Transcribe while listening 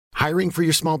Hiring for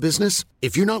your small business?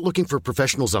 If you're not looking for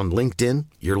professionals on LinkedIn,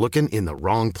 you're looking in the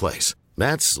wrong place.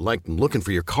 That's like looking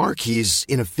for your car keys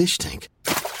in a fish tank.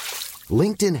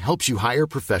 LinkedIn helps you hire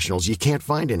professionals you can't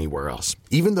find anywhere else,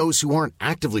 even those who aren't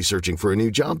actively searching for a new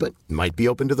job but might be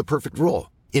open to the perfect role.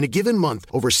 In a given month,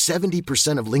 over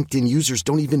 70% of LinkedIn users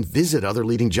don't even visit other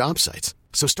leading job sites.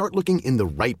 So start looking in the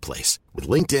right place. With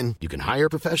LinkedIn, you can hire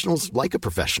professionals like a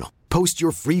professional. Post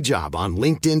your free job on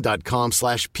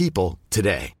linkedin.com/people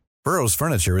today. Burrow's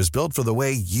furniture is built for the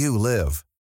way you live.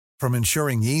 From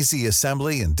ensuring easy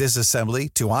assembly and disassembly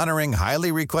to honoring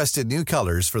highly requested new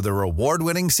colors for their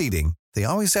award-winning seating, they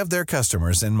always have their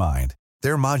customers in mind.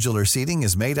 Their modular seating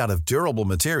is made out of durable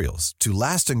materials to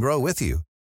last and grow with you.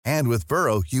 And with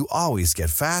Burrow, you always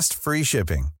get fast, free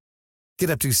shipping.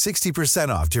 Get up to 60%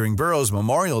 off during Burrow's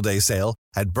Memorial Day sale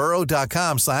at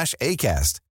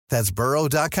burrow.com/ACAST. That's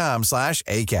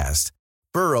burrow.com/ACAST.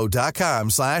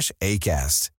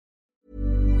 burrow.com/ACAST.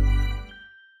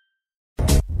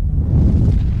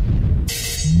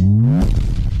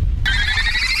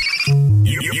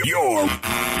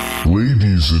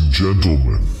 Ladies and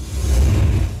gentlemen.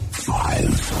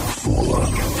 5, 4,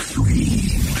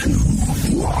 3, 2,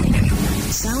 1.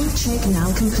 Sound check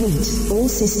now complete. All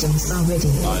systems are ready.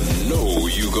 I know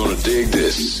you're gonna dig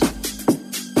this.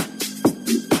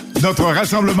 Notre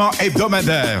rassemblement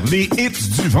hebdomadaire, les hits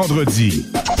du vendredi.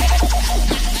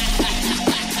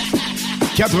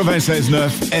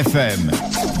 96.9 FM.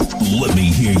 Let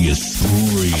me hear you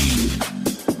scream.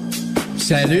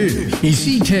 Salut,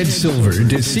 ici Ted Silver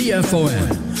de CFOM.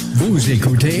 Vous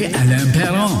écoutez Alain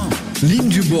Perron, Lynn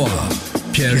Dubois,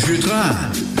 Pierre Jutras.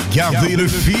 Gardez le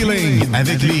feeling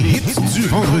avec les hits du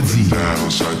vendredi.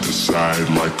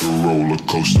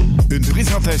 Une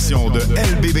présentation de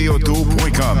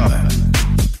lbbauto.com.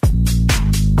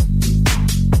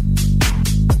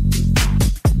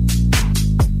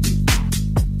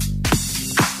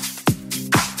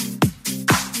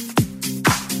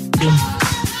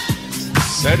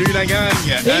 Salut la gang,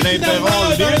 Alain Perron,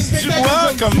 Lynn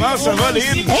Dubois, comment ça va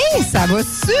Lynn? Hey, ça va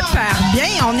super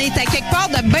bien, on est à quelque part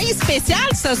de bien spécial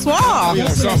ce soir. Oui, on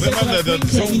sort vraiment de notre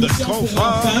zone de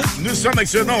confort. Nous sommes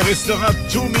actuellement au restaurant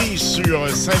Toumi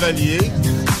sur Saint-Vallier.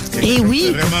 Et oui,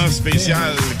 c'est vraiment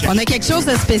spécial. On a quelque chose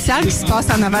de spécial qui se passe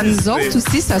en avant de nous autres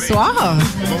aussi ce soir.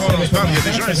 Il y a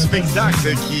déjà un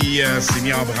spectacle qui s'est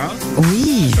mis en branle.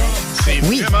 Oui. C'est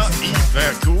vraiment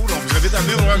hyper cool. On vous invite à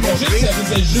venir nous rencontrer.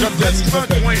 Nous sommes pratiquement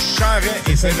coin Charest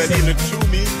et Saint-Vallier, le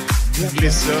Toumi.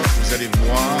 Googlez ça, vous allez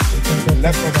voir.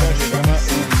 L'approchage est vraiment au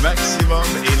maximum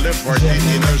et le party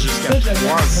est là jusqu'à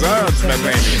 3h du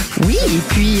matin. Oui, et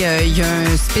puis il y a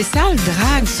un spécial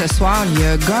drague ce soir. Il y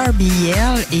a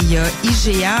Garbiel et il y a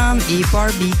IGN et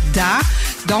Barbie Da.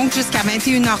 Donc, jusqu'à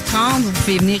 21h30, vous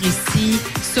pouvez venir ici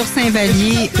sur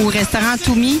Saint-Vallier au restaurant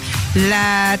Toumi.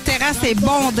 La terrasse est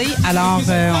bondée, alors on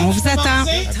vous attend.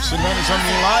 Absolument, nous sommes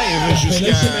live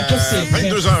jusqu'à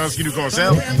 22h en ce qui nous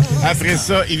concerne. Après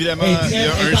ça, évidemment, il y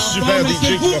a un super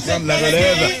DJ qui va prendre la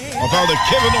relève. On parle de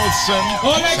Kevin Olson.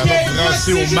 Ça va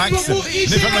brasser au max. Venez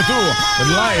faire le tour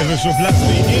live sur Place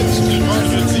des Hits du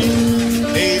vendredi.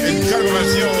 Et une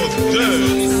collaboration de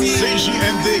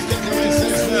CJMD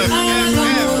 96.9 FM.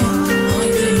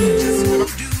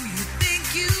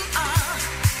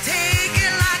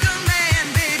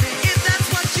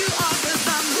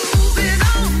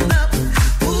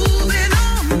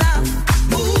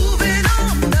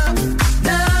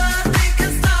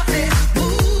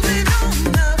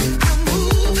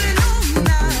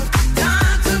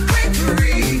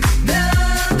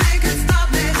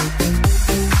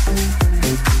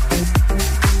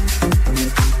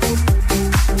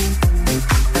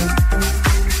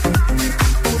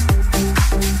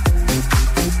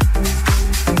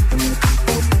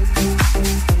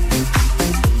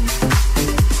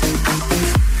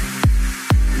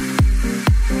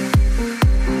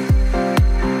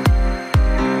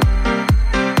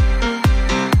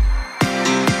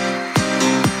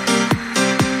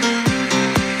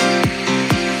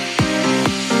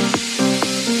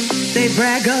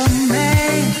 Brag a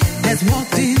man that's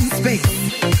walked in space,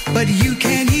 but you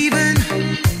can't even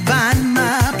find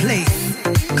my place,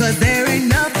 'cause there ain't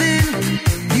nothing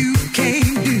you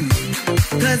can't do,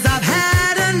 'cause I've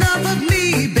had enough of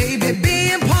me, baby,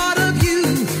 being part of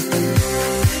you.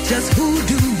 Just who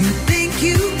do you think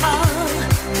you are?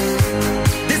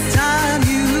 This time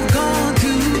you've gone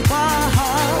too far.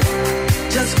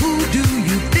 Just who do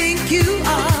you think you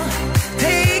are?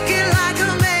 Take it like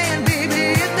a man,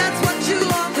 baby, if that's what you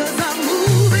are, 'cause I'm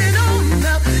moving on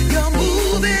up, you're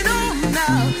moving on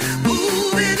now.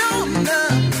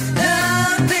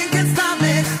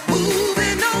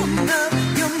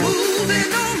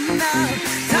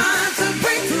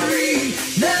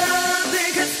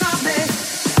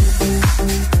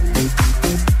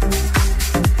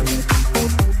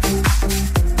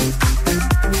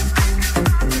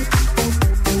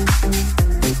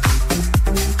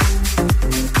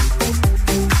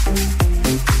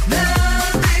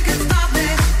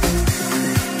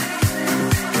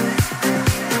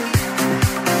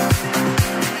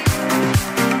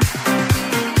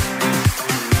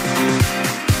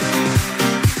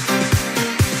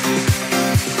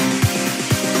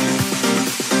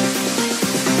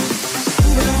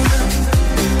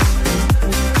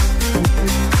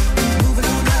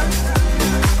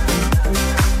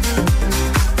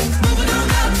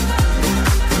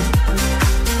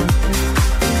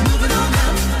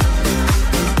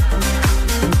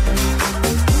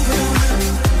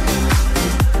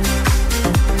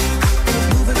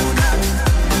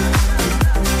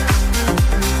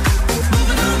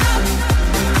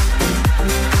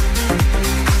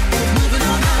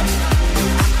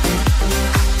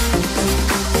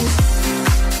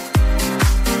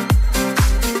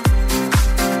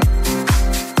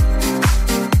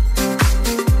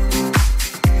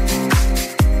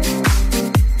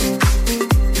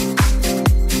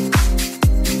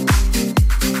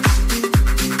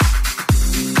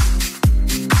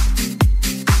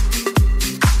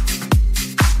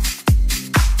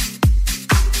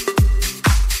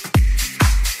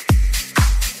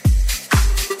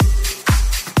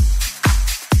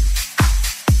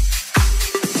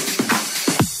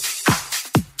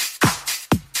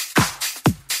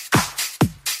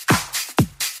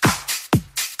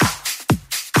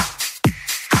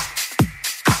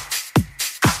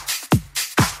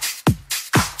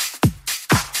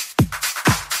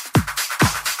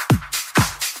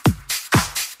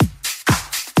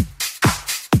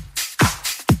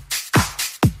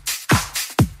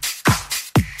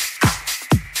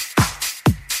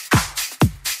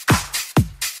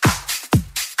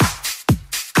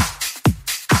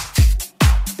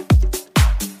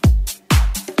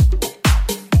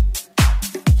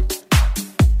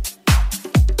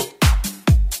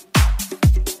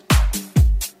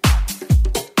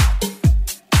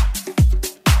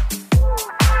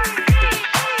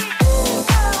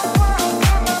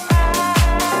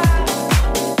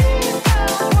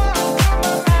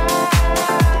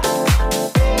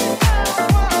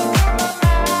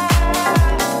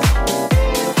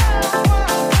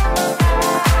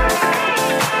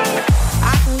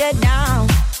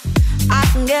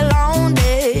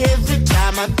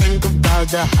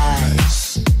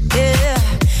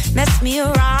 messed me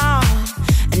around.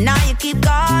 And now you keep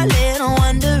calling,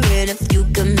 wondering if you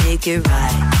can make it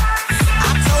right.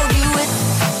 I told you it's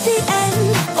the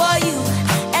end for you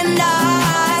and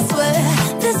I swear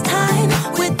this time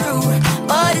we're through.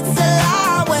 But it's a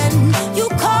lie when you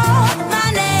call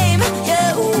my name.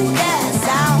 Yeah, ooh, that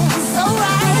sounds so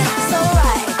right, so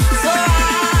right, so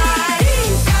right.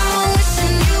 Deep down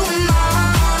wishing you were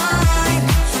mine.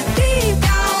 Deep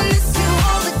down miss you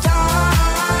all the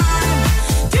time.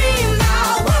 Dream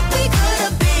about what we could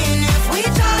have been if we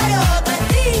tried up. But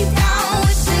deep down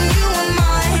wishing you were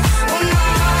mine, were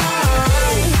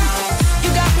mine. You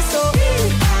got me so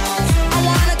deep, I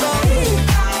wanna go deep.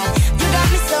 You got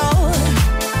me so,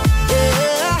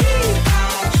 yeah.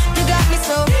 You got me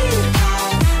so deep,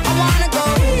 I wanna go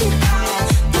deep.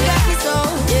 You got me so,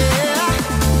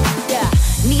 yeah. Yeah,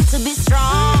 need to be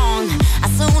strong.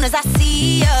 As soon as I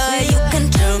see you, you can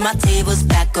turn my tables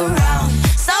back around.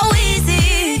 So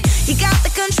easy, you got the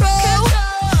control.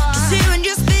 Just hearing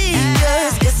your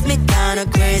speakers gets me kinda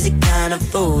crazy, kinda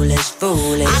foolish,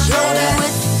 foolish. I told you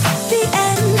it's the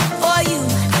end for you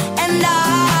and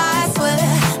I swear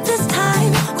this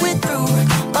time we're through.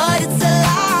 But it's a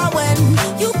lie when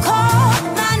you call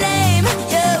my name.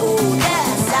 Yeah, ooh,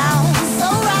 that sounds so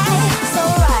right, so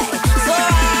right, so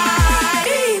right.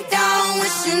 Deep down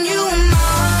wishing you were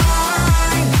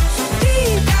mine.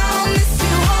 Deep down miss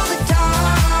you all the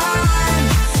time.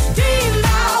 Dream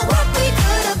about what we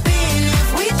could have been if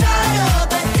we tried up.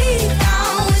 But deep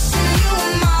down wishing you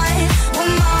were mine,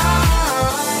 were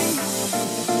mine.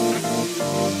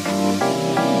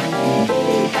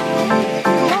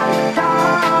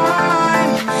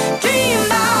 Dream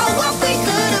about what we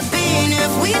could have been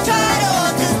if we tried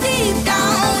up. 'Cause deep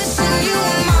down wishing you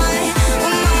were mine,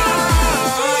 were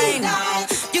mine.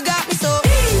 You got me so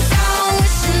deep down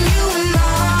wishing you were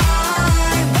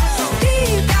mine.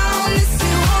 Deep down miss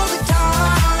you all the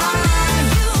time.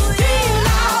 Dream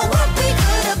about what we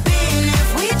could have been if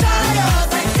we tried up.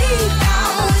 But deep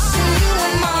down wishing you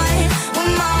were mine,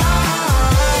 were mine.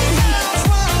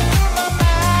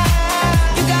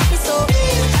 You got me so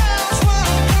deep,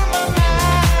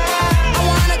 I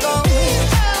wanna go.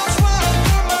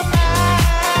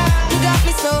 You got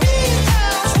me so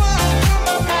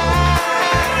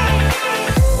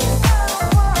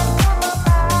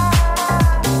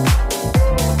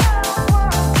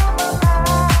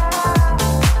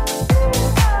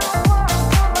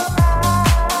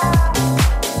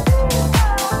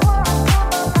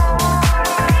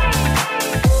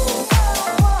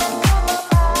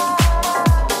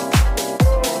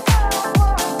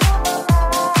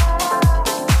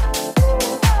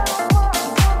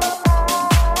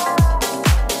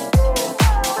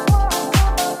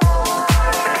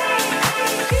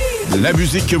La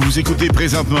musique que vous écoutez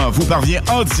présentement vous parvient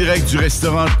en direct du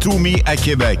restaurant Toumi à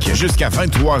Québec jusqu'à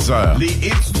 23h. Les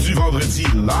hits du vendredi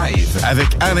live avec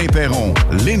Alain Perron,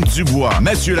 Lynn Dubois,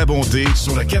 Mathieu Labonté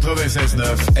sur le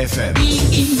 96.9 FM.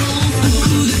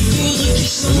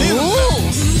 Lynn,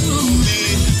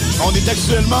 on est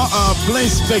actuellement en plein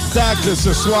spectacle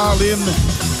ce soir, Lynn.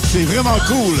 C'est vraiment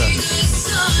cool.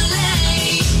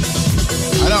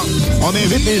 Alors, on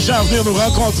invite les gens à venir nous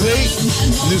rencontrer.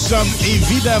 Nous sommes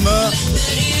évidemment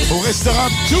au restaurant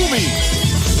Toumi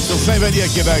sur Saint-Vallier à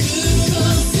Québec.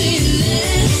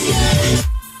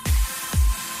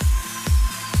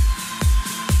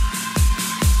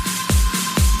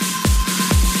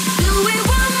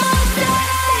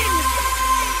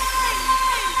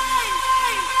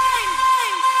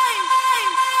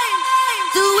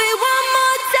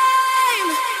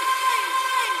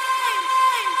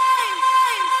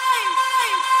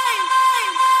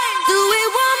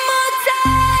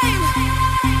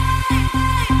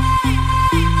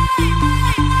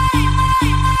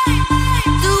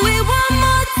 Do it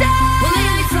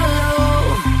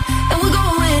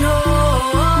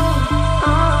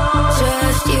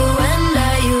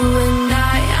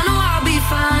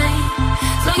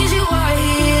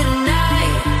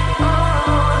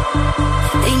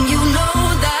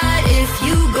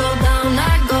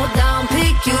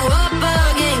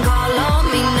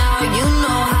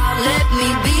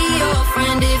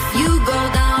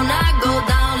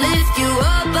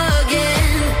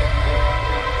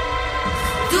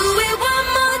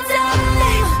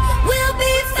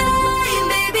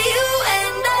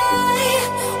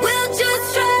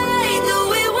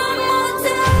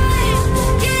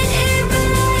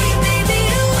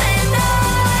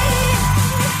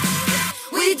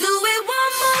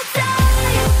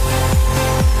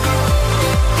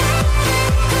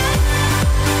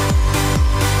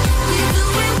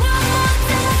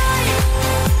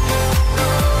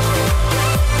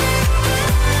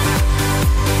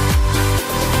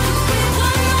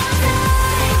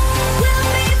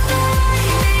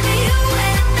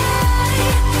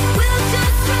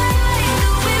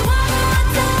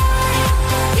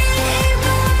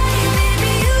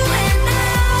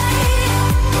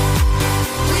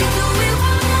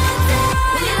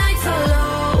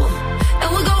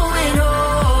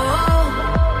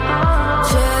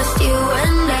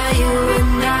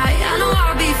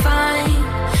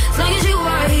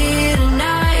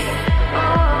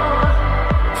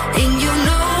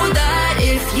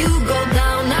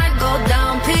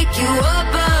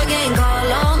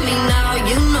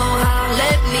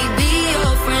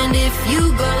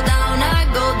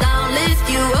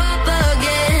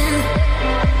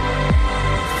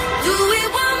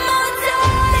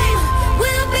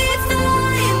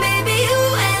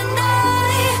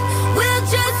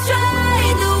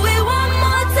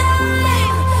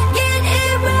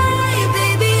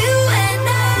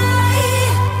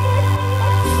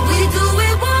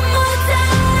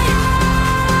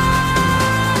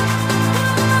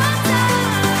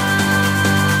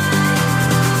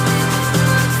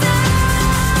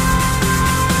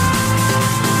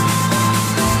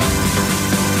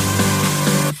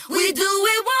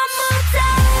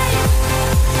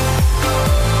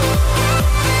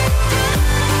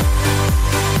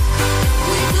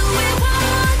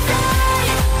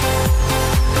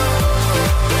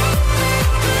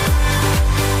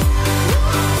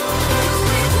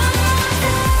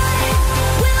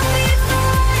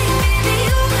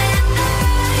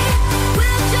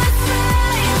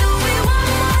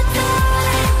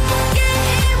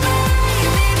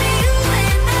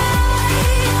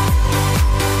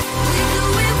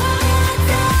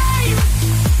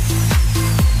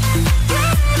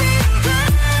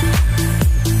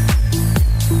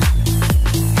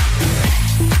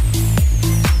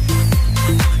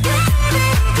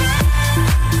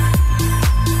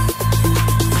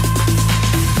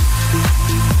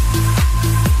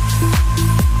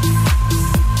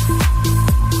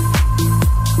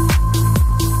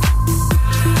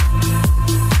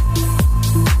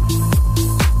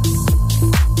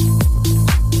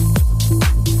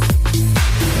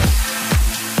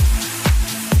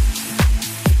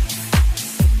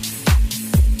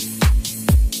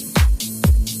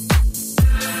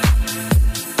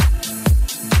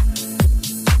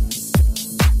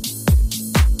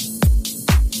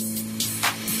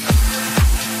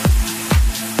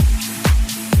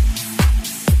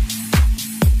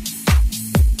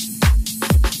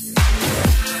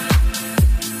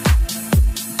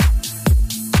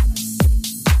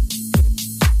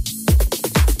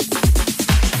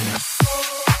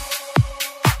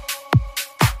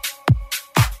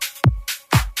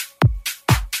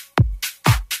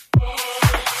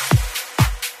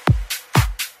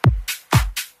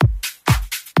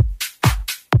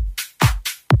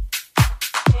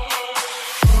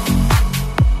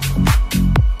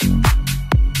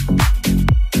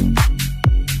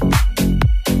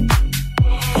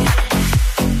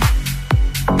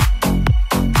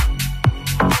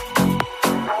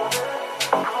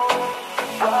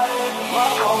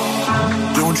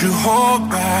you hold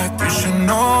back, you should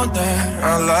know that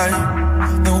I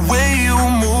like the way you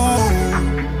move.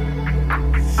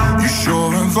 You're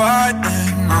sure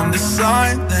inviting, I'm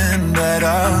deciding that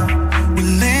I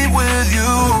will leave with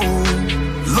you.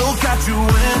 Look at you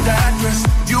in that dress,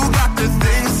 you got the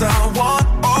things I want.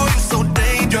 Oh, you're so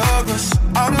dangerous,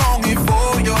 I'm longing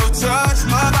for your touch.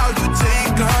 Love how you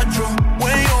take control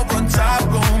when you're on top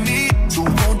of me. So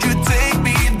won't you take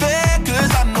me there,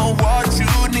 cause I know what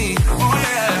you need. Oh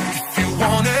yeah, if you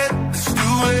want it, let's do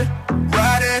it.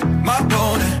 Ride it, my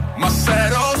pony, my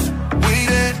saddle's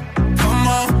waiting. Come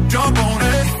on, jump on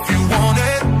it. If you want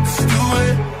it, let's do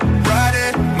it. Ride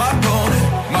it, my pony,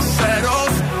 my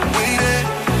saddle's waiting.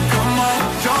 Come on,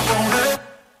 jump on it.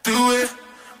 Do it,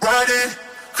 ride it.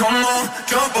 Come on,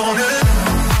 jump on it.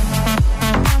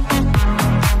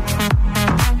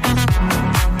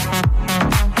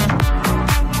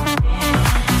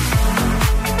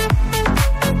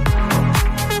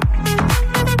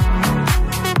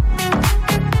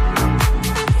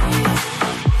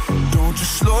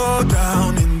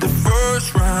 Down in the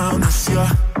first round, it's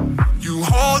you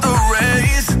hold the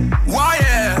reins. Why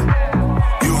yeah,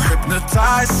 you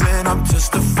hypnotizing, I'm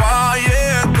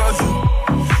testifying. Cause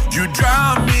you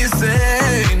drive me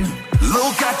insane.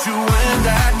 Look at you in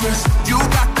that dress, you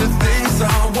got the things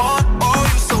I want. Oh,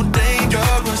 you're so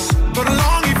dangerous, but I'm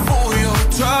longing for your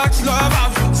touch. Love how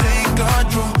you take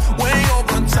control when you're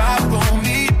on top of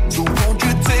me. So won't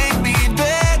you take me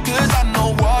there, cause I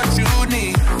know what you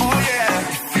need. Oh yeah,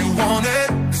 if you want it,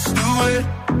 let's do it.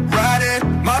 Ride it,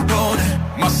 my pony,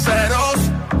 my saddle's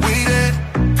waiting.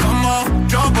 Come on,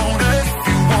 jump on it. If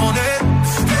you want it,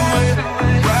 let's do it.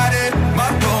 Ride it, my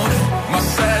pony, my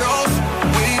saddle's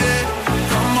waiting.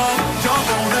 Come on, jump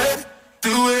on it.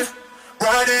 Do it,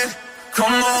 ride it.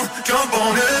 Come on, jump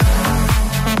on it.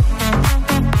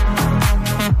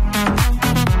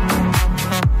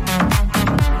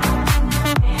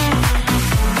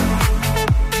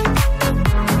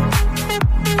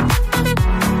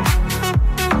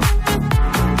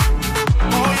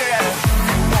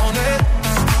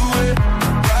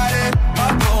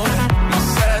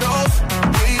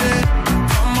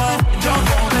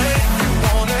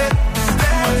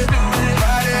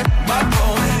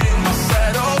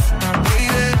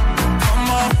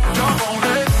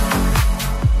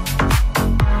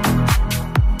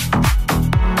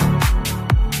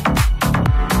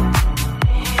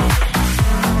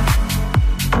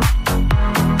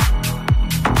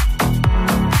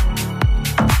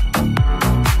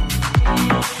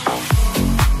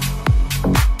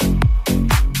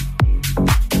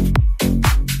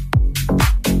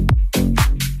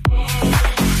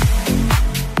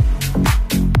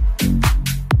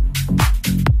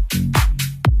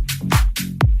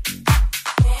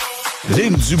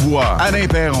 Dubois, Alain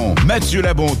Perron, Mathieu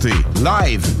Labonté.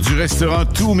 Live du restaurant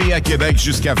Toumi à Québec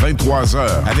jusqu'à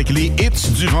 23h avec les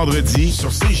hits du vendredi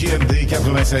sur CJMD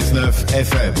 96.9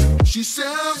 FM. She said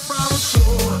I'm from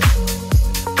shore.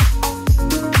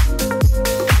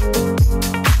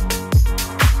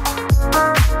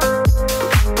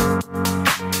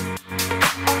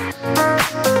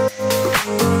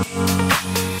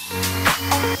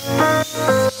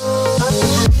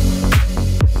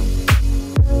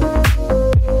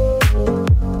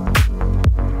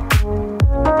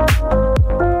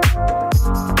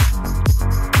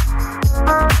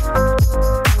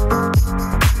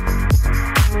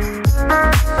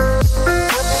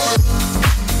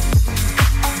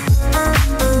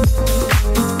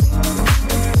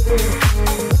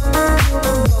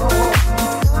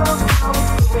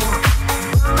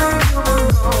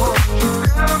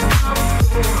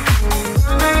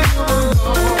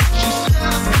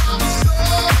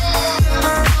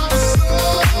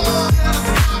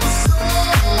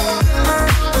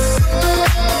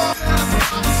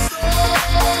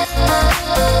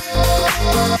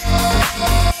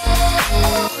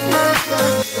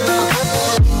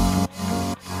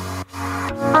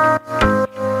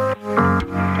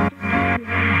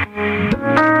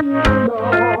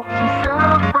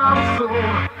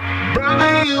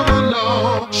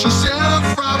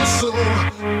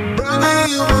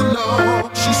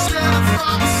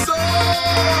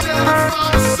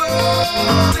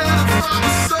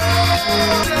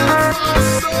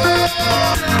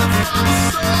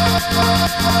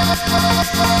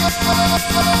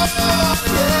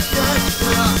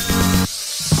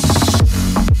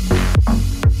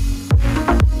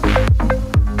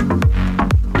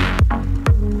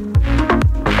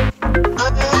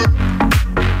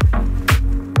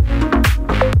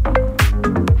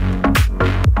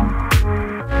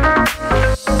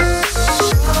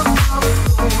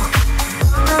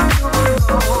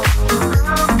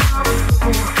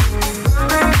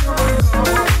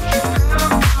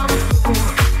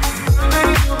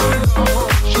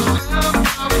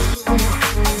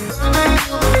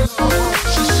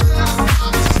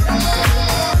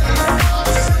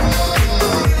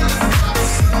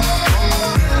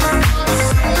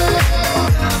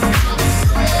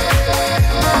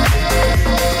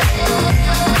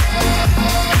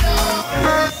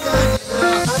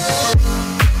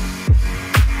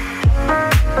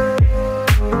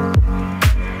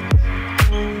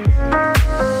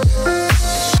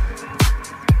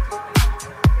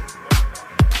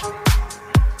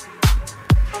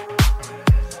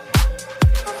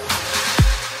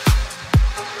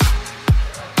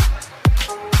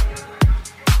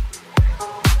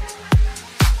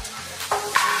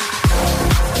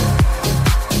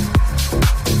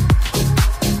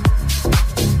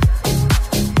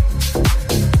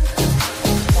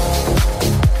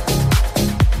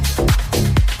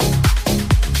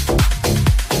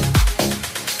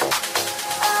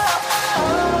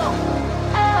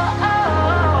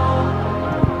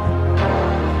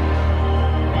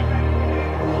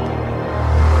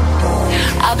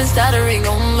 stuttering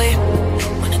only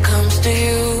when it comes to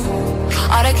you.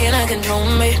 All that cannot control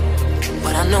me,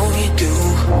 but I know you do.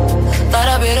 Thought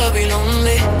I better be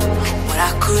lonely, but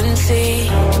I couldn't see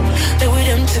that we're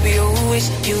doomed to be always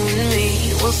you and me.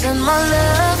 We'll send my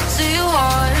love to your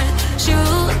heart,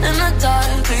 shoot in the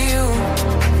dark to you.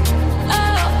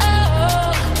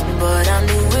 But I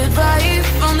knew it right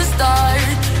from the start.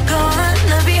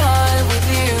 Gonna be hard with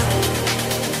you.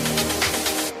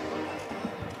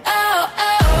 Oh,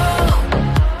 oh,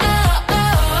 oh,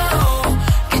 oh.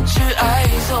 Get your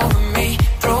eyes over me,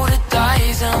 throw the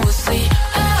dice and we'll see.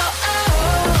 Oh, oh,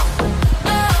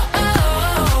 oh,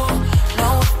 oh.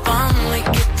 Now we finally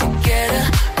get together,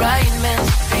 right meant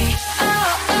to be.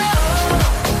 Oh, oh,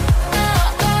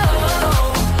 oh, oh.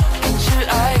 Get your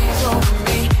eyes over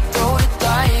me, throw the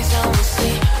dice and we'll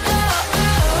see.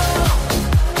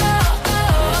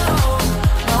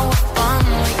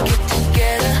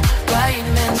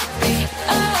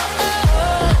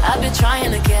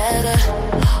 Trying to get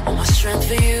all my strength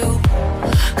for you,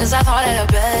 cause I thought that I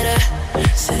better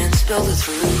sit and spill the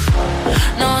truth.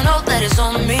 No, I know that it's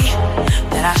on me,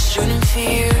 that I shouldn't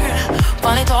fear.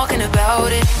 Finally talking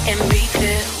about it and be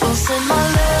clear. We'll send my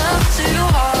love to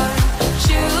your heart,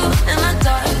 shoot in the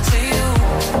dark to you.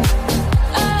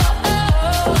 Oh,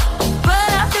 oh,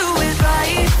 but I do it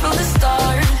right from the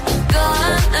start.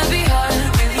 Gonna be hard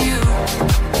with you.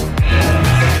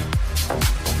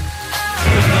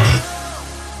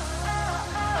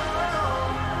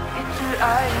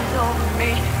 Eyes over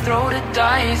me, throw the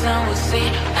dice and we'll see.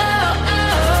 Oh, oh,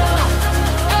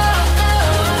 oh, oh.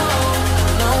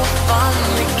 Now we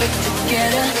finally get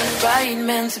together, right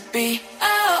meant to be. Oh,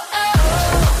 oh,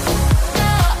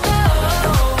 oh,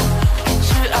 oh. Get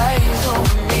your eyes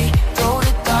over me, throw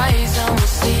the dice and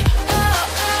we'll see. Oh,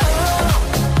 oh,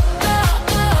 oh,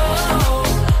 oh.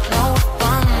 Now we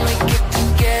finally get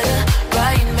together,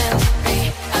 right meant to be.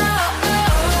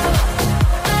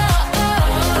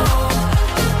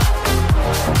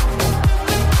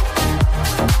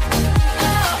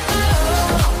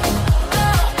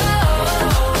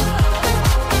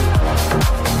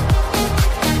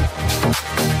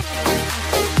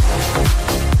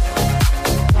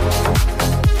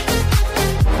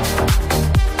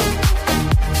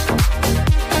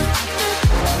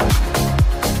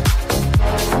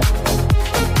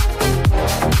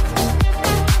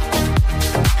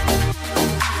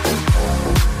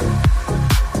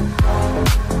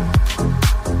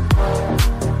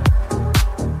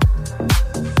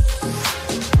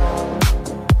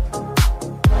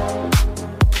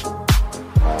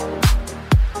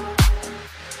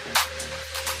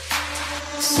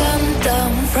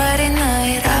 Sundown, Friday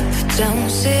night, up, down,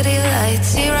 city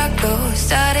lights, here I go,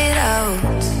 started out.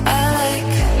 I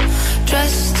like,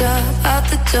 dressed up, out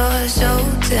the door, so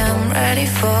damn ready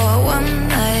for one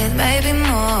night, maybe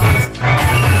more.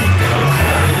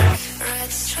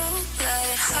 Red strobe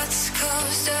light, hot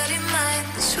cold, dirty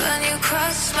minds, when you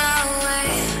cross my way.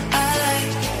 I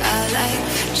like,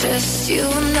 just you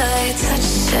and I,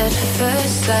 touch at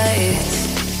first sight.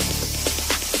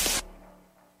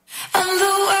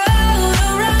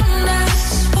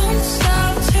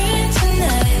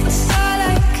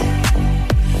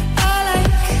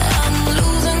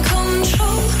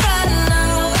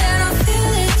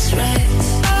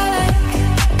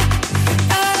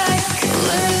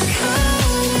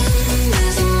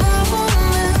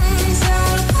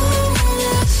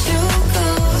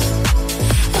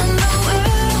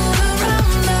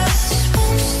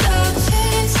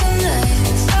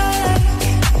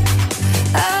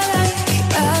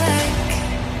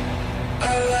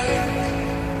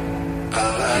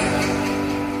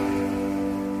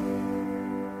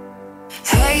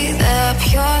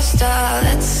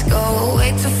 Let's go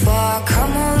way too far,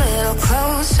 come a little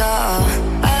closer. I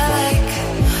like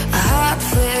hot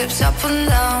flips up and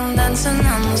down, dancing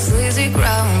on the sleazy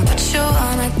ground, but you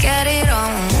wanna get it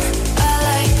on. I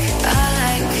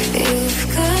like, you've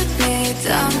got me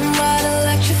down, right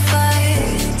electrified,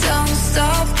 don't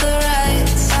stop the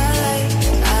rides. I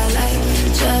like,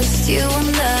 just you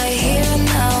and I, here and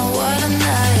now, what a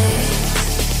night.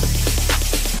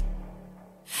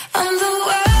 And the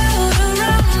world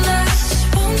around us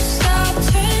won't stop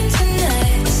turning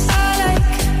tonight. I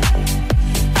like,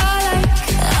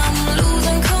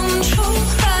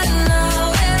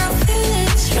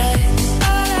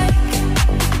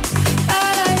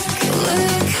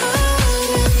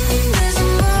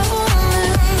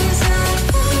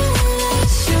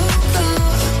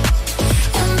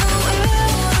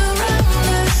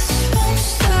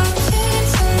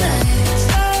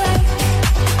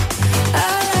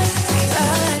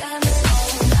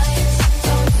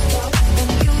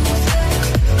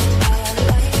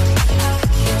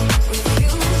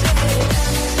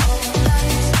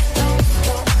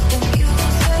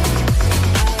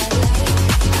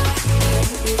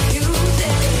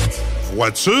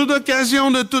 Voiture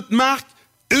d'occasion de toute marque,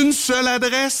 une seule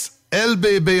adresse,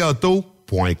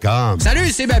 lbbauto.com. Salut,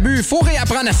 c'est Babu. Faut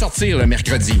réapprendre à sortir le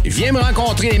mercredi. Viens me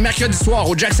rencontrer mercredi soir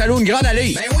au Jack Saloon Grande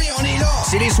Allée. Ben oui, on est là.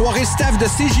 C'est les soirées staff de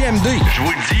CJMD. Je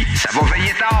vous le dis, ça va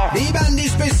veiller tard. Des bandes, des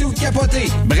spéciaux de capotés.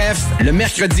 Bref, le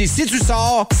mercredi, si tu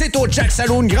sors, c'est au Jack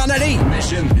Saloon Grande Allée.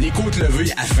 Imagine, les côtes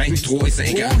levées à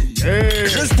 23,50. Hey.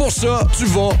 Juste pour ça, tu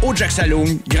vas au Jack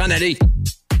Saloon Grande Allée.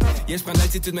 Yeah, je prends de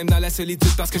l'altitude même dans la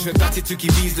solitude parce que je fais partie de ceux qui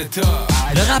visent le top.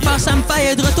 Le rappeur Sam Fay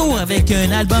est de retour avec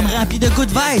un album rempli de good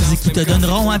vibes qui te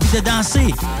donneront envie de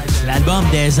danser. L'album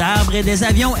Des arbres et des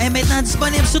avions est maintenant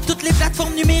disponible sur toutes les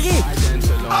plateformes numériques.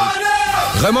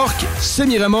 Remorque,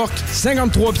 semi-remorque,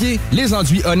 53 pieds, les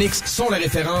enduits Onyx sont la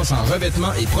référence en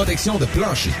revêtement et protection de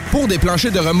plancher. Pour des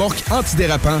planchers de remorque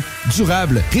antidérapants,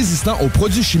 durables, résistants aux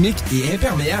produits chimiques et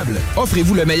imperméables,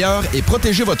 offrez-vous le meilleur et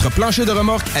protégez votre plancher de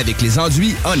remorque avec les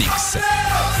enduits Onyx.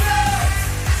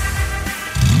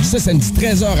 Ce samedi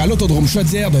 13h à l'Autodrome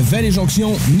Chaudière de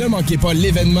Vallée-Jonction, ne manquez pas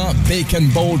l'événement Bacon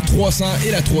Bowl 300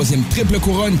 et la 3e triple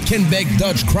couronne Kenbeck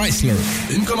Dodge Chrysler.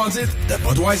 Une commandite de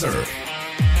Budweiser.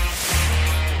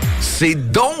 C'est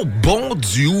donc bon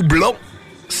du houblon.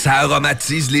 Ça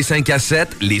aromatise les 5 à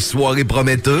 7, les soirées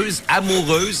prometteuses,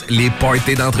 amoureuses, les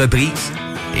parties d'entreprise.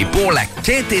 Et pour la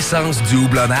quintessence du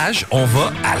houblonnage, on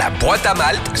va à la boîte à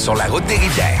malte sur la route des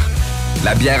Rivières.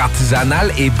 La bière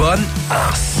artisanale est bonne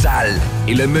en salle.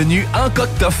 Et le menu en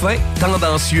coque-fin,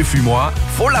 tendancieux fumoir,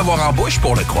 faut l'avoir en bouche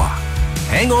pour le croire.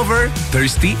 Hangover,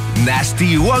 thirsty,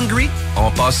 nasty ou hungry,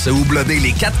 on passe se houblonner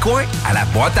les 4 coins à la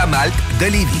boîte à malte de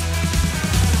Lévis.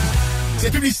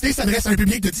 Cette publicité s'adresse à un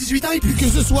public de 18 ans et plus. Que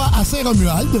ce soit à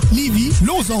Saint-Romuald, Lévis,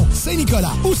 Lauson,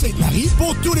 Saint-Nicolas ou Sainte-Marie,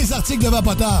 pour tous les articles de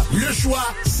Vapoteur, le choix,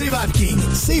 c'est VapKing.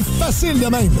 C'est facile de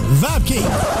même. VapKing.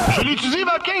 Je l'utilise,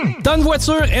 VapKing. Tonne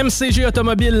voiture, MCG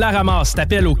Automobile la ramasse.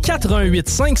 T'appelles au 88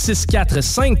 564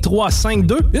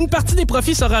 5352. Une partie des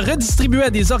profits sera redistribuée à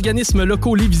des organismes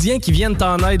locaux lévisiens qui viennent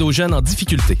en aide aux jeunes en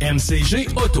difficulté. MCG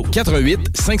Auto.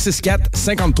 88 564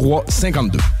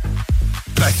 5352.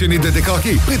 Passionné de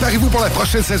décorquer, préparez-vous pour la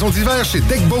prochaine saison d'hiver chez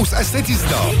Deck Boss à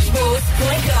Saint-Isidore.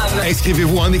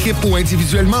 Inscrivez-vous en équipe ou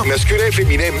individuellement, masculin,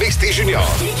 féminin, mixte et junior.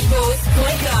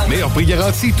 Meilleur prix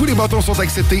garanti, tous les bâtons sont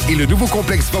acceptés et le nouveau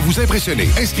complexe va vous impressionner.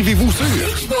 Inscrivez-vous sur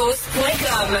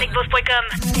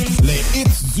Les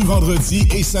hits du vendredi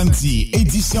et samedi,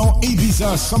 édition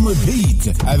Ibiza Summer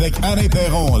Beat, avec Alain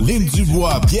Perron, Lynn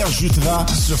Dubois, Pierre Jutras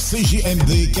sur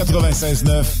CJMD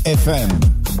 96.9 FM.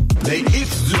 Les hits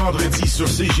du vendredi sur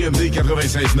CJMD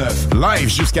 96.9. Live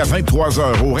jusqu'à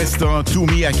 23h au restaurant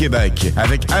Toumi à Québec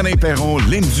avec Alain Perron,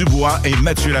 Lynn Dubois et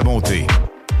Mathieu Labonté.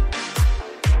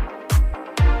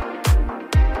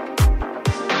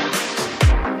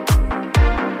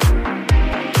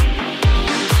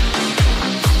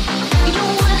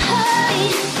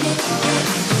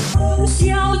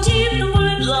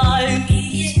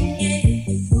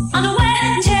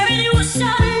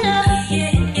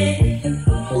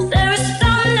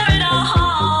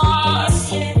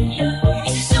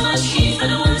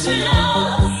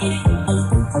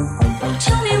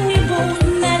 Tell me we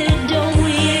won't let it go.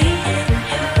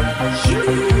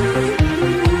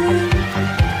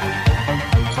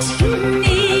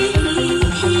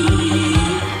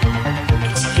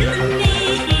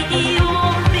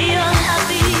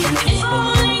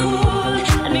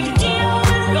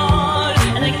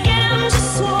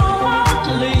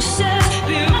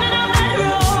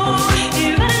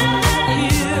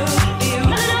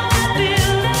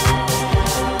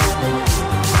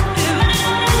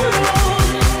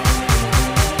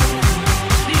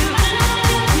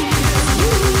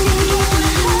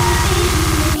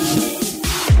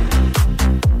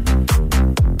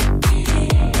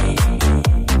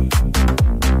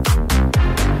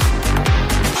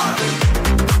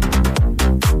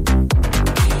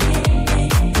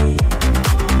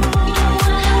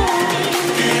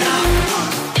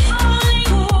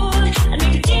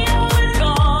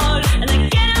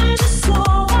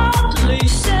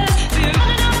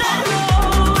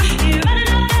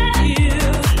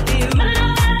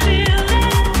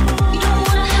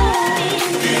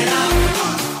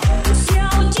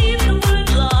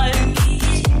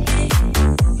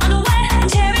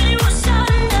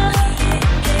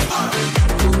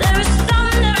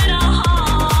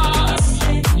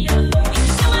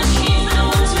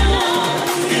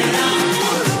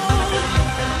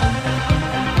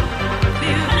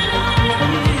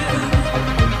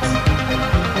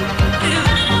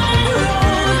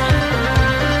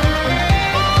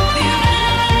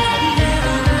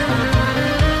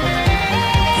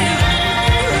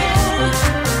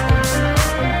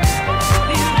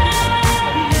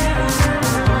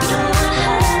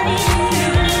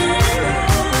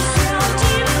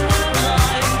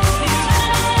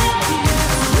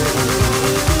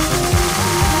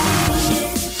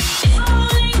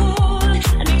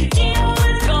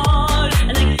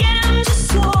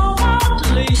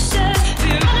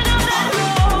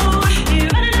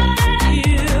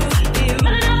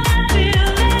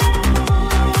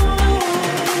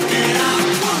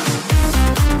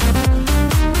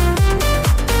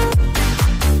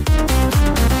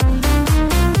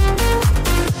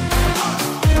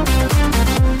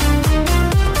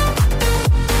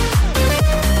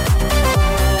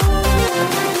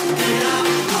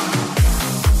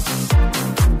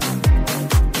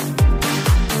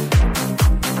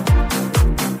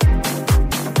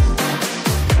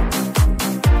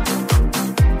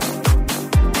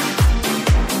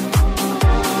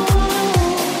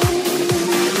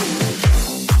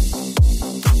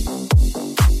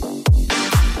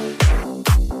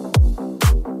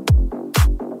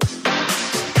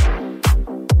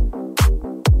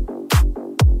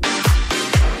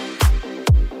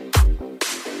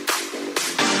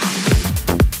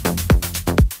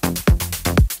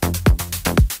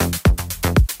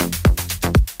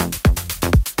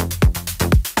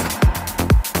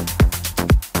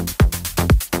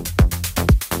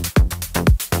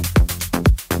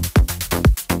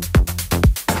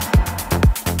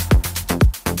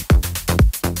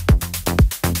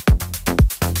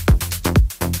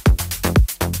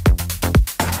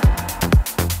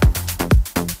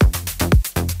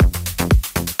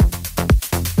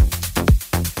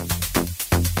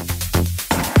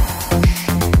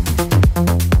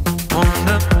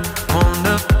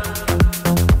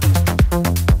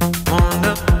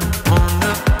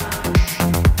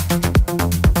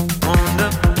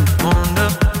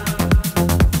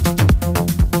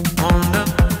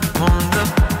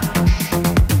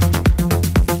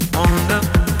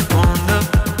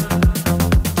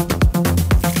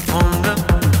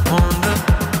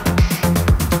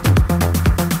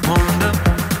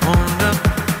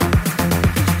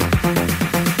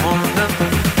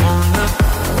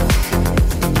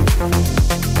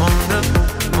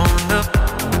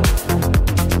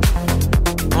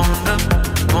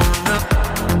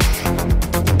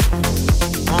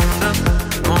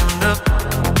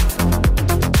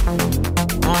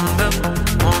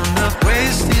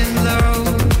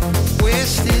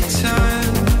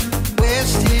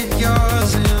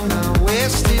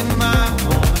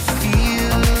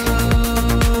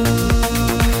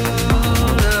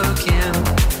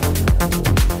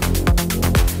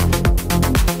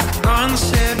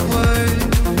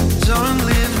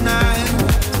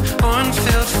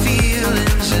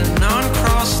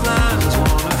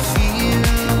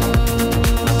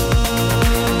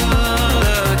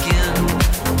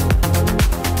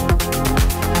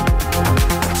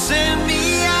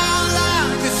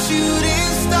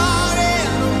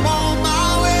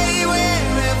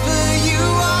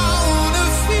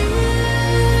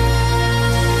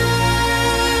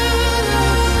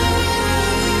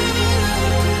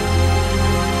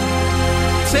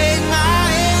 Take my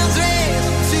hands, raise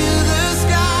them to the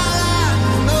skyline.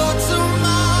 No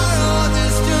tomorrow,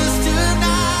 there's just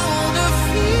tonight. Wanna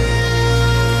feel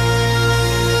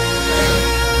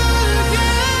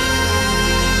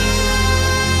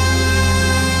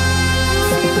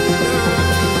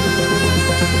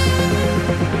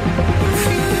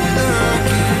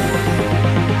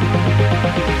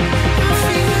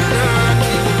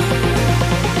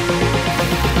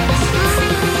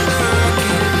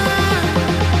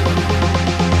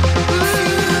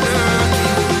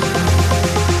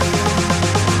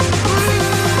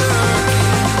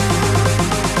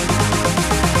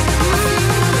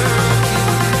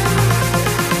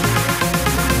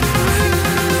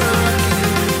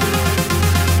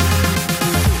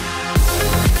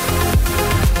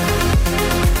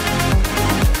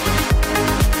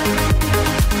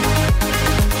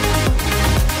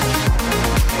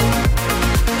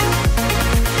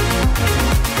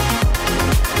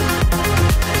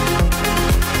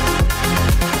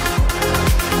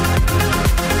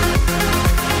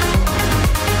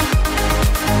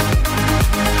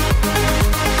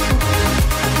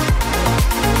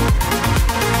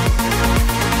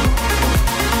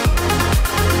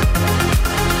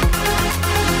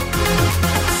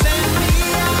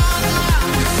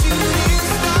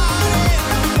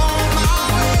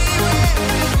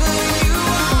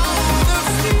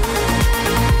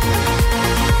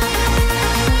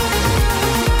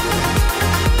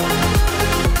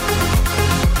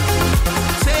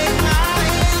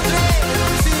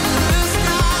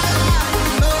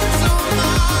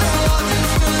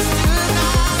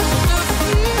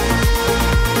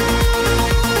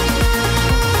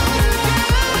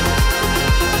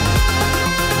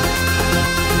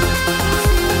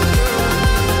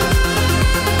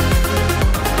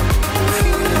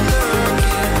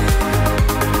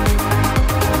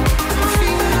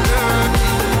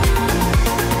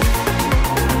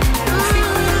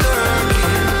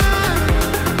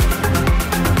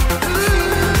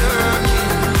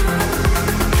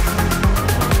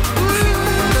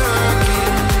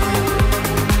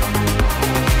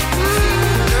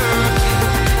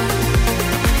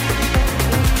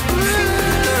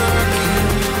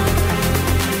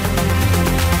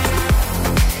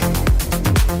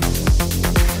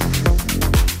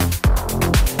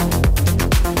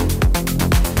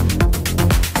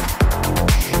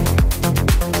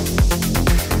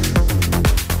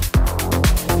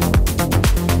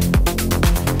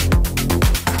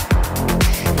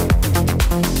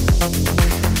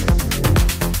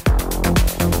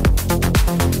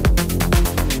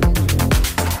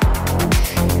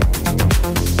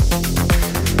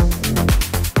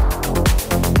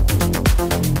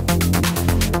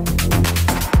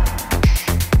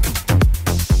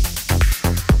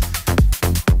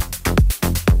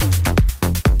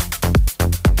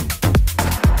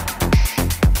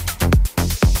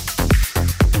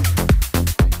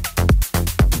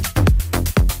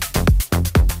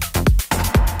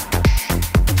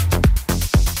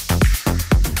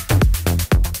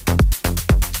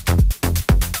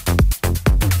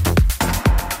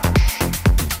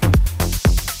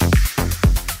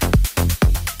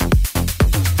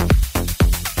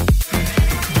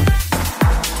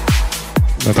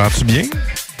M'entends-tu bien?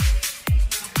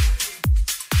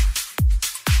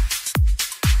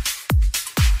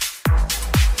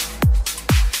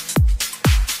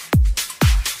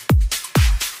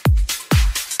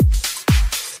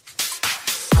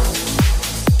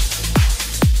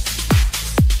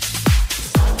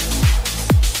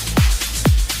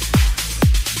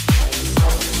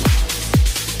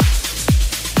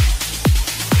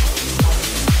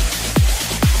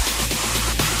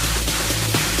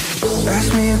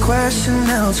 Ask me a question,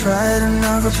 I'll try it and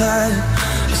I'll reply it.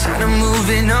 Instead of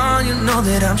moving on, you know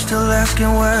that I'm still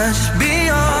asking why. Just be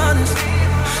honest,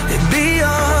 yeah, be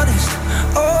honest.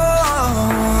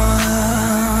 Oh,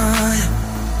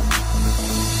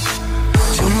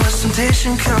 too much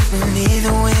temptation company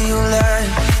the way you lie.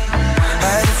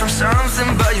 Hiding from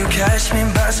something, but you catch me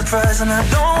by surprise, and I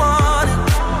don't want it.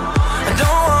 I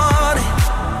don't want it.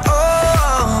 Oh,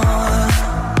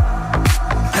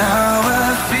 now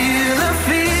I feel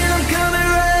I'm coming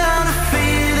round. I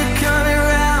feel it coming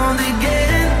round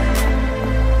again.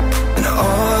 And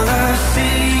all I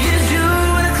see is you.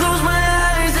 When I close my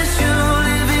eyes, it's you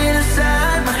living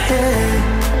inside my head.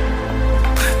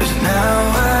 'Cause now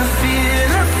I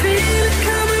feel it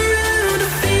coming round. I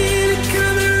feel it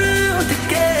coming round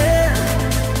again.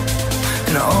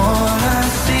 And all I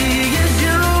see is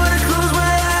you. When I close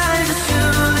my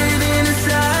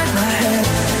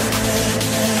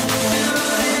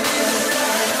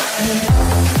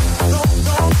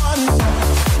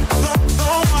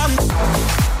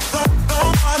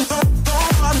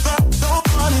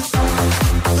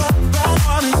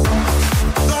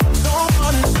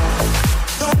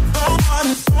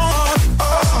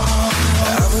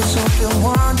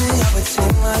me I would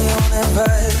take my own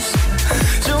advice.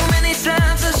 Too many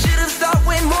times I should have thought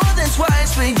way more than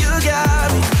twice, but you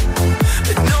got me,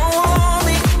 but don't want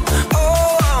me.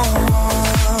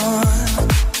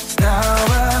 Now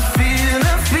I feel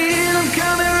I'm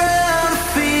coming round, I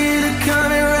feel it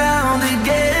coming round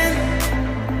again.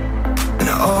 And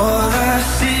all I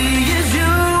see is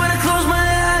you. When I close my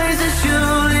eyes, it's you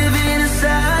living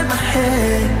inside my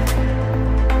head.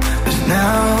 'Cause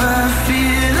now I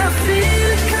feel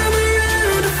it coming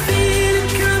round, I feel it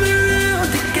coming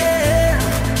round again.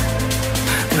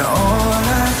 And all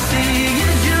I see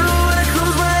is you. When I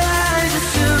close my eyes,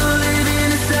 it's you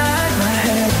living inside my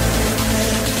head.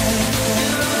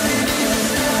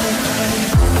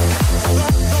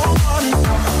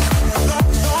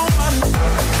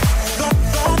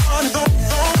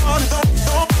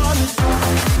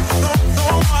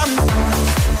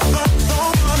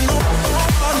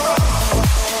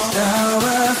 Now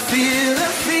I feel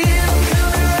it coming round,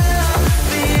 I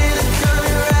feel it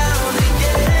coming round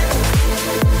again.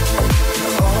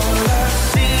 All I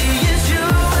see is you.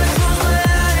 When I close my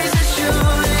eyes, it's you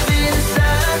living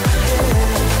inside my head.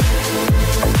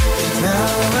 Now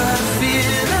I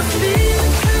feel it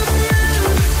coming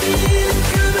round, I feel it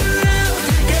coming round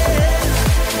again.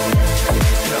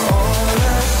 All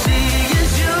I see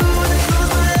is you. When I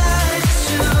close my eyes, it's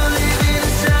you living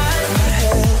inside my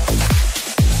head.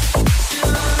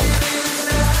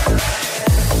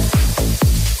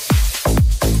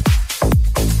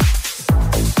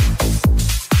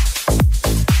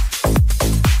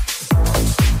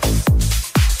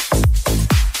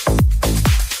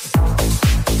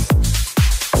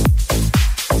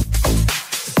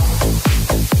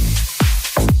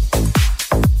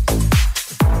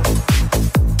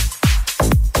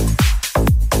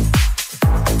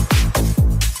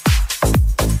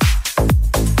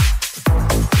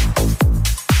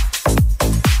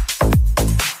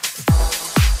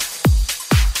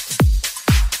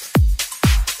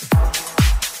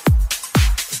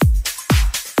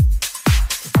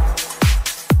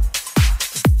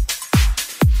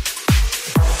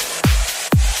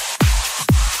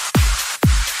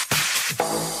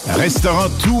 Restaurant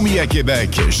Tout mis à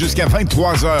Québec. Jusqu'à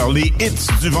 23h, les hits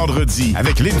du vendredi.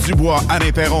 Avec Lynn Dubois,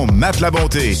 Alain Perron, Matt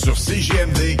Labonté. Sur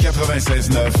CJMD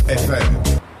 96.9 FM.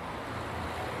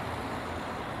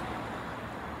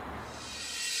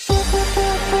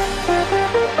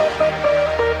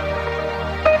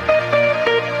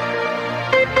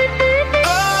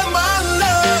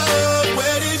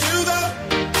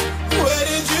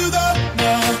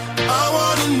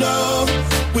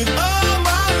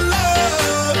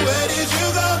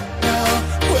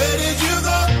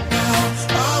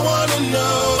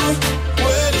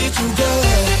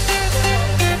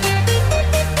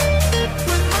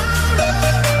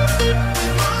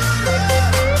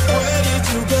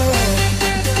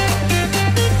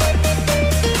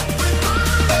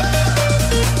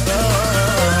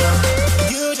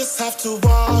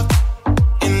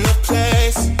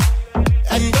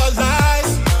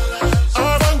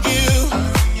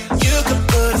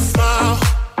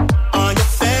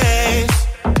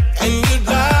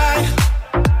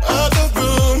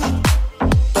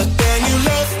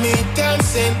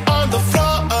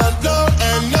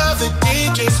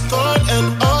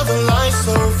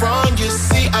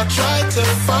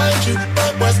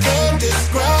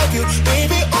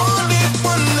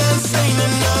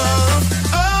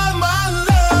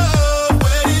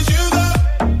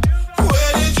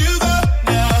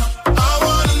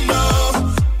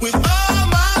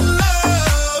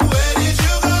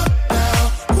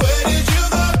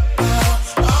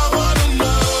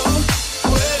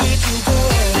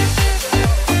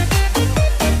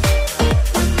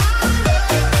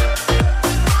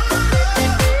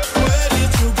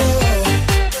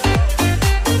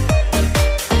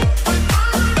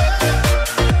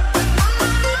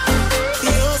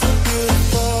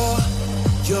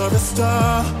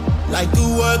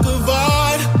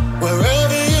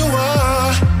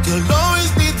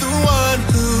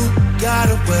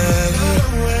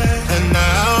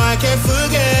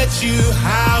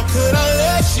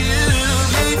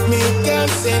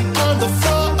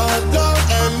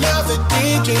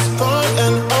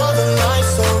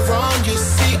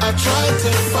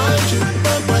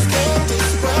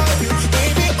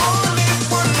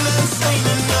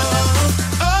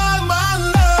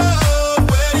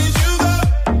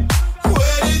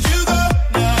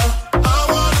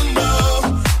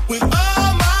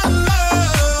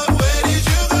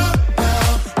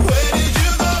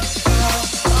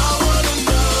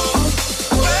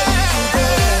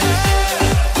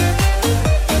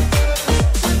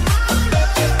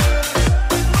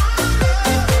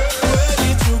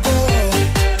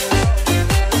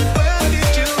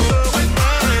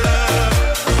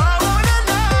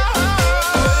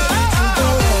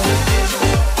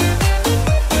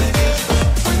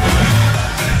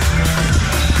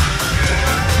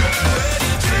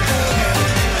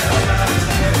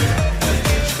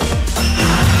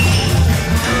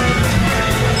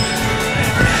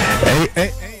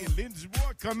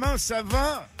 comment ça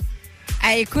va?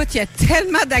 Hey, écoute, il y a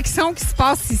tellement d'actions qui se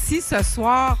passent ici ce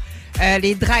soir.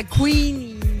 Les drag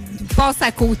queens, ils passent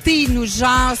à côté, ils nous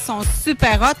jasent, sont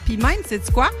super hot. Puis même,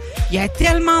 sais-tu quoi? Il y a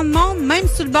tellement de monde, même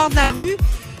sur le bord de la rue.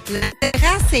 La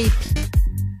terrasse est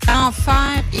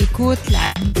enfer. Écoute,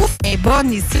 la bouffe est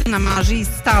bonne ici. On a mangé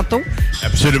ici tantôt.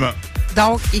 Absolument.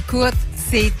 Donc, écoute,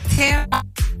 c'est tellement...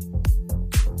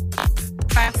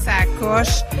 faire sa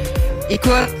coche.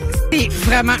 Écoute, c'est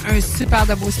vraiment un super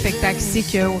de beau spectacle ici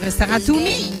qu'au restaurant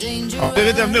Toumi. On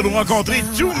devait venir nous rencontrer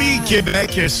Toumi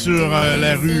Québec sur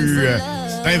la rue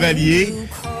Saint-Vallier.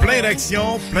 Plein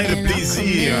d'actions, plein de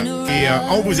plaisir. Et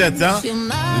on vous attend.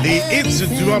 Les hits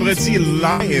du vendredi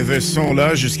live sont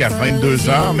là jusqu'à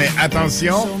 22h. Mais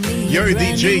attention, il y a un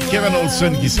DJ, Kevin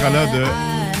Olson, qui sera là de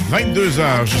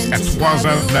 22h jusqu'à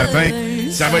 3h du matin.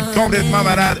 Ça va être complètement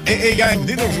malade. Et gang,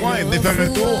 venez nous rejoindre, venez faire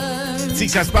un tour. C'est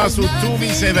que ça se passe au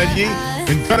Toumi Saint-Vallier,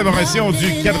 une collaboration du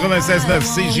 96.9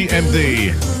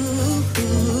 CJMD.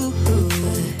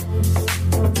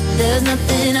 There's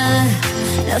nothing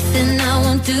I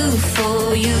won't do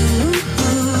for you.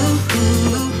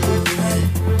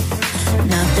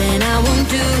 Nothing I won't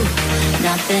do for you.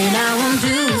 Nothing that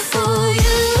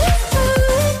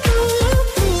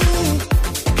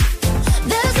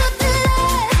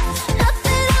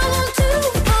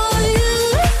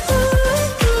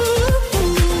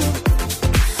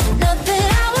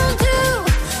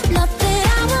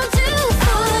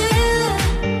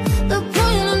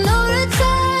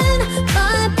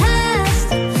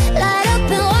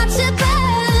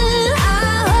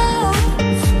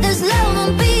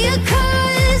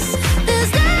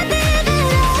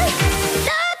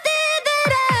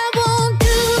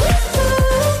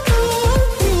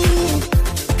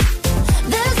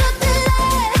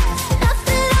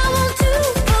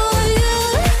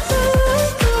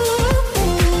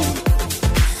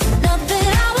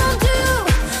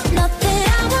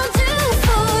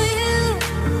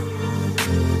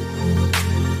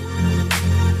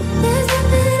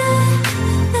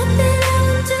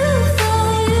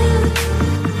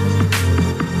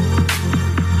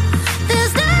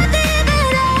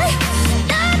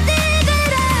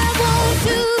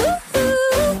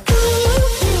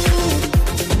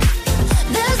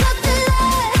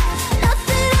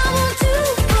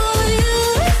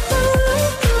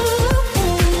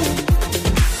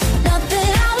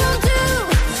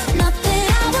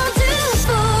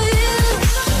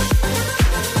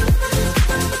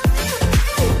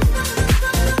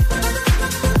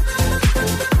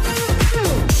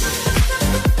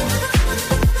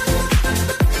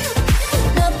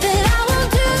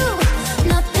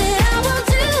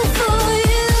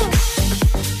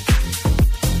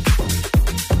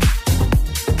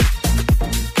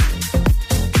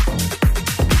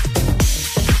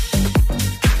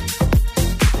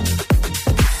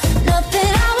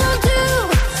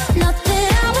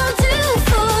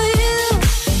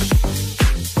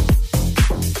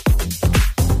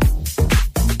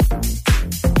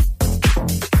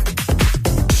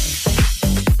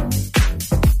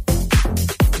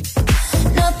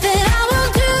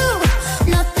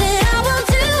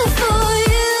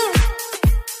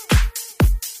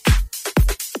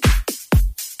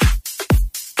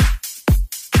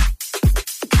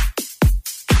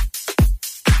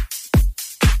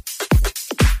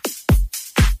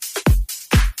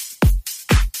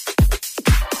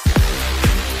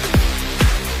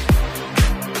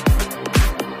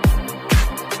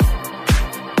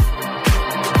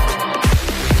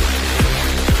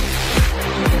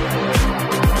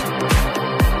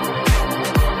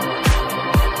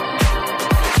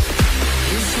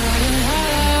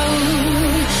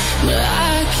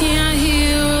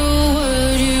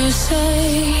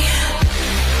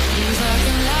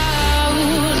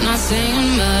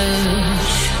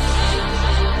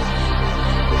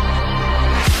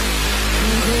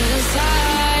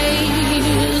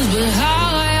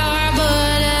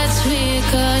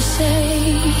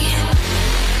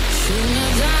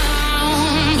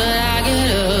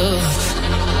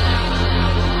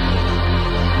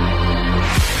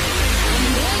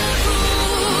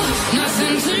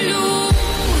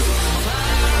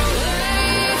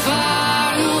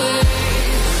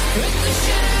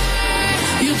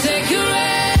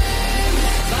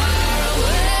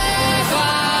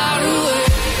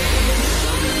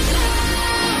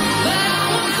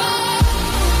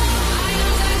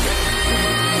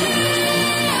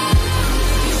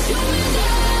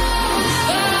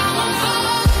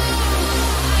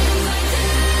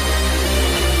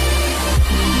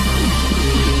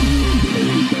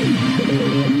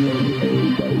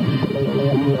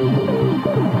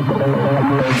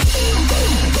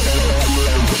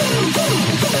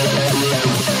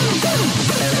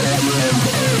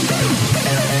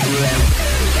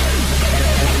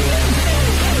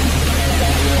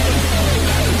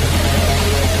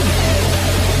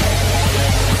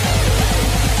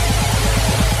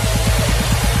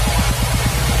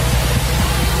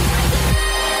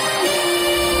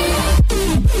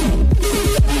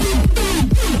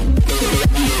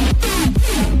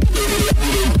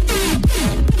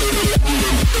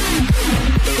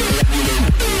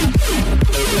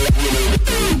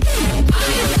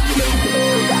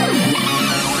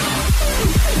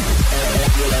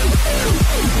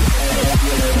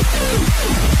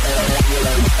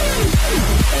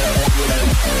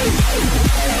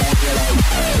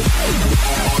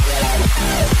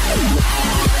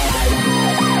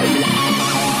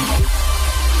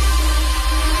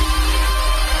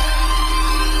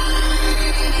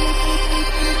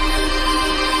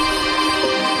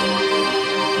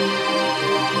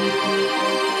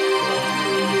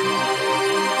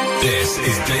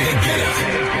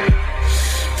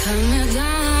Cut me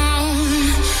down,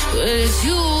 but it's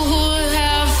you who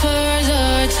have further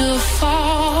to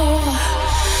fall.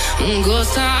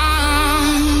 Ghost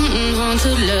town,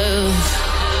 haunted love.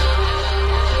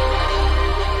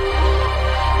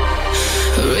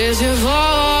 Raise your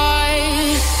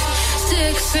voice,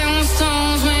 sticks and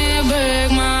stones may break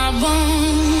my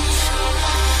bones.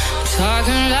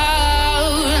 Talking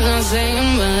loud, not saying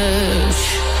much.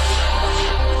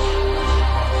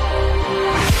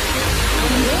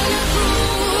 I'm running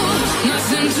through,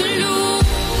 nothing to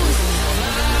lose.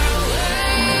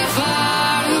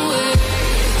 Far away,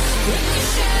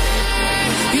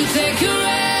 you take your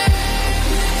aim.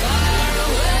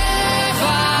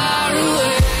 Far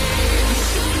away.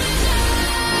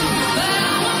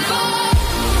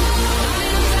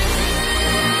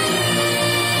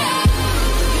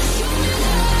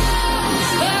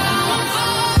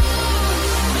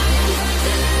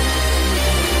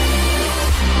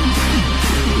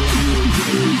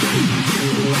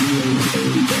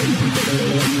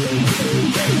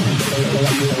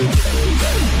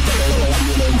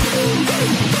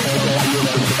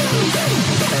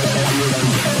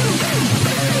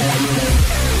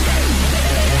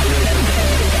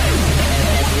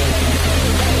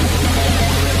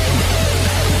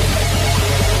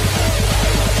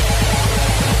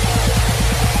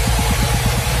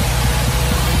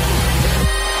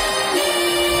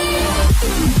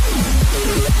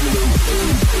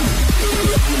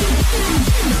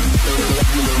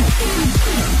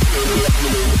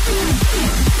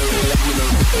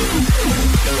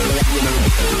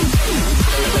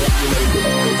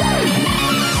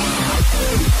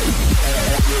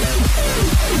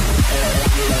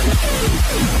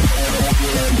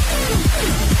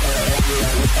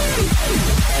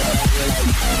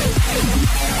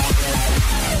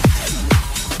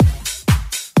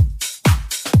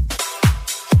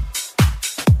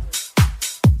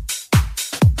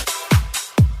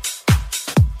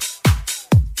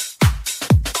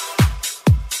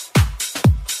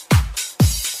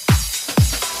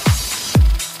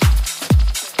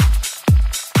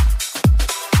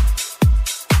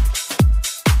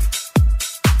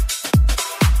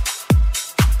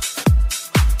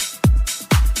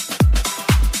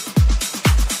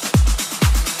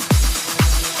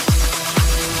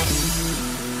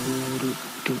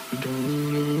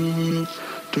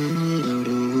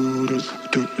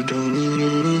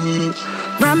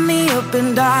 Wrap me up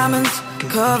in diamonds,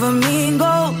 cover me in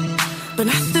gold, but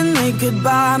nothing they could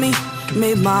buy me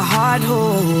made my heart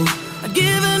whole. I'd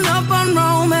given up on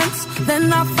romance,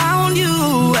 then I found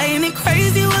you. Ain't it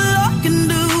crazy what love can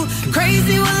do?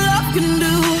 Crazy what love can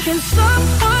do. Can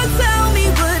someone tell me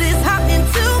what is happening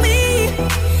to me?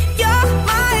 You're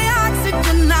my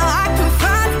oxygen, now I can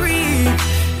find breathe.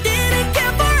 Didn't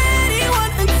care for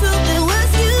anyone until it was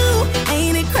you.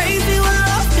 Ain't it crazy what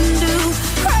love can do?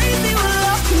 Crazy what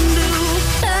love can do.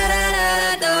 Da da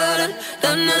da da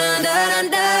da da da da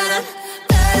da.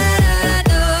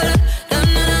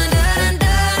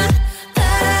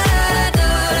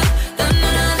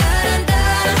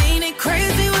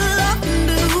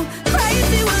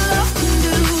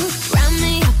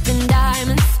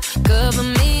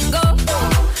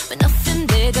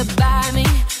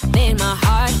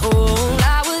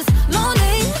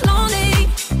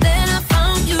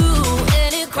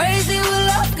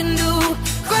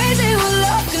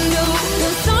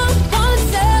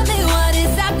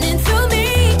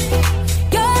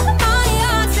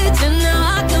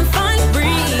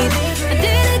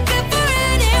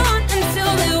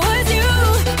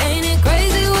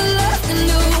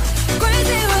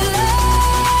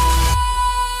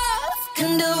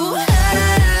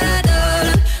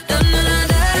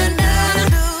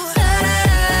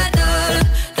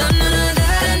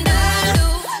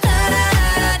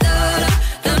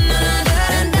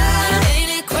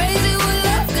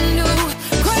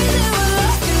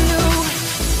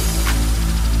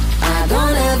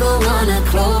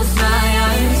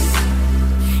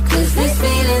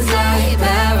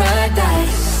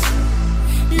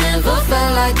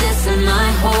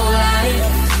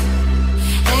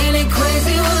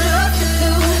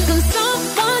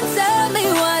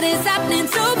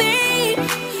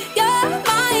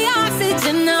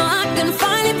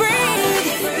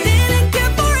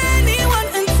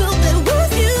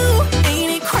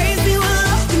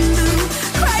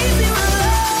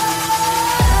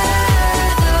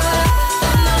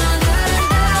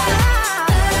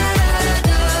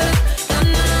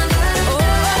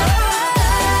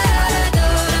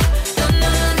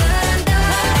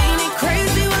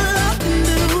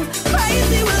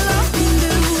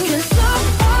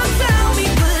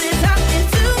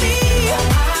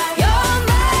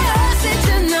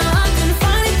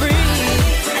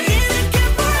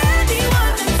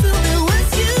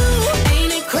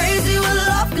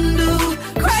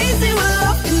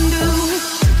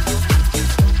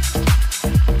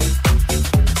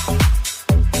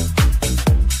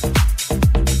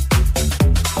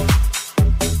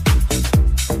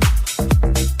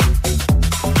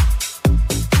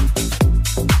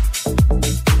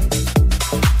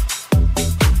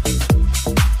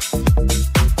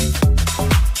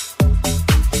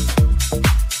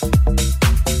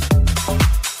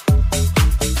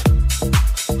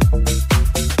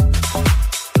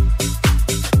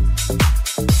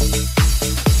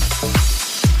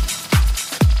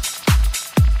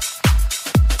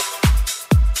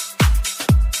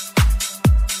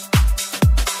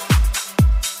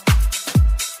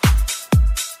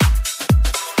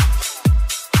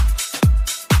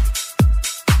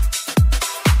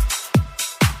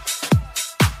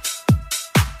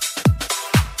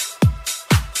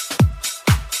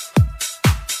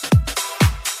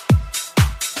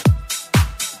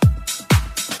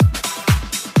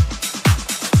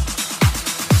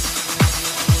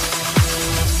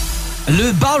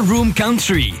 Ballroom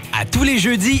Country. À tous les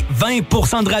jeudis,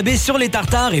 20% de rabais sur les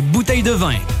tartares et bouteilles de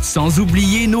vin. Sans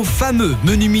oublier nos fameux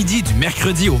menus midi du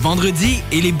mercredi au vendredi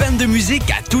et les bandes de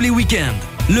musique à tous les week-ends.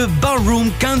 Le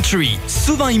Ballroom Country,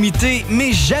 souvent imité,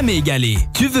 mais jamais égalé.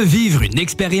 Tu veux vivre une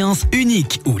expérience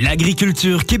unique où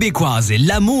l'agriculture québécoise et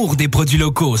l'amour des produits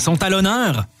locaux sont à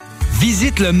l'honneur?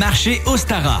 Visite le marché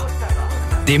Ostara.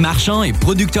 Des marchands et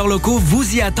producteurs locaux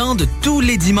vous y attendent tous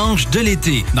les dimanches de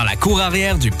l'été dans la cour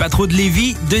arrière du Patro de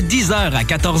Lévis de 10h à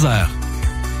 14h.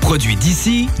 Produits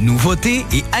d'ici, nouveautés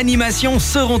et animations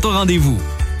seront au rendez-vous.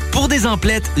 Pour des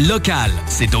emplettes locales,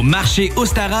 c'est au marché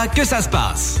Ostara que ça se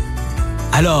passe.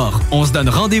 Alors, on se donne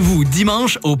rendez-vous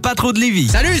dimanche au Patro de Lévis.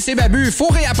 Salut, c'est Babu. Faut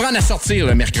réapprendre à sortir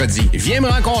le mercredi. Viens me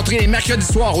rencontrer les mercredis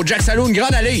soirs au Jack Saloon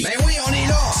Grande Allée. Ben oui, on est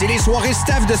là. C'est les soirées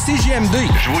staff de CJMD.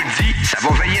 Je vous le dis, ça va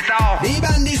veiller tard. Des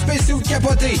bandes, des spéciaux de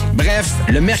capotés. Bref,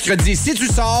 le mercredi, si tu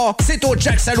sors, c'est au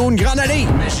Jack Saloon Grande Allée.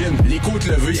 Imagine, les côtes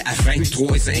levées à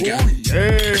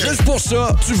 23,50. Juste pour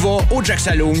ça, tu vas au Jack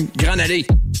Saloon Grande Allée.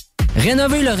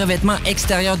 Rénovez le revêtement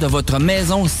extérieur de votre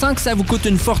maison sans que ça vous coûte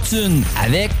une fortune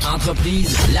avec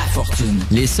Entreprise La Fortune.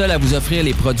 Les seuls à vous offrir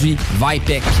les produits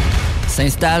Vipec.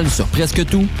 S'installe sur presque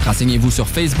tout. Renseignez-vous sur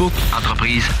Facebook.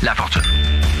 Entreprise La Fortune.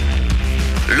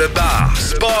 Le bar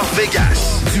Sport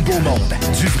Vegas. Du beau monde,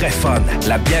 du vrai fun.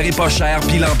 La bière est pas chère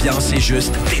puis l'ambiance est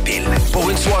juste débile. Pour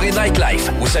une soirée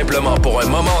nightlife ou simplement pour un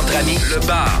moment entre amis, le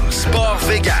bar Sport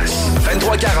Vegas.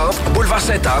 2340 Boulevard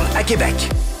Sainte-Anne à Québec.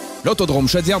 L'Autodrome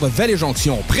Chaudière de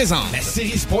Vallée-Jonction présente la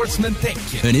série Sportsman Tech,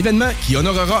 un événement qui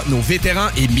honorera nos vétérans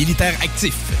et militaires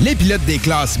actifs. Les pilotes des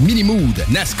classes Mini-Mood,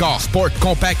 NASCAR Sport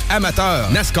Compact Amateur,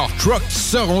 NASCAR Truck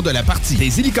seront de la partie.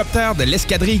 Des hélicoptères de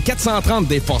l'escadrille 430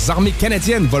 des Forces armées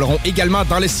canadiennes voleront également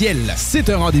dans le ciel.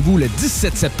 C'est un rendez-vous le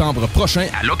 17 septembre prochain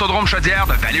à l'Autodrome Chaudière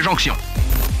de Vallée-Jonction.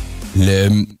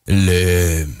 Le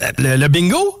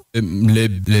bingo?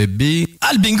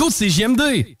 Le bingo de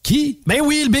CJMD. Qui? Ben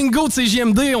oui, le bingo de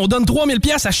CJMD. On donne 3000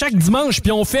 pièces à chaque dimanche,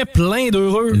 puis on fait plein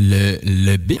d'heureux.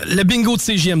 Le bingo de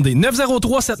CJMD.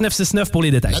 903-7969 pour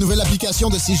les détails. La nouvelle application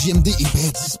de CJMD est bien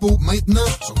dispo maintenant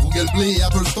sur Google Play et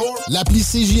Apple Store. L'appli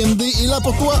CJMD est là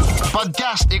pour toi.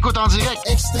 Podcast, écoute en direct,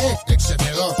 extrait, etc.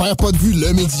 Perds pas de vue,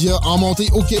 le média en montée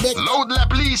au Québec. Load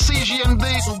l'appli CJMD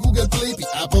sur Google Play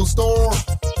et Apple Store.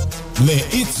 Les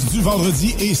hits du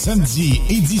vendredi et samedi,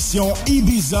 édition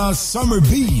Ibiza Summer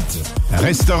Beat.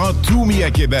 Restaurant Toumi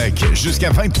à Québec, jusqu'à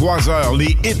 23h,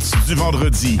 les hits du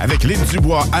vendredi, avec Lynn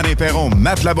Dubois, Alain Perron,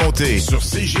 Matt Labonté, sur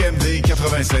CJMD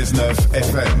 96.9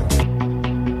 FM.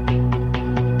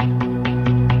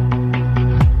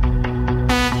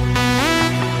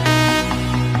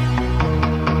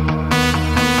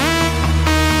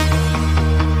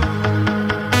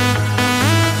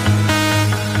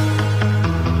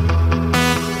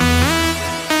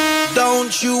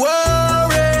 Don't you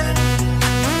worry,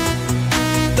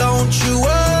 don't you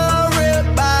worry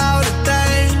about a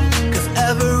thing, 'cause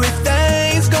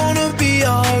everything's gonna be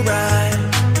alright,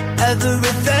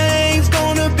 everything's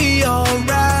gonna be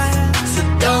alright, so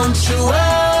don't you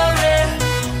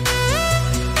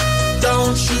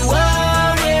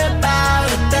worry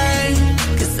about a thing,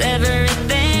 'cause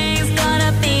everything's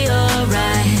gonna be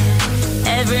alright,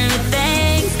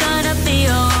 everything's gonna be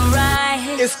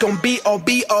alright, it's gonna be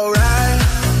alright.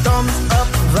 Thumbs up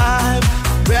vibe,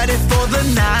 ready for the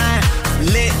night,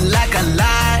 lit like a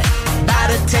light, about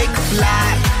to take a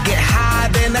flight, get higher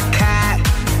than a cat,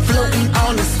 floating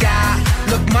on the sky,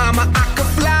 look mama I could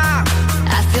fly,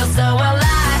 I feel so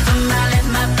alive, I live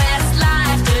my best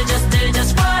life, do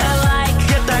just what I like,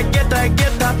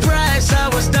 get that price, I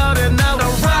was down and now I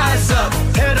rise up,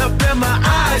 head up and my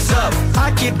eyes up, I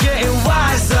keep getting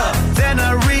wiser, then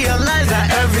I realize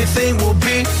that everything will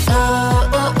be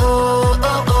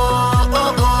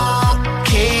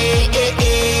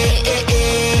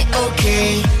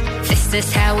This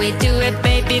is how we do it,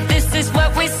 baby, this is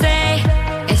what we say.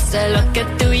 It's a look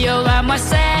at through your armor,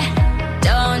 say.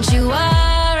 Don't you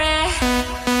worry.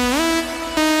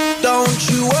 Don't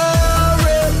you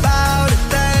worry about a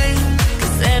thing,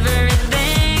 'cause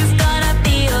everything's gonna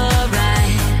be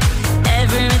alright,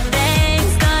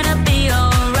 everything's gonna be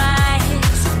alright,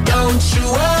 so don't you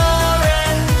worry,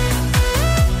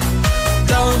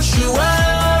 don't you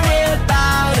worry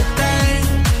about a thing,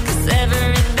 'cause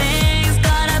everything's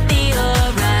gonna be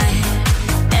alright,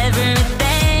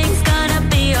 everything's gonna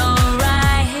be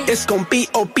alright, it's gonna be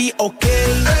okay.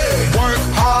 Hey. Work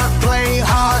hard, play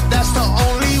hard, that's the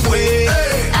only way.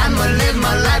 Hey. I'ma live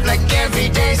my life like every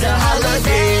day's a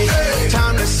holiday. Hey.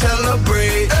 Time to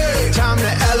celebrate, hey. Time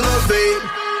to elevate.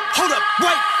 Hold up,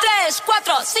 wait. 3, 4,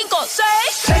 5,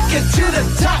 6. Take it to the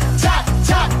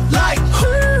top, like,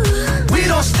 ooh. We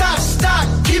don't stop,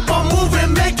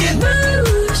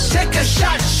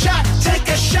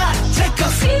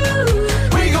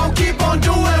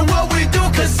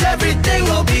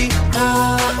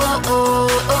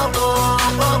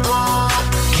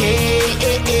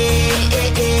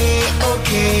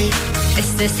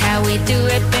 this how we do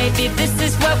it, baby? This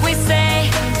is what we say.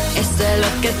 It's a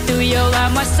look at through your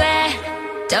arm, I say.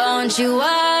 Don't you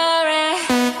worry.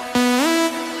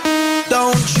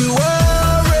 Don't you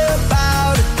worry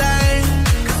about a thing,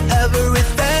 'cause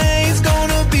everything's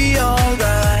gonna be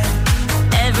alright.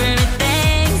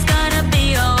 Everything's gonna be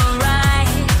alright.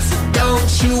 So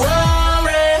don't you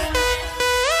worry.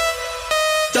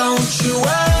 Don't you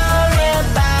worry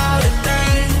about a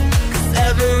thing, 'cause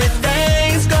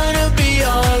everything's gonna be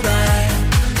alright.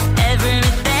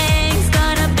 Everything's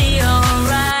gonna be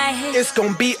alright. It's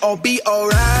gonna be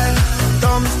alright.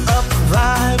 Thumbs up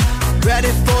vibe,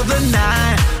 ready for the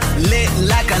night. Lit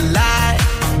like a light,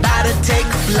 about to take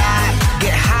a flight.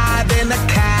 Get high than a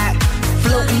cat,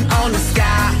 floating on the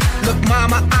sky. Look,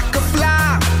 mama, I could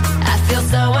fly. I feel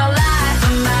so alive.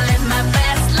 I live my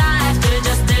best life. Do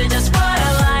just what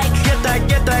I like.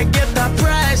 Get that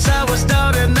price. I was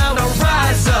down and now I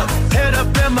rise up. Head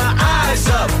up and my eyes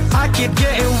up. I keep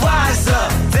getting wiser.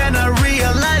 Then I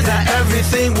realize that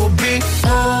everything will be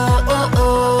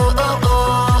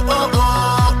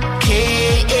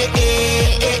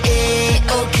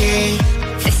okay.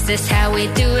 This is how we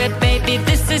do it, baby.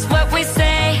 This is what we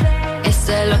say. It's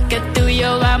a look at through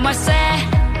your arm, I say.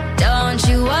 Don't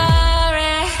you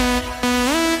worry.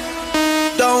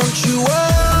 Don't you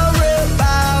worry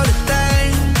about a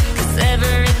thing, 'cause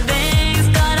everything's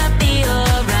gonna be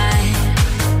alright.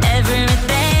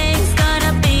 Everything's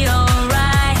gonna be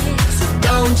alright. so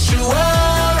don't you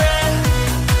worry.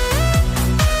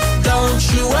 Don't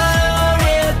you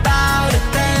worry about a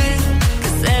thing,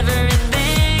 'Cause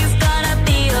everything's gonna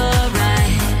be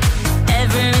alright.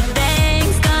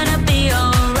 Everything's gonna be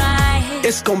alright.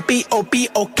 it's gonna be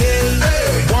okay.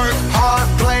 Work hard,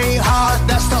 play hard,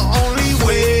 that's the only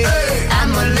way.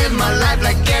 I'ma live my life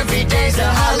like every day's a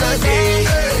holiday.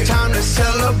 Time to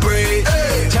celebrate,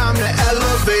 time to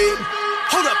elevate.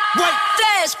 Hold up, wait.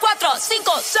 3, 4, 5,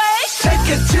 6. Take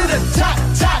it to the top,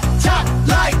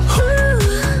 like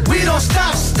we don't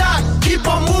stop, keep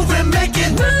on moving,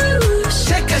 making moves.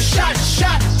 Take a shot,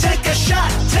 take a shot,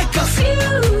 take a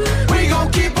few. We gon'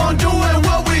 keep on doing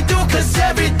what we do, 'cause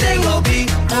everything will be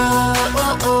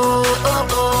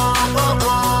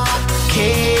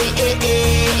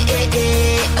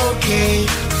okay.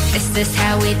 This is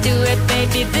how we do it,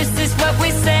 baby. This is what we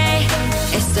say.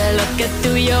 It's a look at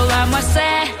through your arm, I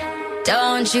say.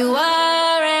 Don't you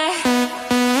worry.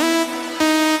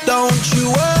 Don't you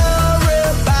worry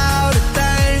about a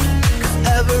thing, 'cause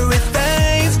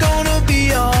everything's gonna be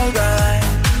alright.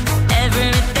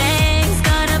 Everything's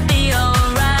gonna be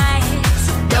alright.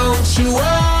 So don't you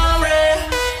worry.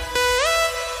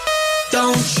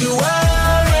 Don't you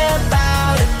worry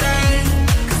about a thing,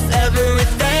 'cause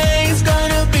everything's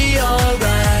gonna be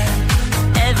alright.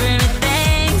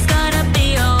 Everything's gonna be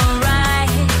alright.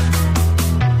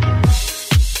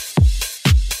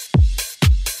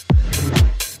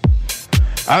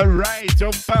 All right,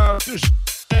 on parle du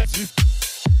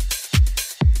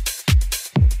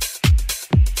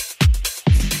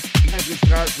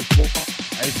magistral ce soir.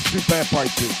 Un super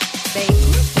party. Ben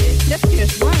écoute, là, ce que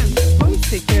je vois un petit peu,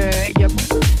 c'est qu'il y a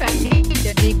beaucoup de familles, il y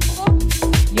a des couples,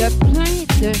 il y a plein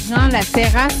de gens, la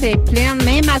terrasse est pleine.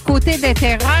 Même à côté des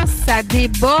terrasses, ça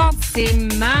déborde, c'est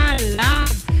malade.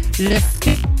 Le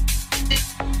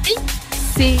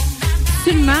c'est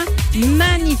absolument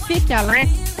magnifique, Alain.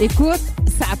 Écoute,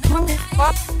 ça prend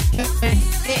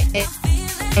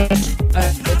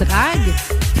le drague,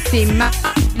 c'est malade.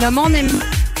 Le monde aime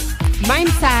même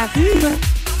sa rue, là.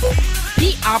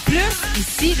 Puis, en plus,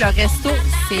 ici, le resto,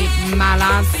 c'est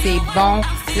malade, c'est bon.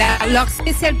 Leur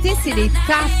spécialité, c'est les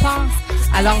tapas.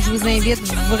 Alors, je vous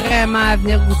invite vraiment à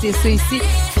venir goûter ça ici.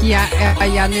 Puis,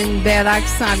 il y en a une belle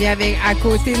qui s'en vient à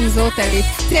côté de nous autres. Elle est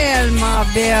tellement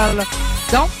belle.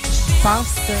 Donc, je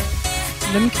passe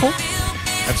le micro.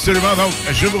 Absolument. Donc,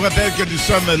 je vous rappelle que nous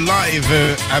sommes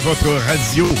live à votre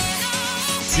radio,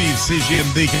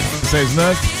 CJMD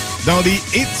 96.9, dans les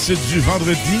hits du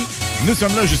vendredi. Nous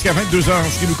sommes là jusqu'à 22h en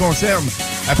ce qui nous concerne.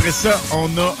 Après ça, on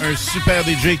a un super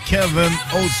DJ, Kevin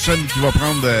Olson, qui va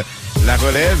prendre la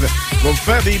relève. Il va vous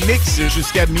faire des mix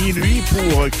jusqu'à minuit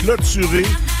pour clôturer,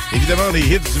 évidemment, les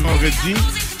hits du vendredi.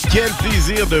 Quel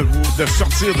plaisir de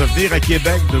sortir, de venir à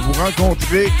Québec, de vous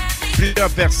rencontrer.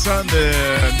 Plusieurs personnes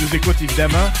nous écoutent,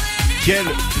 évidemment. Quel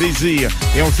plaisir.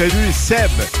 Et on salue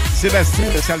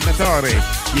Sébastien Salvatore,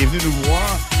 qui est venu nous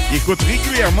voir. Il écoute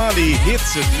régulièrement les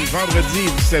hits du vendredi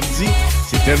et du samedi.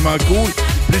 C'est tellement cool.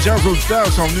 Plusieurs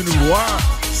auditeurs sont venus nous voir.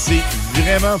 C'est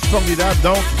vraiment formidable.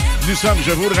 Donc, nous sommes,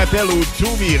 je vous le rappelle, au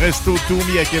Toumi, Resto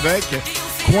Toumi à Québec,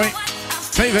 coin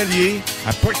Saint-Vallier,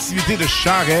 à proximité de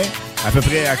Charest, à peu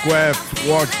près à quoi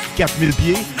 3-4 000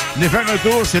 pieds. Venez faire un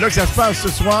tour, c'est là que ça se passe ce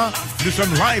soir. Nous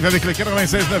sommes live avec le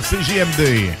 96.9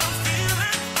 CJMD.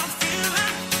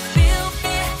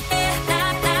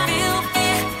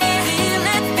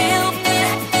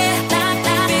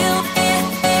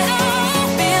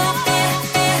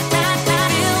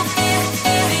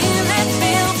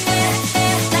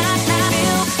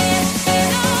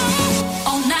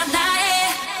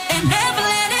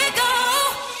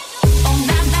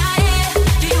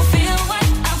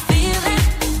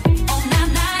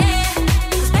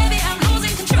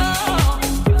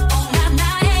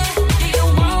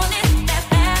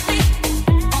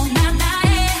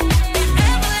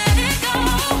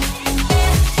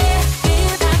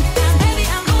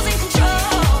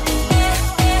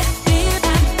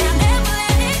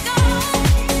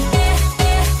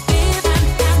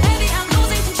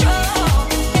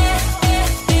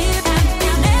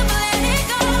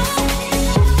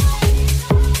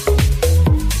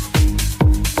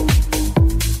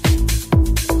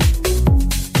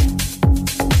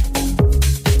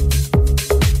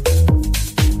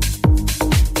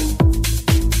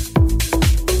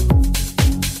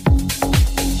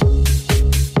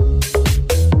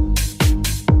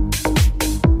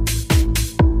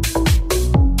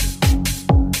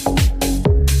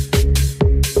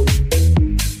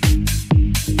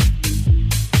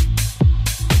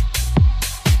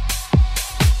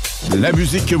 La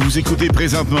musique que vous écoutez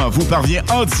présentement vous parvient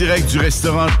en direct du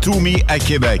restaurant Toumi à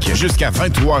Québec jusqu'à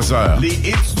 23h. Les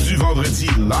hits du vendredi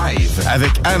live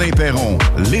avec Alain Perron,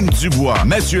 Lynn Dubois,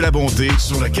 Mathieu Labonté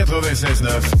sur le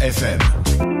 96.9 FM.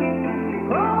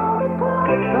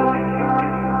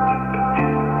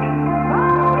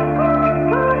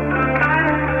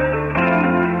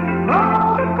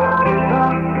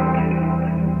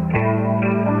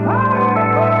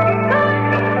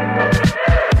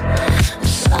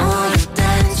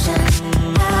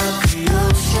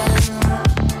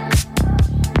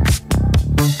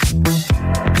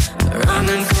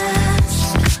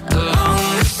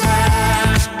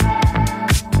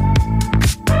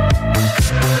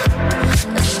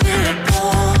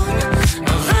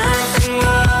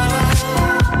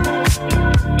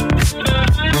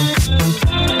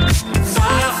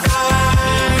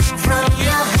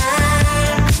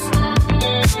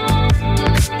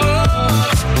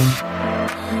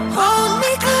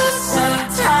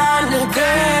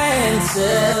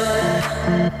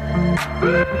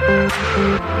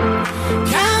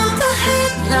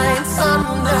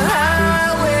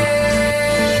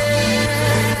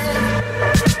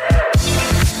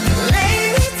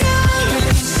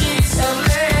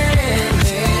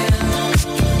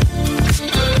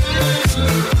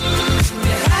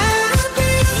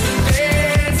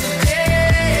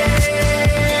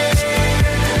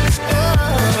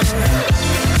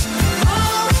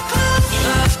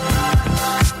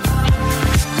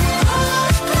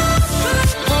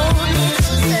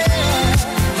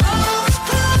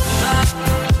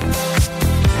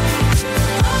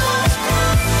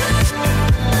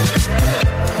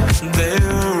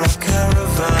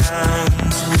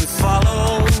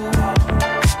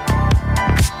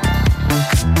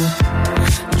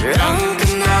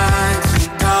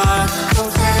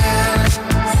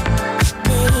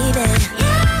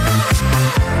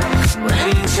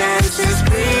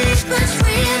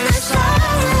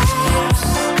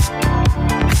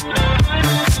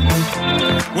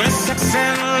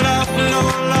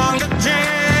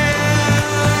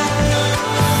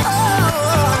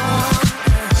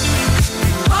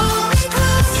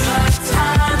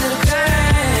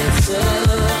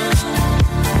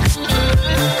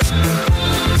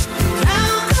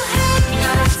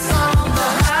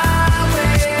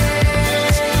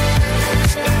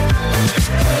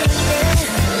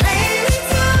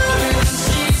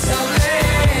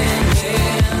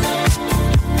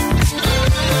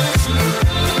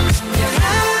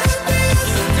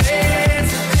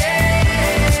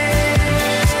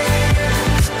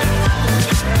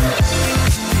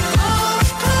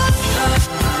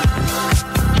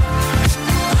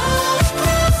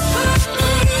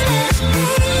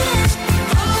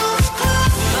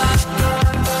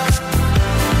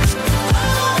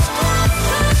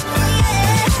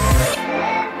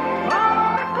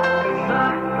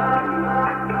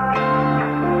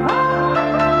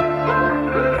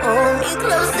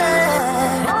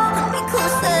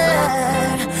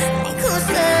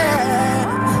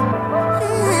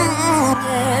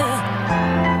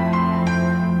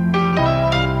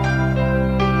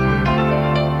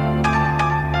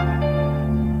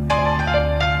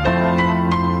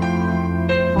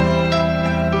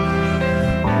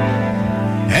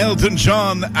 Elton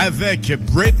John avec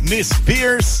Britney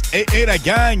Spears et la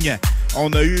gang.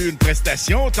 On a eu une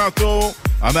prestation tantôt,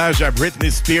 hommage à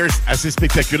Britney Spears, assez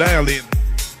spectaculaire, Lynn.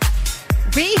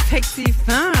 Oui,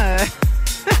 effectivement.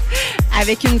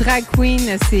 Avec une drag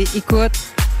queen, écoute,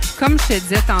 comme je te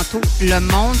disais tantôt, le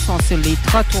monde sont sur les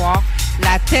trottoirs.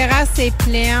 La terrasse est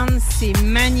pleine, c'est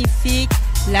magnifique.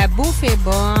 La bouffe est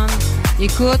bonne.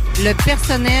 Écoute, le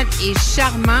personnel est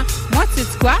charmant. Moi, tu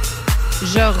sais quoi?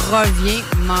 Je reviens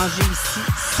manger ici.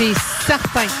 C'est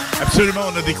certain. Absolument,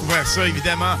 on a découvert ça,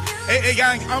 évidemment. Hey,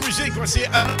 gang, en musique, voici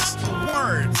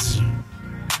Words.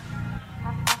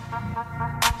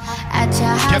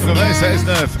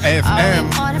 96.9 FM.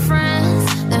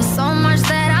 There's so much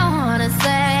that I wanna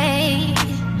say,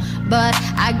 but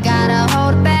I gotta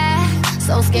hold back.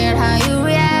 So scared how you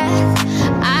react.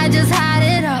 I just hide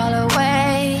it all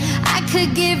away. I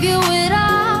could give you it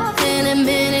all. Any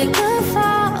minute could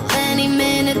fall. Any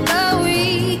minute the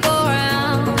week go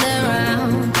round and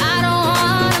round. I don't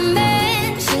wanna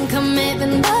mention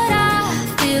commitment, but I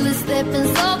feel it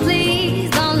slipping. So please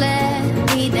don't let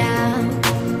me down.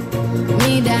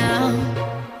 Me down.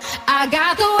 I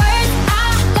got the words I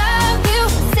love you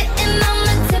sitting on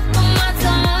the tip of my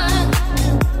tongue.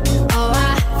 Oh, I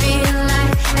feel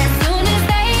like as soon as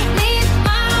they leave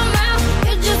my mouth,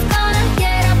 you're just gonna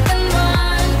get up and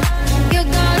run. You're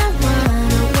gonna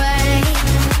run away.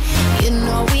 You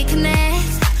know we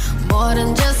connect more than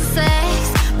just sex,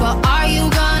 but are you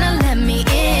gonna let me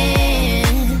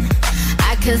in?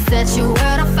 I could set your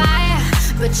world on fire,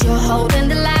 but you're holding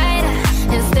the lighter.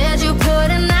 Instead you're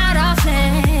putting out our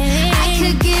flame. I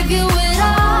could give you it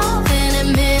all. Any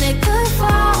minute could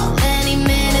fall. Any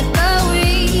minute the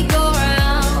week go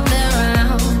round and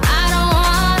round. I don't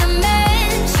wanna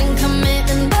mention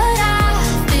commitment, but I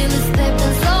feel it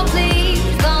slipping. So please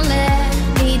don't let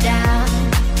me down.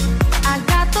 I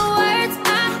got the words I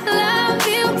love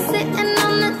you sitting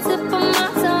on the tip of my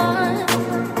tongue.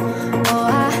 Oh, I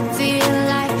feel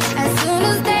like as soon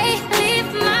as they leave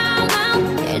my mouth,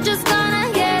 you're just gonna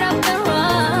get up and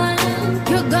run.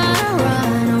 You're gonna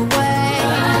run away,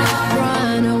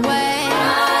 run away,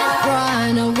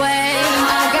 run away. I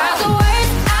got the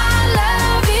words I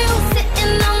love you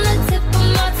sitting on the tip of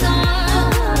my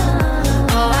tongue.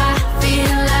 Oh, I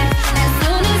feel like as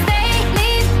soon as they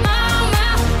leave my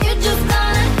mouth, you're just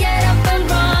gonna get up and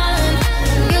run.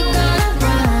 You're gonna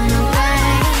run away.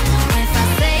 If I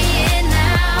say it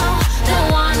now, then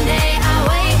one day I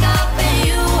wake up and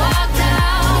you walked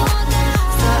out.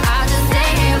 So I'll just say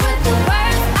it with the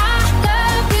words I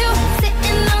love you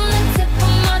sitting on the tip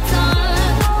of my tongue.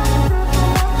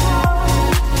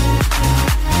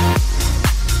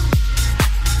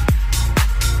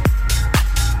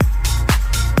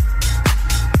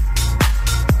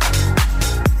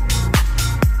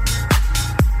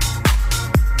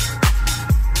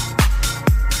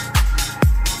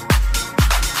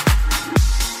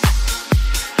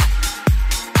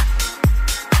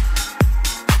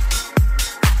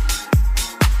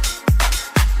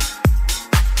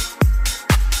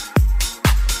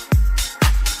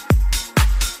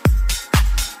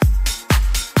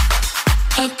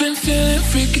 I've been feeling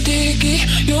freaky dicky.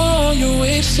 You're on your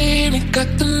way to see me.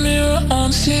 Got the mirror on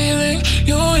the ceiling.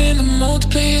 You're in the mood to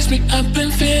please me. I've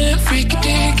been feeling freaky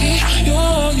dicky. You're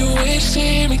on your way to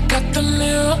see me. Got the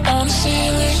mirror on the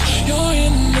ceiling. You're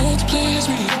in the mood to please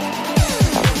me.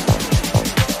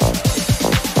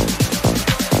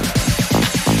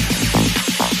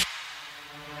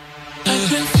 I've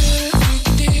been feeling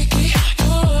freaky dicky.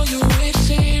 You're on your way to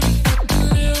see me. Got the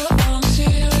mirror on the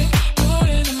ceiling. You're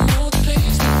in the mood to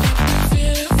please me. I've been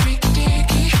feeling freaky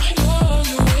dicky. You're on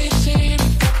your way to see me.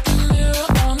 Got the mirror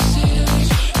on the ceiling. You're in the mood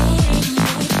to please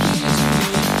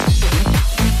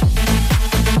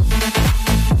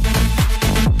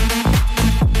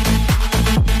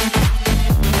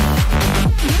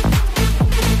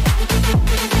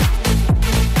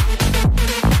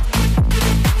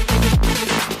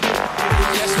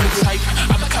Yes, me type.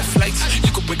 I'ma cut flights.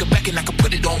 You could bring it back and I could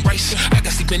put it on rice. I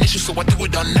got sleeping issues, so I do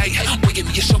it all night. Wait, give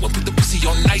me a show and put the pussy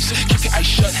on nice. Keep your eyes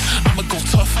shut. I'ma go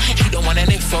tough. You don't want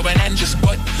an in for an end, just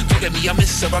but. Don't get me a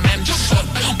miss or a man, just up.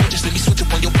 Or just let me switch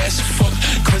up on your ass and fuck.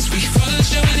 Cause we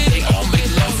first showed it, they all make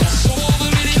love. So over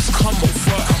with it, just come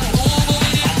over.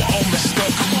 I'm all messed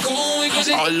up. I'm going cause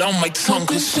it all on my tongue.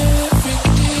 Cause you're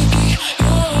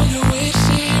on your way to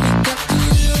see me. Got the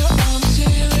mirror on the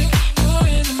ceiling. You're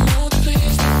in the mood to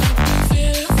please me. I've been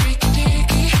feeling freaky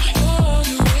dicky. You're on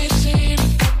your way to see me.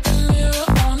 Got the mirror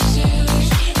on the ceiling.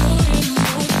 You're in the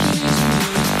mood to please me.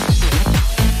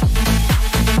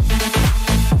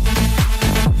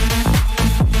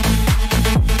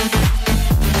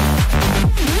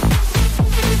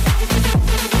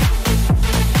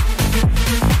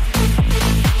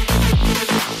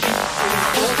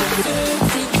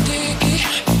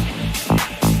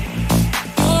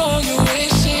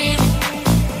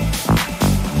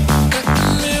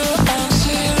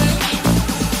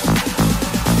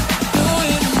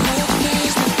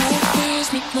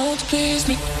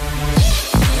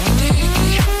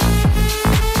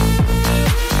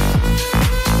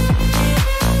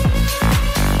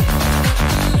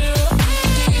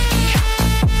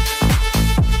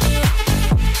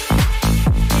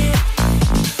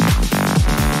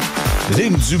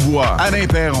 Lynn Dubois, Alain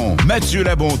Perron, Mathieu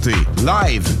Labonté.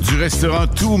 Live du restaurant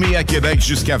Toumé à Québec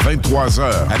jusqu'à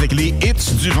 23h avec les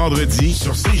hits du vendredi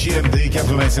sur CJMD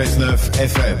 96.9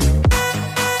 FM.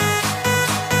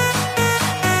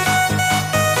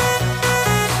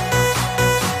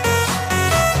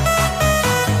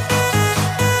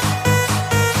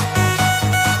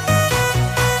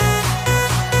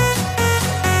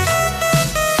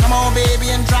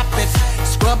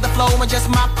 Scrub the flow and just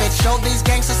mop it. Show these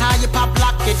gangsters how you pop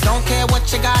lock it. Don't care what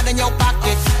you got in your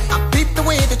pocket. I peep the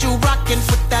way that you rockin'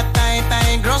 with that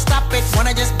thing. Girl, stop it.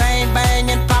 Wanna just bang,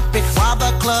 bang and pop it. While the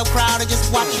club crowd are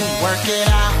just watching. Work it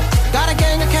out. Got a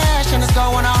gang of cash and it's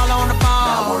going all on the ball.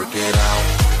 Now work it out.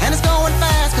 And it's going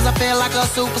fast cause I feel like a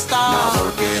superstar. Now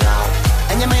work it out.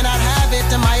 And you may not have it,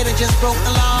 I might have just broke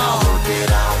the law. Now work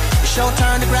it out. It's your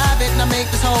turn to grab it and I make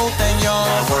this whole thing yours.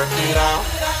 Now work it out.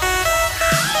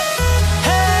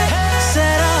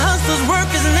 Said our hustler's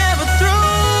work is never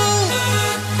through.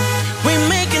 We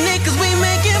making it cause we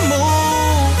making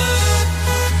moves.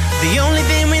 The only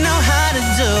thing we know how to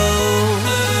do.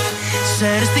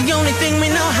 Said it's the only thing we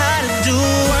know how to do.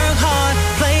 Work hard,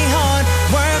 play hard,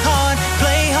 work hard,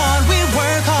 play hard. We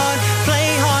work hard,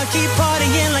 play hard, keep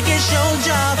partying like it's your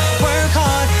job. Work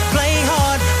hard, play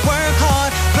hard, work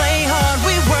hard, play hard.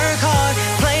 We work hard,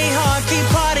 play hard, keep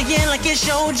partying like it's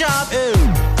your job. Ew.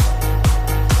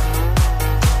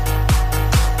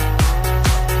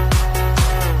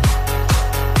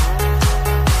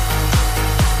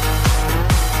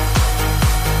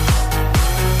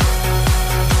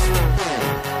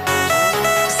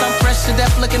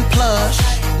 Deaf looking plush,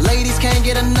 ladies can't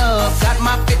get enough. Got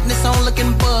my fitness on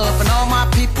looking buff, and all my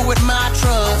people with my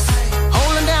trust.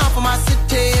 Holding down for my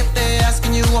city. If they're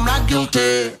asking you, I'm not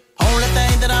guilty. Only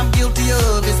thing that I'm guilty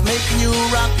of is making you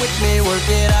rock with me. Work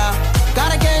it out.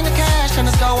 Got a gang of cash and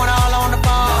it's going all on the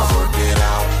ball. Now work it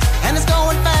out. And it's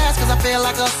going fast cause I feel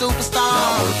like a superstar.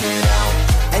 Now work it out.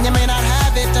 And you may not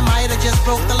have it, I might have just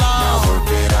broke the law. Now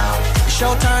work it out. It's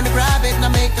your turn to grab it and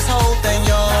I make this whole thing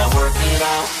yours. Now work it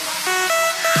out.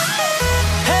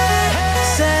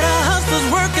 Said our hustler's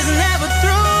work is never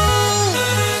through.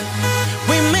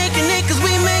 We making it cause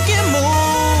we making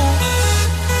moves.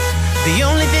 The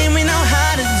only thing we know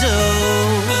how to do.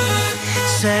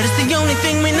 Said it's the only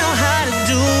thing we know how to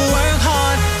do. Work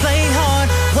hard, play hard,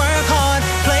 work hard,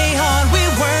 play hard. We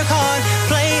work hard,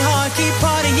 play hard, keep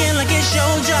partying like it's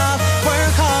your job.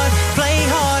 Work hard, play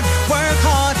hard, work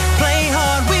hard, play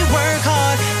hard. We work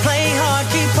hard, play hard,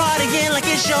 keep partying like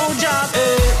it's your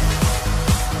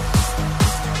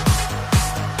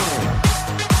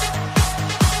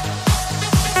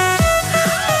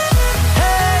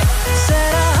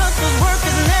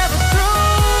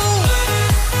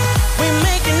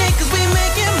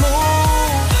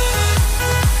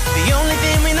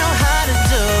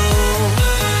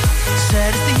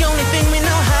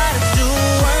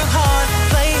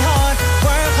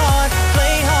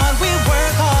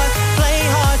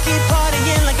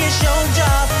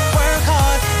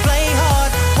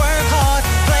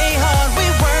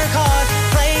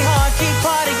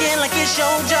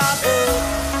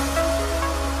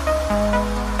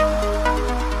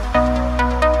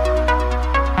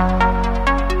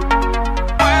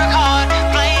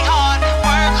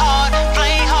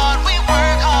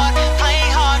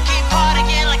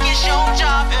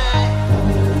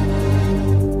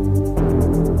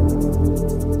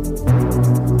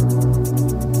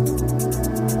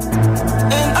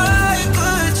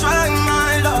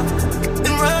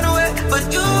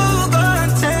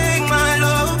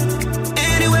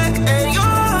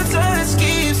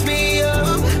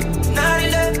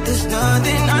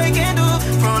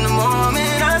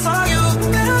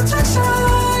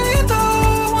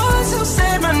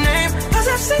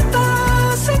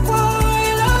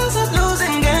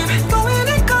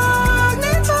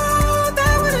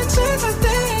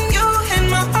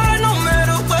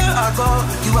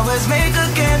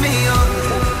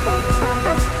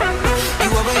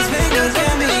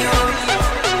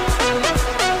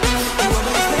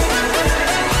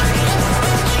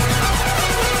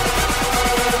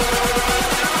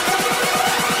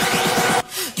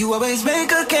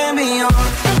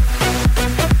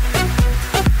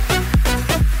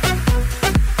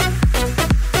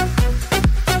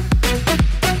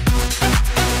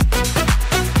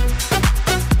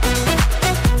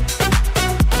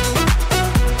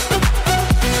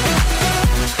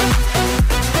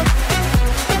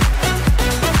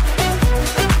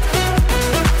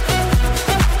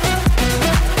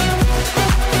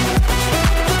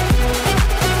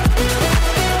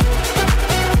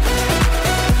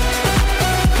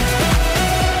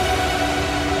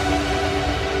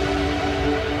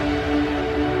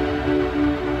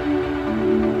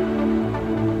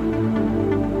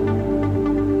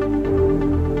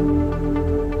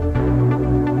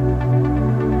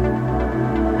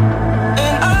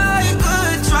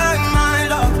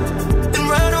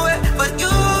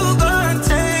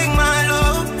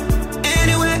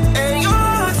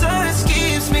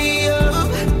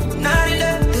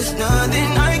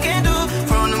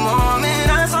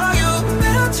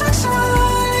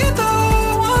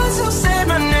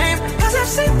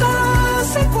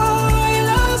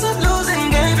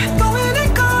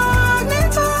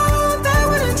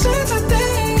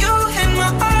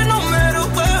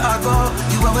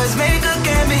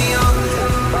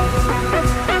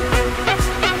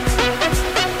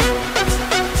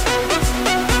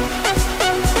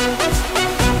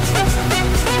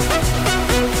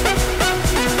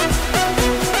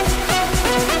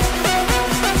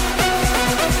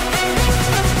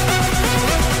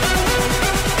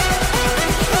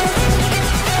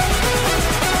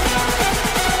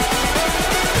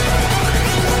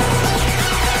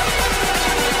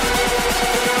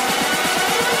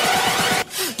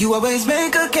You always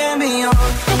make a cameo.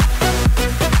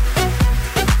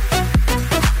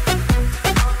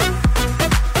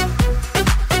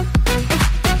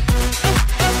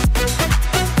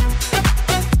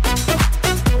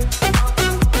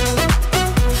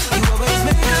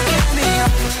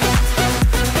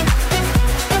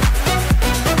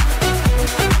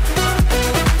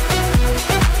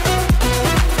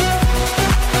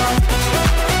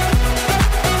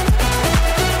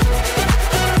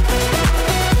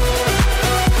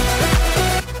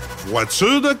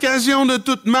 Voiture d'occasion de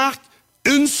toute marque,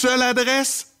 une seule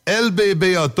adresse,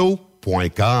 lbbauto.com.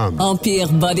 Empire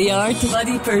Body Art,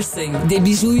 Body Pursing. Des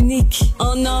bijoux uniques,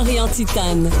 en or et en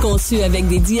titane, conçus avec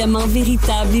des diamants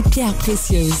véritables et pierres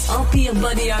précieuses. Empire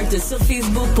Body Art sur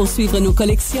Facebook pour suivre nos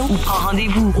collections ou prends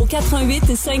rendez-vous au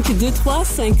 88 523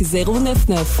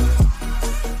 5099.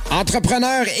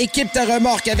 Entrepreneur, équipe ta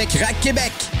remorque avec Rack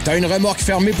Québec. T'as une remorque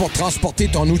fermée pour transporter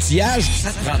ton outillage? Ça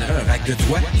te prendra un rack de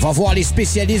toit? Va voir les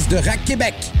spécialistes de Rack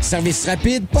Québec. Service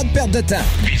rapide, pas de perte de temps.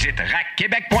 Visite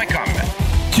rackquebec.com.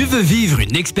 Tu veux vivre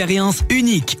une expérience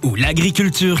unique où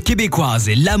l'agriculture québécoise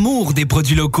et l'amour des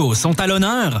produits locaux sont à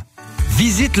l'honneur?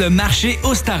 Visite le marché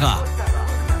Ostara.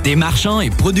 Des marchands et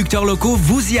producteurs locaux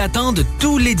vous y attendent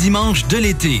tous les dimanches de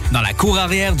l'été dans la cour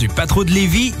arrière du Patro de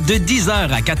Lévis de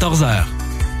 10h à 14h.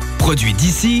 Produits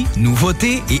d'ici,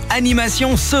 nouveautés et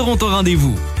animations seront au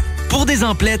rendez-vous. Pour des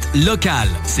emplettes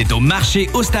locales, c'est au marché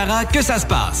Ostara que ça se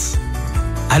passe.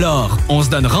 Alors, on se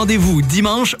donne rendez-vous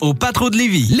dimanche au Patro de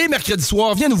Lévis. Les mercredis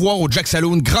soirs, viens nous voir au Jack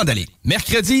Saloon Grande Allée.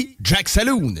 Mercredi, Jack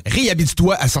Saloon.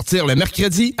 Réhabite-toi à sortir le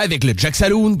mercredi avec le Jack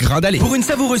Saloon Grande Allée. Pour une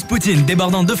savoureuse poutine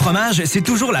débordante de fromage, c'est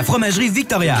toujours la Fromagerie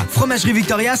Victoria. Fromagerie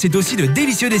Victoria, c'est aussi de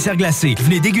délicieux desserts glacés.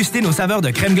 Venez déguster nos saveurs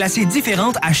de crème glacée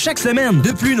différentes à chaque semaine.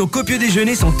 De plus, nos copieux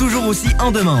déjeuners sont toujours aussi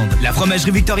en demande. La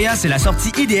Fromagerie Victoria, c'est la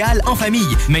sortie idéale en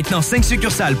famille. Maintenant, 5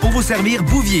 succursales pour vous servir: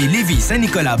 Bouvier, Lévis,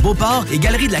 Saint-Nicolas, Beauport et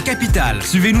Galerie de la Capitale.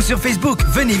 Suivez-nous sur Facebook.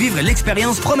 Venez vivre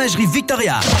l'expérience Fromagerie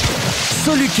Victoria.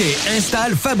 Soluquet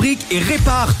installe, fabrique et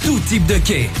répare tout type de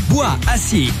quai. Bois,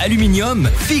 acier, aluminium,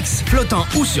 fixe, flottant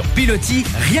ou sur pilotis,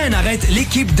 rien n'arrête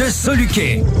l'équipe de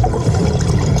Soluquet.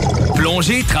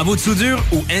 Plongée, travaux de soudure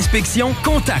ou inspection,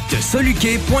 contacte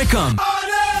soluquet.com.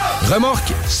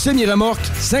 Remorque, semi-remorque,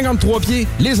 53 pieds,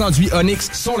 les enduits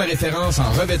Onyx sont la référence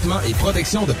en revêtement et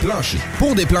protection de plancher.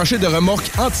 Pour des planchers de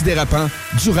remorque antidérapants,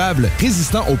 durables,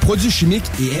 résistants aux produits chimiques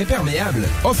et imperméables,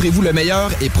 offrez-vous le meilleur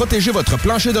et protégez votre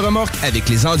plancher de remorque avec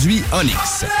les enduits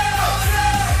Onyx.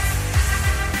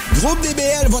 Groupe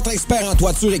DBL, votre expert en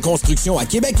toiture et construction à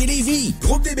Québec et Lévis.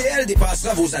 Groupe DBL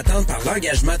dépassera vos attentes par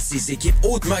l'engagement de ses équipes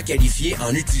hautement qualifiées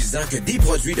en utilisant que des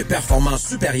produits de performance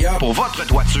supérieure pour votre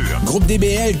toiture. Groupe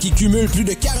DBL qui cumule plus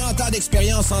de 40 ans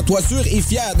d'expérience en toiture est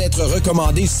fier d'être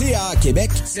recommandé CA Québec,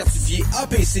 certifié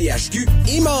APCHQ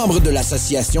et membre de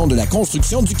l'Association de la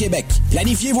construction du Québec.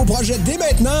 Planifiez vos projets dès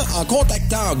maintenant en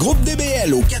contactant Groupe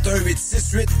DBL au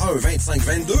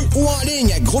 418-681-2522 ou en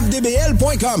ligne à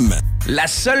groupedbl.com. La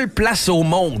seule place au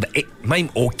monde, et même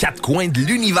aux quatre coins de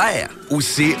l'univers, où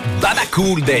c'est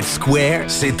babacool d'être square,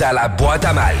 c'est à la Boîte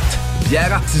à Malte.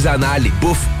 Bière artisanale et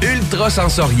bouffe ultra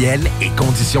sensorielle et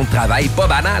conditions de travail pas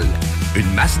banales.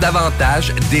 Une masse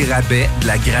d'avantages, des rabais, de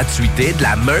la gratuité, de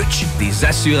la merch, des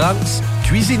assurances,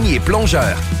 cuisiniers,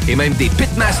 plongeurs et même des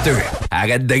pitmasters.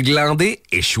 Arrête de glander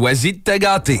et choisis de te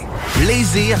gâter.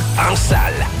 Plaisir en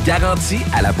salle. Garanti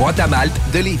à la Boîte à Malte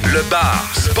de Lévis. Le bar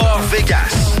Sport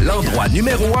Vegas. L'endroit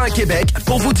numéro 1 à Québec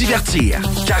pour vous divertir.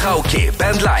 Karaoké,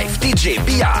 bandlife, DJ,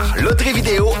 billard, loterie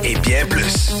vidéo et bien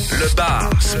plus. Le bar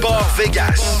Sport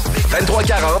Vegas.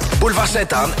 2340 Boulevard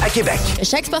Sainte-Anne à Québec.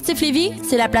 Chaque Sportif Lévis,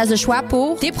 c'est la place de choix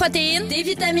pour des protéines, des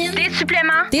vitamines, des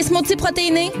suppléments, des smoothies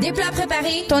protéinés, des plats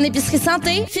préparés, ton épicerie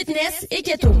santé, fitness et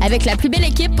keto. Avec la plus belle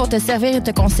équipe pour te servir et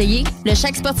te conseiller, le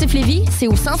Chaque Sportif Lévis, c'est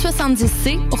au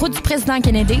 170C, route du Président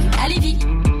Kennedy, à Lévis.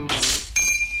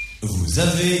 Vous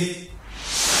avez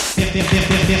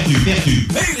perdu.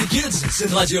 Hey les kids,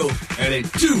 cette radio, elle est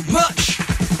too much!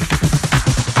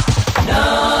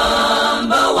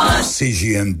 Number one.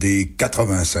 CJMD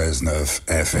 96.9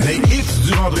 FM. Les hits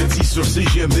du vendredi sur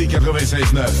CJMD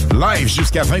 96.9. Live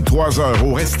jusqu'à 23h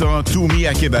au restaurant Toumi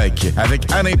à Québec.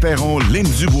 Avec Alain Perron, Lynn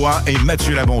Dubois et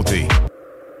Mathieu Labonté.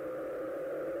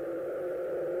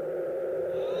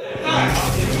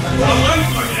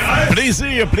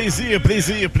 Plaisir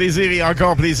et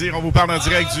encore plaisir. On vous parle en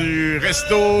direct du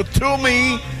resto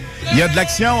Toumi. Il y a de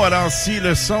l'action, alors si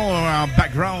le son en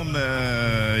background,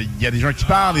 il y a des gens qui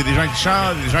parlent, il y a des gens qui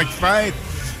chantent, il y a des gens qui fêtent,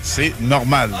 c'est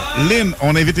normal. Lynn,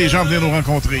 on invite les gens à venir nous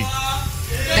rencontrer.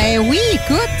 Ben oui,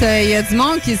 écoute, il y a du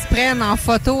monde qui se prennent en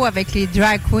photo avec les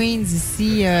drag queens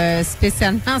ici,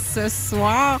 spécialement ce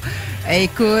soir.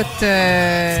 Écoute,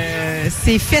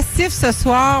 c'est festif ce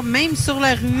soir, même sur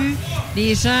la rue,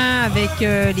 les gens avec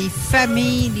les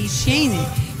familles, les chiens.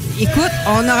 Écoute,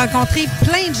 on a rencontré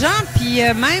plein de gens, puis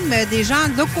même des gens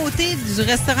de l'autre côté, du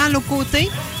restaurant de l'autre côté,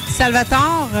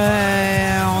 Salvatore.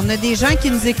 On a des gens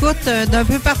qui nous écoutent d'un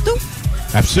peu partout.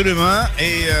 Absolument.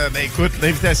 Et écoute,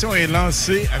 l'invitation est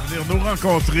lancée à venir nous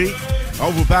rencontrer. On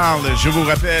vous parle, je vous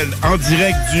rappelle, en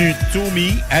direct du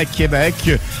Toumi à Québec.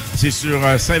 C'est sur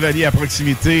Saint-Vallier, à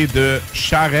proximité de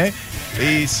Charest.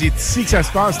 Et c'est ici que ça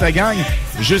se passe, la gang.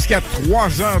 Jusqu'à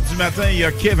 3 heures du matin, il y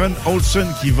a Kevin Olson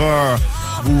qui va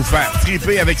vous faire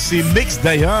triper avec ses mix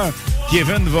d'ailleurs.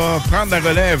 Kevin va prendre la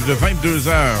relève de 22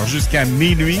 heures jusqu'à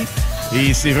minuit.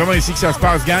 Et c'est vraiment ici que ça se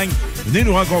passe, gang. Venez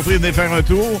nous rencontrer, venez faire un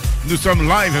tour. Nous sommes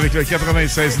live avec le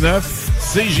 96.9,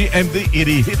 CJMD et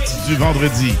les hits du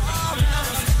vendredi.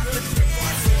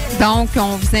 Donc,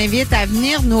 on vous invite à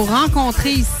venir nous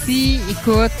rencontrer ici.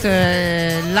 Écoute,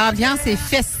 l'ambiance est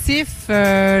festif.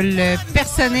 Le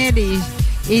personnel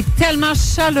est tellement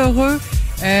chaleureux.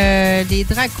 Les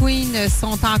drag queens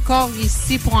sont encore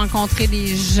ici pour rencontrer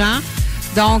les gens.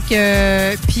 Donc,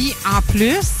 puis en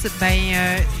plus,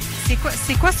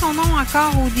 c'est quoi son nom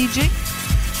encore au DJ?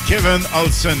 Kevin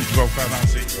Olson qui va vous faire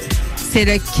danser. C'est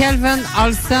le Kelvin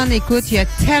Olson. Écoute, il y a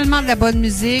tellement de la bonne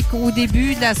musique. Au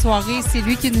début de la soirée, c'est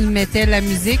lui qui nous mettait la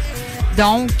musique.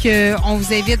 Donc, on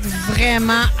vous invite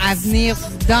vraiment à venir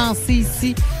danser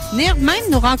ici. Venir même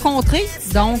nous rencontrer.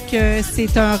 Donc,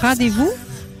 c'est un rendez-vous.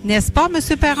 N'est-ce pas, M.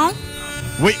 Perron?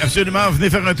 Oui, absolument. Venez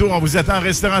faire un tour. On vous attend au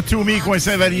restaurant Toumi, coin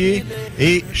Saint-Vallier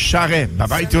et Charest.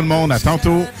 Bye-bye tout le monde. À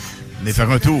tantôt. Venez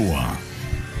faire un tour.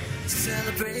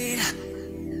 Celebrate.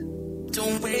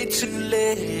 Don't wait too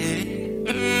late.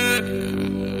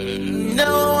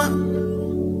 No,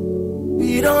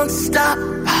 we don't stop.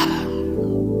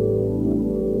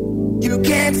 You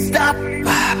can't stop.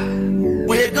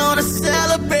 We're gonna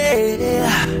celebrate.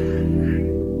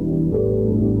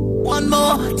 One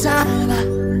more time.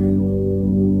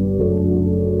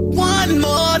 One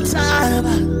more time.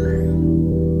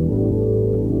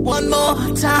 One more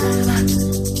time.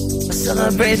 A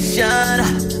celebration.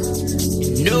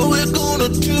 You know we're gonna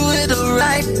do it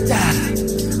right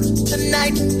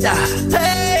tonight.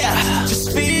 Hey,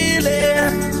 just feel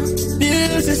it.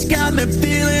 Music's got me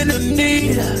feeling the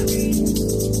need.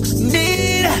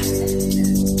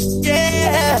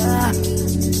 Yeah.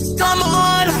 Come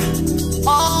on.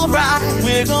 All right,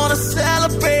 we're gonna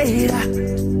celebrate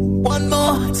one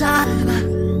more time.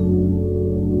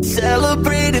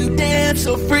 Celebrate and dance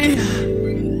so free.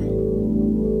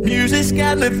 Music's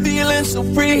got me feeling so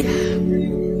free.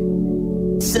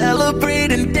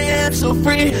 Celebrate and dance so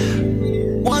free.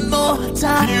 One more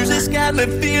time. Music's got me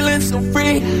feeling so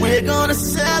free. We're gonna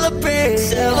celebrate.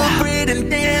 Celebrate and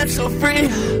dance so free.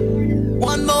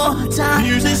 One more time.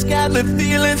 Music's got me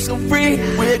feeling so free.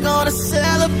 We're gonna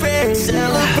celebrate.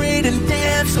 Celebrate and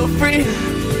dance so free.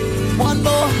 One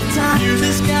more time.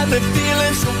 Music's got me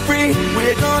feeling so free.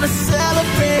 We're gonna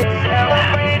celebrate.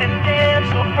 Celebrate and dance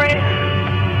so free.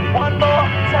 One more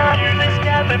time. Music's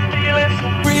got me feeling so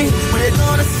free. We're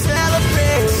gonna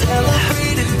celebrate. Celebrate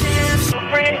and dance so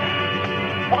free.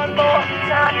 One more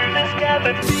time. Music's got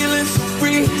me feeling so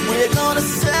free. We're gonna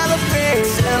celebrate.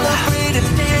 Celebrate and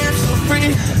dance so free.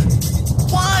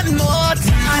 One more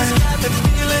time. Music's got me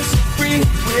feeling so free.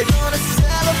 We're gonna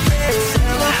celebrate.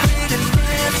 Celebrate and dance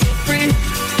so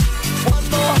free. One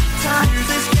more time.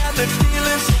 Music's got me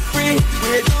feeling so free.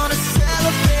 We're gonna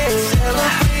celebrate.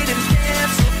 Celebrate and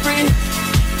dance so free.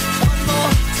 One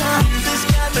more time. Music's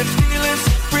got me feeling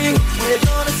so free. We're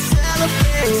gonna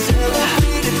celebrate.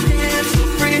 Celebrate and dance so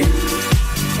free.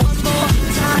 One more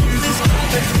time. Music's got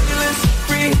me feeling so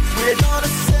free. We're gonna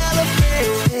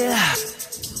celebrate.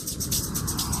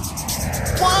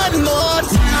 One more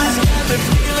time. Music's got me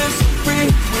feeling so free.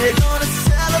 We're gonna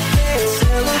celebrate.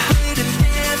 Celebrate and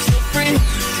dance so free.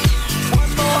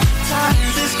 One more time.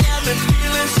 Music's got me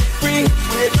feeling so free.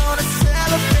 We're gonna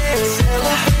celebrate.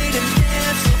 Celebrate and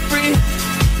dance so free.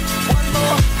 One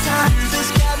more time.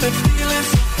 Music's got me feeling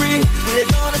so free. We're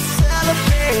gonna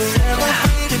celebrate.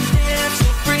 Celebrate and dance so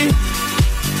free.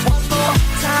 One more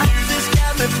time. Music's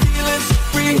got me feeling so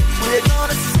free. We're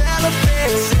gonna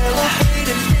celebrate. Celebrate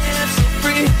and dance so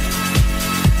free.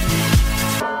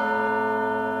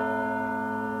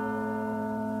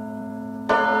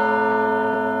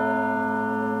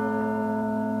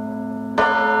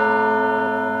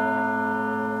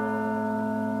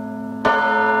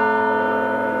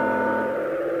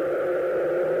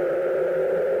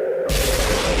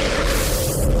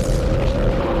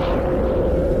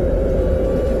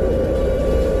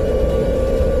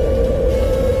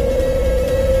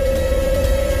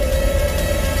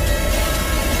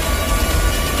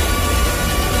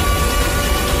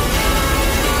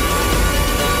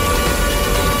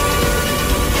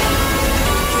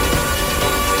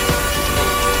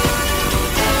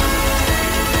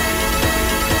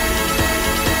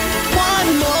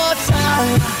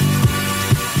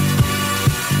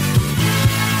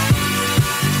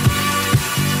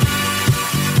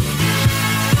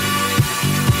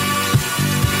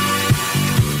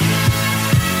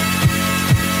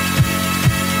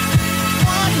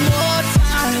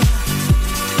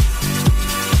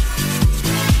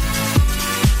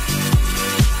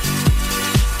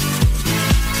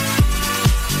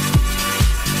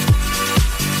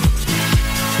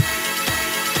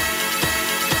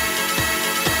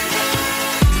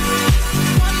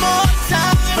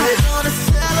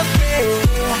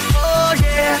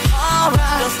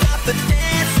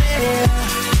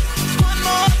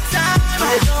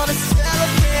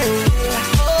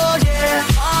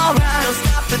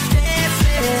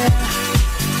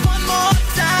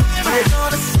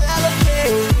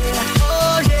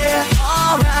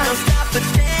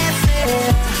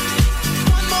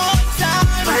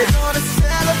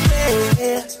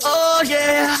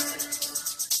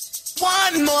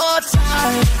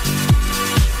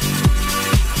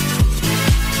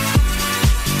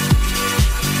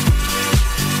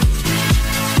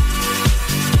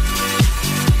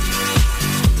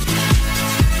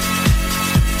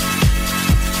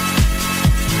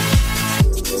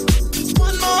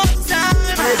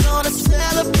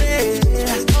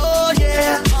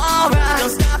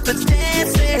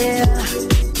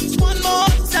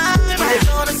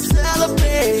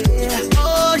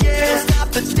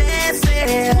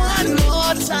 celebrate one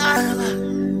more time.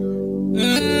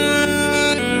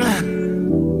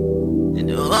 You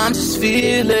know I'm just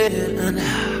feeling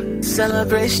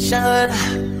celebration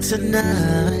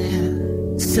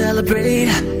tonight.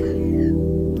 Celebrate,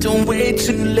 don't wait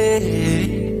too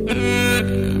late.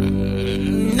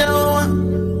 No,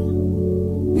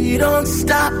 we don't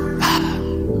stop.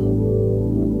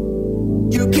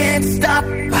 You can't stop.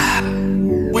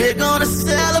 We're gonna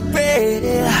celebrate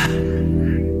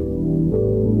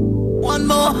one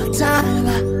more time.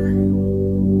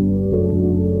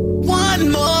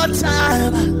 One more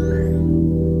time.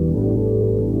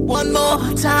 One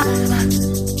more time.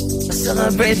 A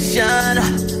celebration.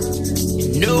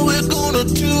 You know we're gonna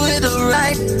do it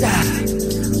right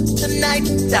tonight.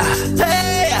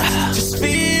 Hey, just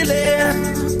feel it.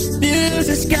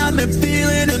 Music's got me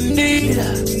feeling a need.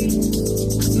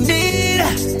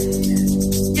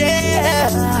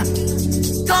 Yeah,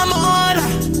 come on,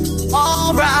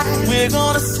 alright, we're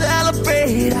gonna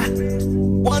celebrate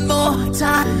one more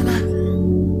time.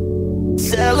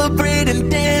 Celebrate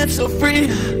and dance so free.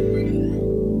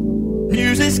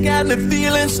 Music's got me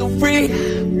feeling so free.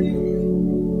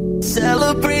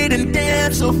 Celebrate and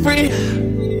dance so free.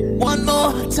 One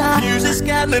more time. Music's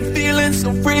got me feeling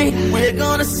so free. We're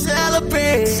gonna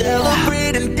celebrate,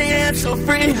 celebrate and dance so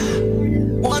free.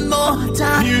 One more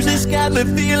time. Music's got me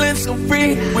feeling so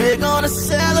free. We're gonna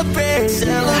celebrate,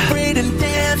 celebrate and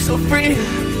dance so free.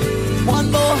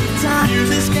 One more time.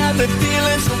 Music's got me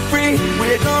feeling so free.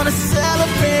 We're gonna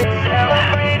celebrate,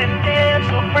 celebrate and dance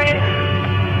so free.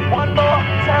 One more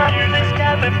time. Music's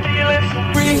got me feeling so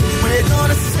free. We're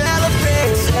gonna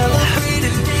celebrate, celebrate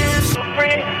and dance so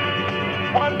free.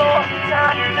 One more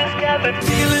time. Music's got me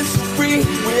feeling so free.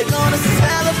 We're gonna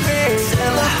celebrate,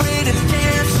 celebrate and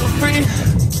dance so free.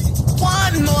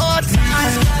 One more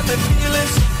time, got me feeling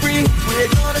so free. We're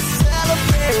gonna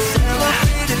celebrate,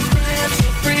 celebrate and dance so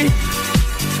free.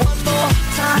 One more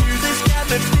time, music's got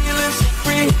me feeling so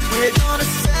free. We're gonna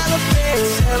celebrate,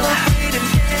 celebrate and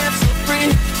dance so free.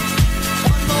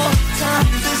 One more time,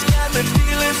 music's got me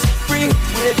feeling so free.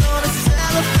 We're gonna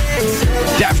celebrate,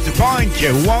 celebrate. Daft Punk,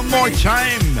 One More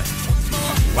Time.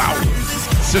 Wow!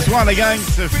 Ce soir, la gang,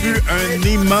 ce fut un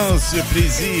immense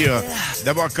plaisir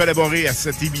d'avoir collaboré à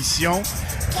cette émission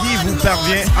qui vous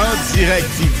parvient en direct,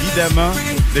 évidemment,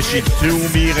 de chez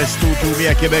Toumi, Resto Toumi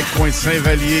à Québec, coin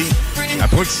Saint-Vallier, à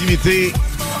proximité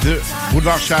de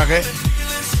Boulevard Charret.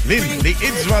 Les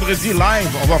hits du vendredi live,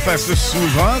 on va faire ça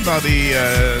souvent dans des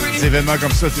événements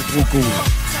comme ça, c'est trop cool.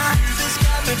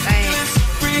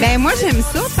 Ben moi j'aime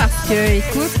ça parce que,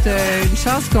 écoute, une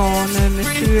chance qu'on a M.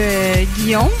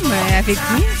 Guillaume avec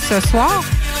nous ce soir.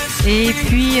 Et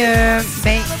puis,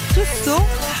 tout ça,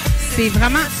 c'est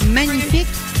vraiment magnifique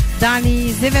dans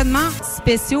les événements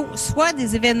spéciaux, soit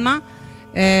des événements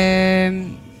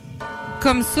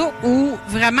comme ça ou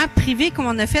vraiment privés comme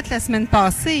on a fait la semaine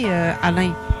passée,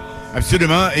 Alain.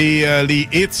 Absolument. Et les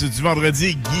hits du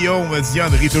vendredi, Guillaume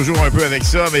Diane rit toujours un peu avec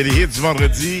ça, mais les hits du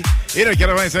vendredi et le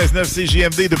 96.9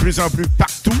 CJMD de plus en plus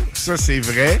partout, ça c'est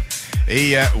vrai.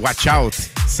 Et watch out,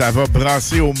 ça va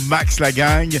brasser au max la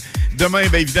gang. Demain,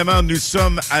 bien évidemment, nous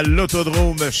sommes à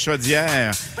l'Autodrome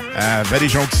Chaudière, à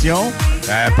Vallée-Jonction.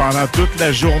 Pendant toute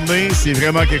la journée, c'est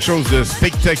vraiment quelque chose de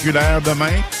spectaculaire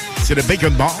demain. C'est le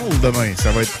Bacon Ball demain,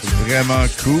 ça va être vraiment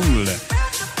cool.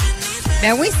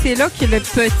 Ben oui, c'est là que le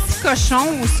petit cochon,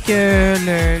 ou ce que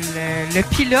le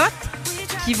pilote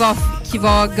qui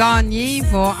va gagner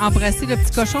va embrasser le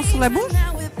petit cochon sur la bouche.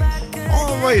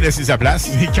 On va y laisser sa place.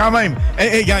 Mais quand même,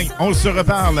 hey gang, on se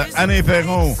reparle. Alain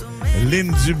Perron,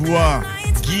 Lynn Dubois,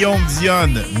 Guillaume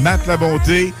Dionne, Matt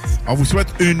Labonté. On vous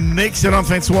souhaite une excellente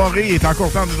fin de soirée. Il est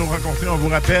encore temps de nous rencontrer, on vous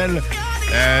rappelle.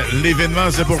 L'événement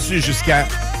se poursuit jusqu'à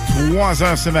 3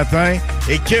 heures ce matin.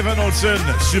 Et Kevin Olson,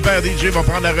 super DJ, va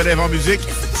prendre la relève en musique.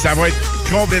 Ça va être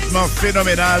complètement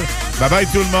phénoménal. Bye bye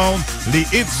tout le monde. Les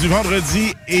hits du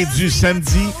vendredi et du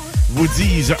samedi vous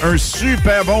disent un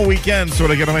super bon week-end sur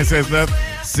le 96.9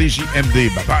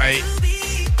 CJMD. Bye bye.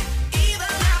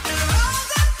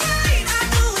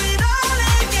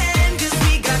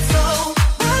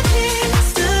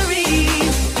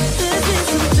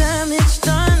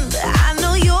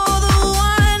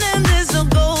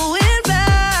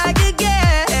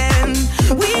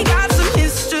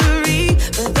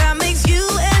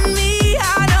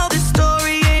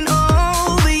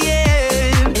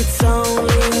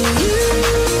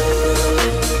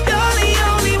 You're the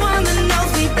only one that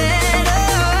knows me better.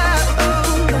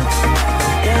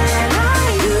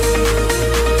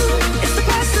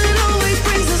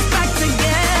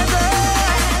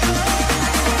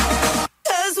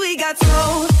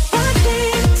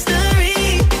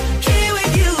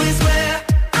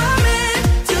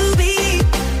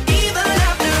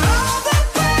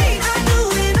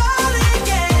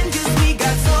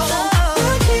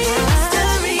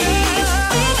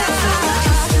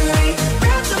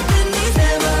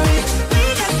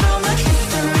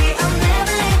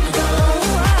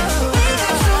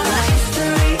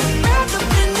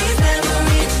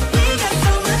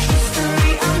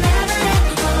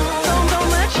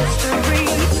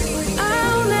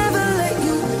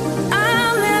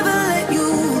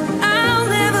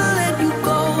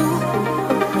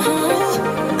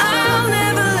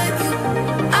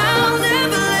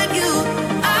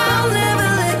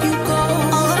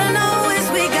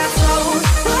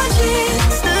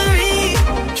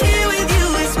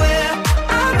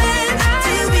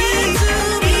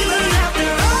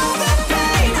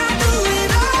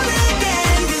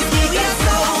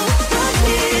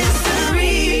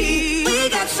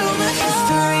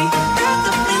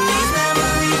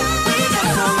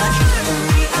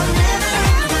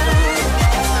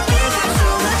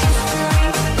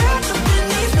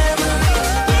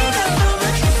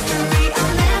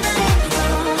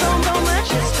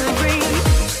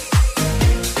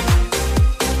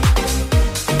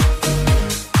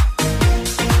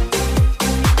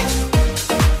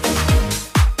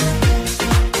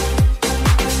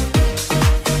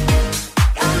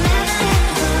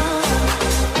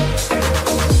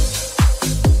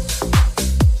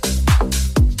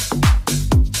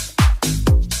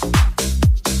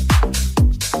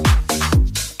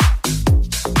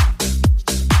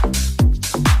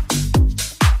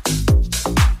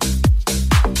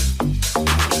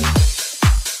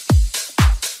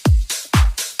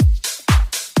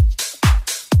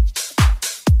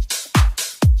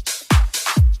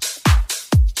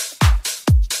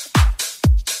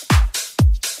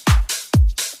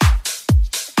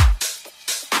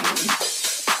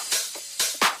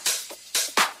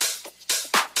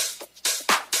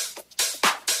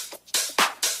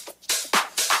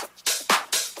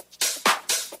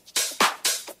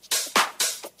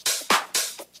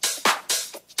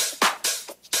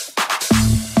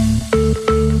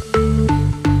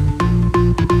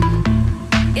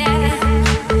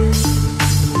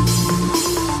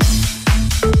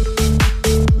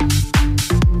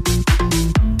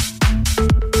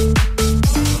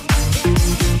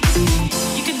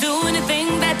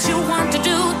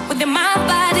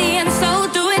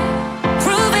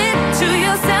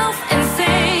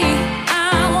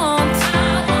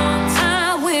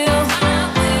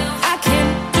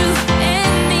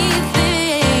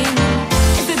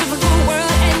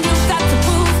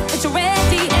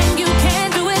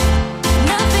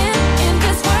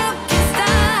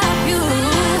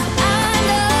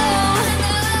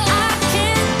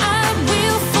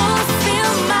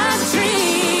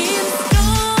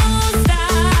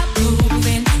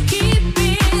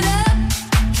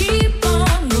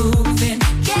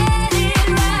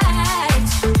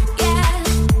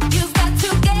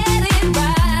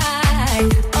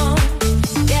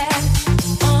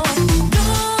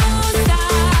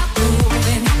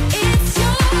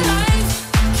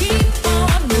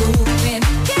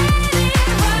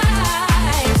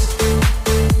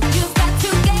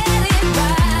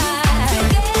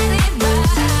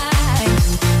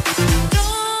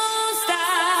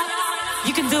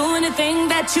 Do anything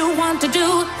that you want to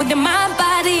do with your mind,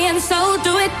 body, and soul.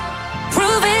 Do it.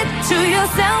 Prove it to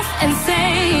yourself and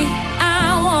say,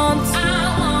 I want,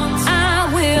 I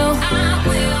will,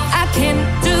 I can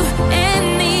do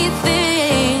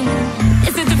anything.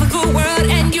 It's a difficult world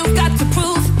and you've got to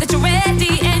prove that you're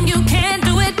ready and you can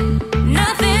do it.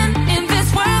 Nothing in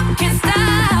this world can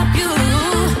stop you.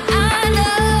 I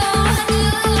know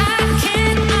I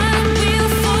can, I will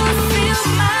fulfill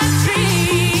my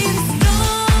dreams.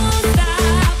 Don't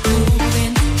stop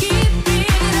moving, keep it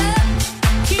up,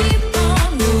 keep on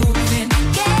moving,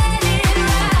 get it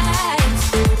right.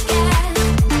 Yeah,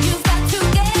 you've got to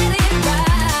get it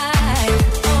right.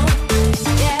 Oh,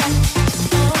 yeah.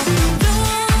 Oh,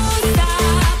 don't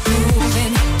stop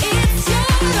moving, it's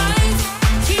your life.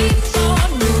 Keep on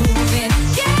moving,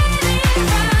 get it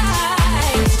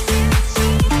right.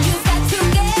 You've got to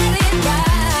get it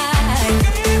right.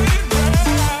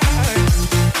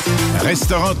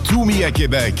 Restaurant Toumi à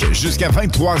Québec. Jusqu'à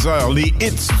 23h, les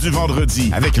hits du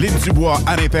vendredi. Avec Lynn Dubois,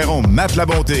 Alain Perron, Matt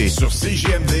Labonté. Sur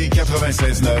CJMD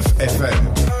 96.9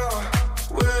 FM.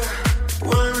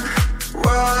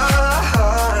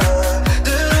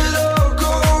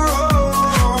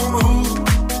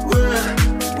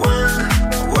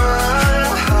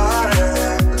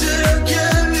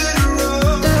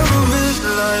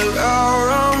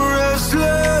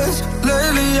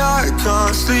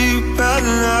 Can't sleep at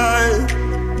night,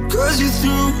 'cause you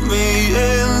threw me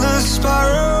in the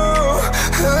spiral,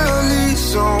 and I need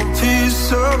some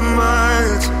peace of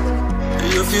mind.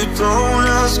 If you don't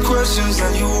ask questions,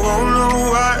 then you won't know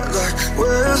why. Like,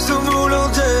 where's the moon all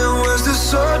day and where's the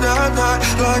sun at night?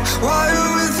 Like, why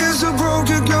are we things so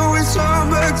broken? Can we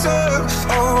turn back time?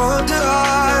 I wonder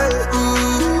why.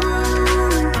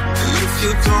 If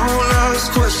you don't ask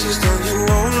questions, then you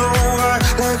won't know why.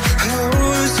 Like, how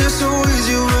is this so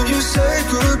easy when you say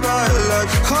goodbye? Like,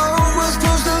 how am I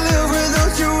supposed to live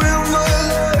without you in my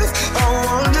life? I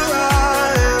wonder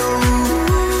why.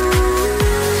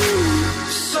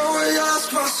 So I ask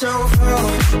myself how,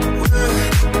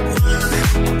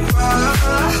 why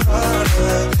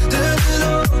did it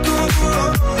all go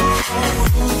wrong?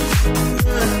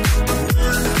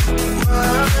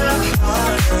 Why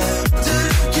did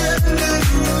it get it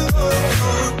wrong?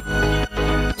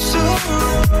 So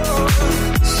wrong,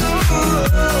 so wrong.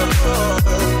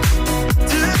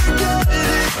 Did it get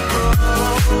it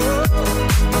wrong?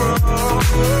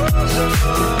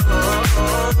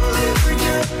 Did it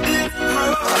get it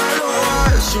wrong? I know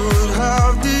I should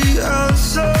have the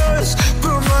answers,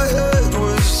 but my head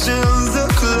was in the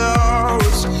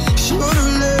clouds.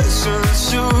 Should've listened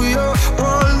to your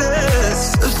warnings.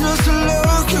 It's just a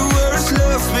look at where it's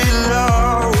left me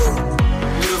now.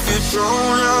 If you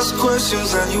don't ask questions,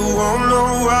 then you won't know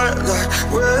why. Like,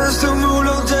 where's the moon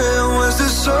all day and where's the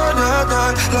sun at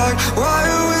night? Like, why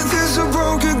are we things so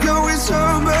broken? Can we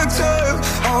turn back time?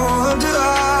 I wonder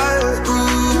why.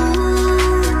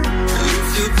 If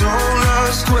you don't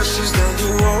ask questions, then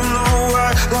you won't know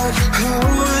why. Like,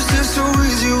 how is this so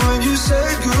easy when you say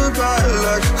goodbye?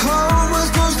 Like, how am I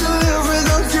supposed to live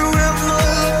without you in my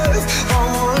life? I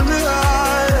wonder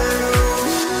why.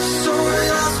 So I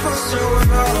ask myself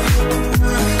now,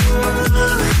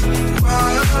 why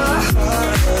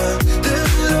did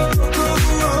it all go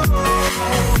wrong?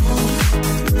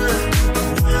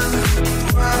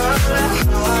 Why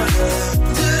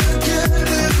did it get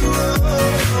it wrong?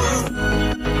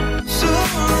 So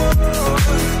wrong,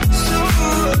 so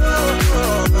wrong.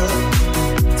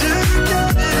 Did it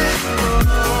get it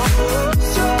wrong?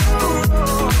 So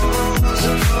wrong,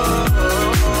 so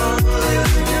wrong. Did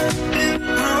it get it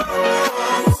wrong?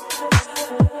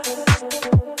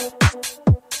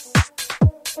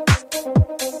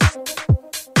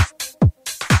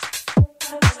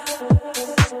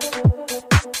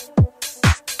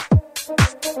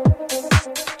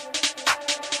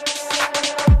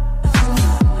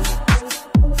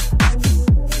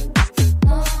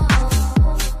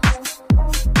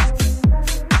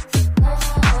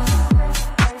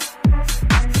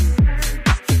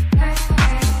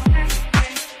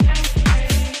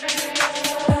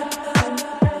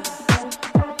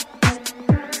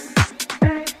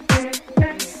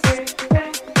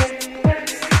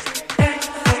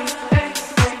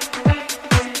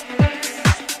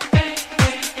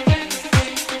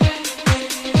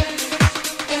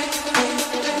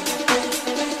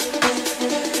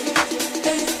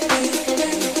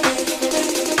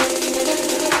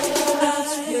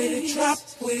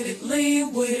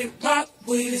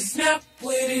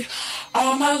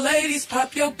 All my ladies,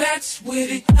 pop your backs with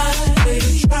it.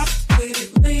 With it, drop with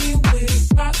it, lean with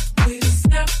it, rock with it,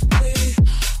 snap with it.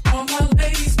 All my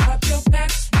ladies, pop your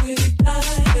backs with it.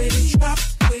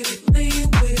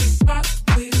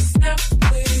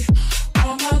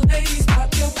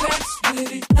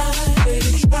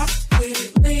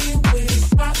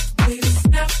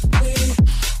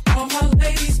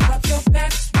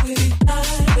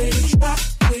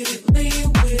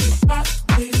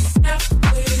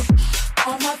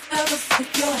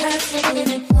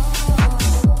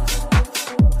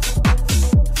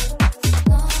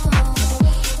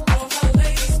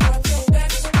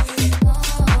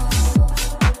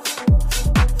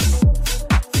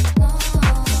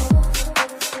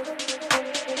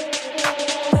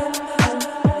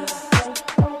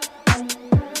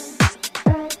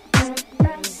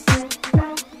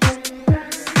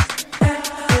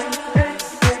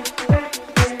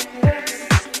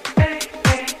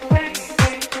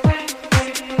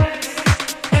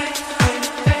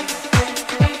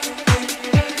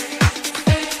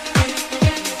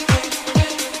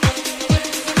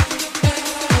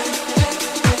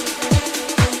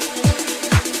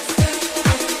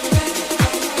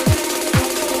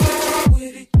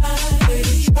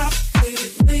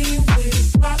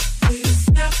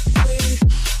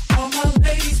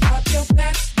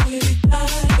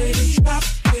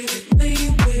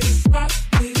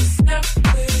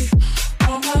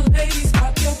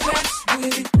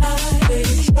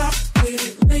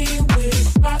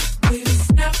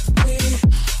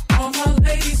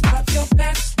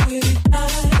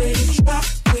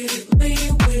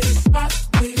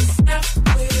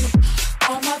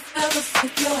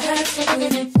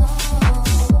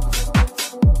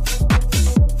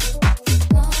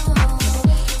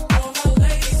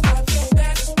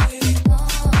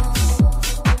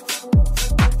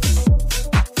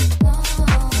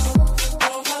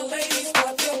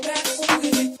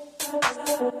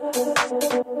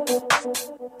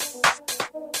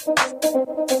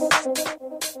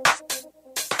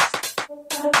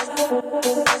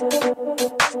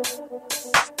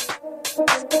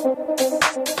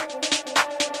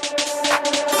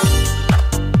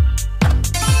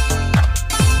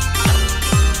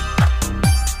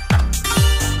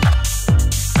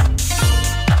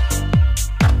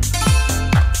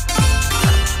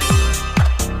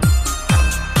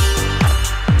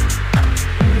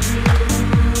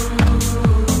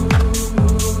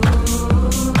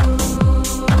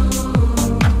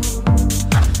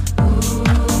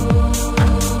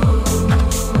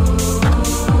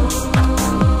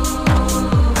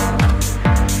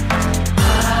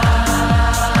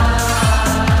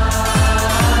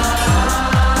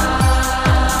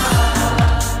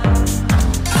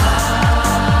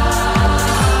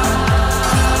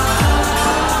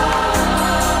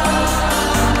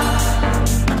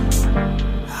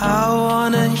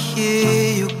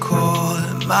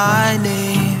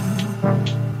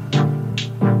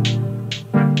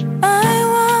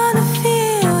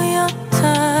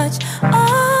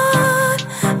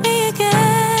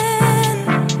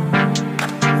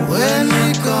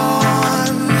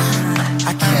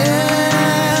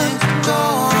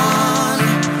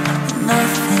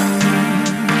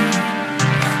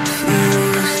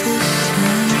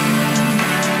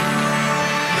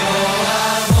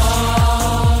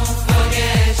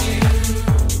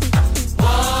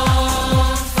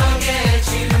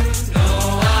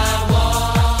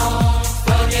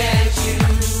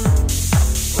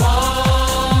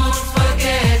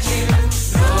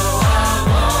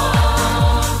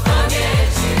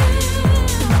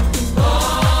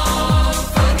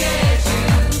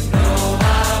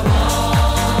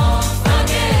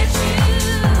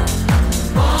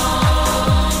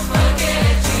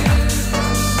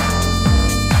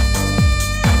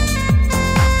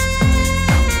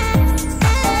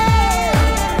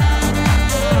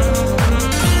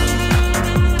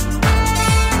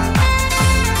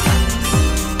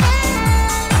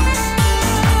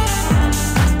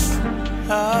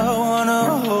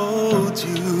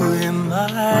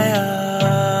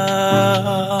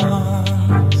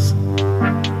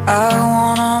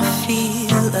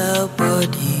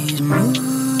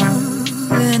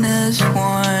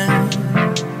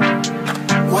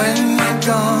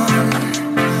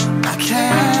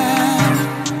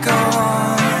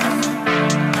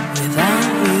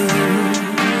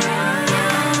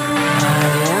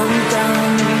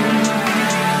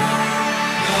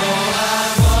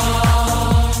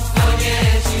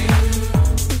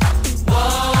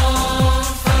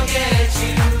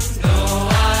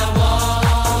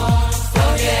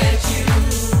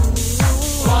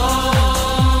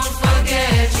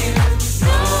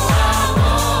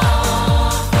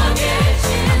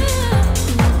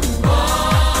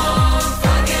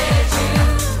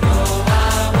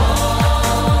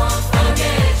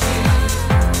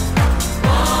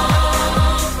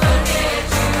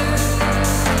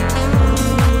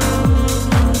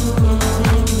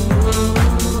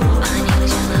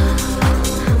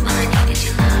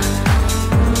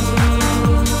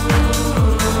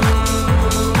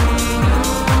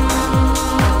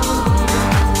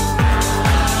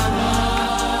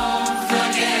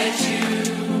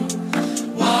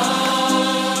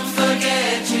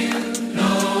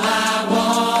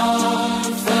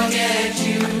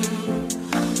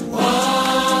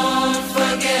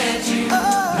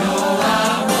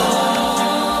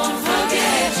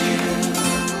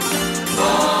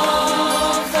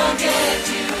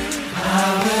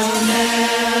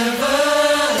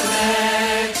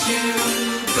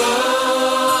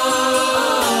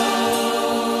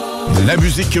 La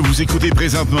musique que vous écoutez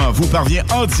présentement vous parvient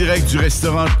en direct du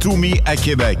restaurant Toumi à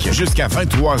Québec jusqu'à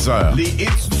 23h. Les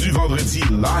hits du vendredi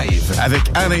live avec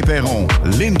Alain Perron,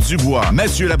 Lynn Dubois,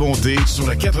 Mathieu Labonté sur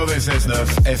le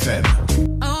 96.9 FM.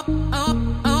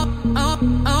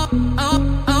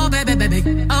 Baby, baby.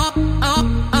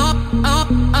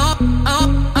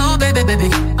 Baby, baby.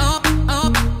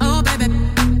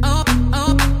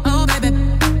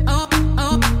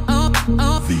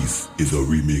 This is a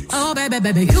remix. Oh, baby,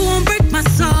 baby, you won't break my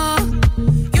soul.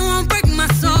 You won't break my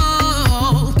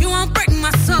soul. You won't break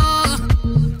my soul.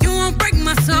 You won't break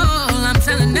my soul. I'm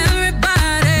telling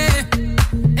everybody,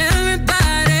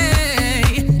 everybody,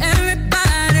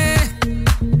 everybody,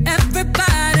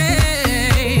 everybody.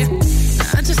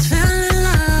 I just fell in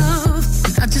love.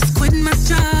 I just quit my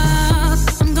job.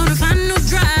 I'm gonna find a new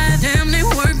drive. Damn, they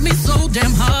work me so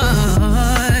damn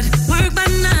hard. Work by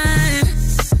 9,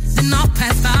 then off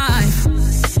past 5.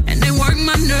 And they work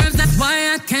my nerves, that's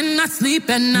why I cannot sleep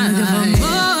at night. I'm looking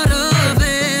for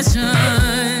motivation.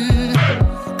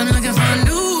 I'm looking for a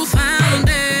new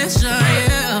foundation,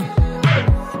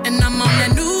 yeah. And I'm on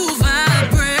that new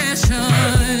vibration.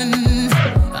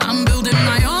 I'm building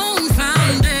my own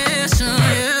foundation,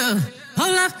 yeah.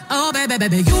 Hold up, oh baby,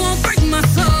 baby, you won't break my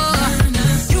soul.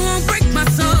 You won't break my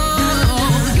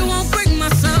soul. You won't break my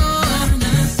soul.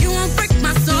 You won't break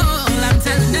my soul. I'm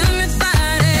telling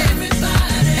everybody,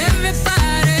 everybody,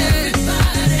 everybody,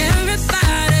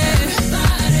 everybody,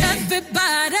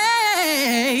 everybody.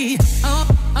 Oh,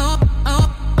 oh, oh,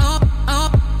 oh, oh,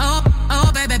 oh,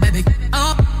 oh, baby, baby.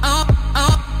 Oh, oh,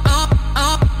 oh, oh,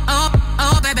 oh, oh,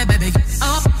 oh, baby, baby.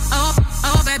 Oh, oh,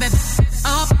 oh, baby.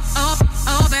 Oh, oh,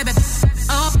 oh, baby.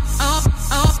 Oh, oh,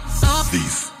 oh, oh.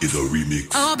 This is a remix.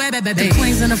 Oh, baby, baby. The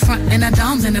queens in the front and the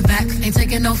doms in the back. Ain't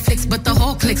taking no flicks, but the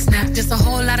whole click snap. Just a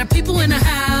whole lot of people in the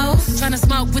house. Trying to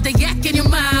smoke with a yak in your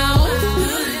mouth.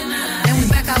 And we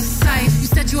back outside. You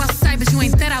said you outside, but you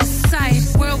ain't that outside.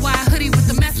 Worldwide hoodie with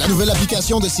the mess. La nouvelle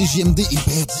application de CJMD est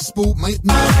bien dispo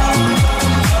maintenant.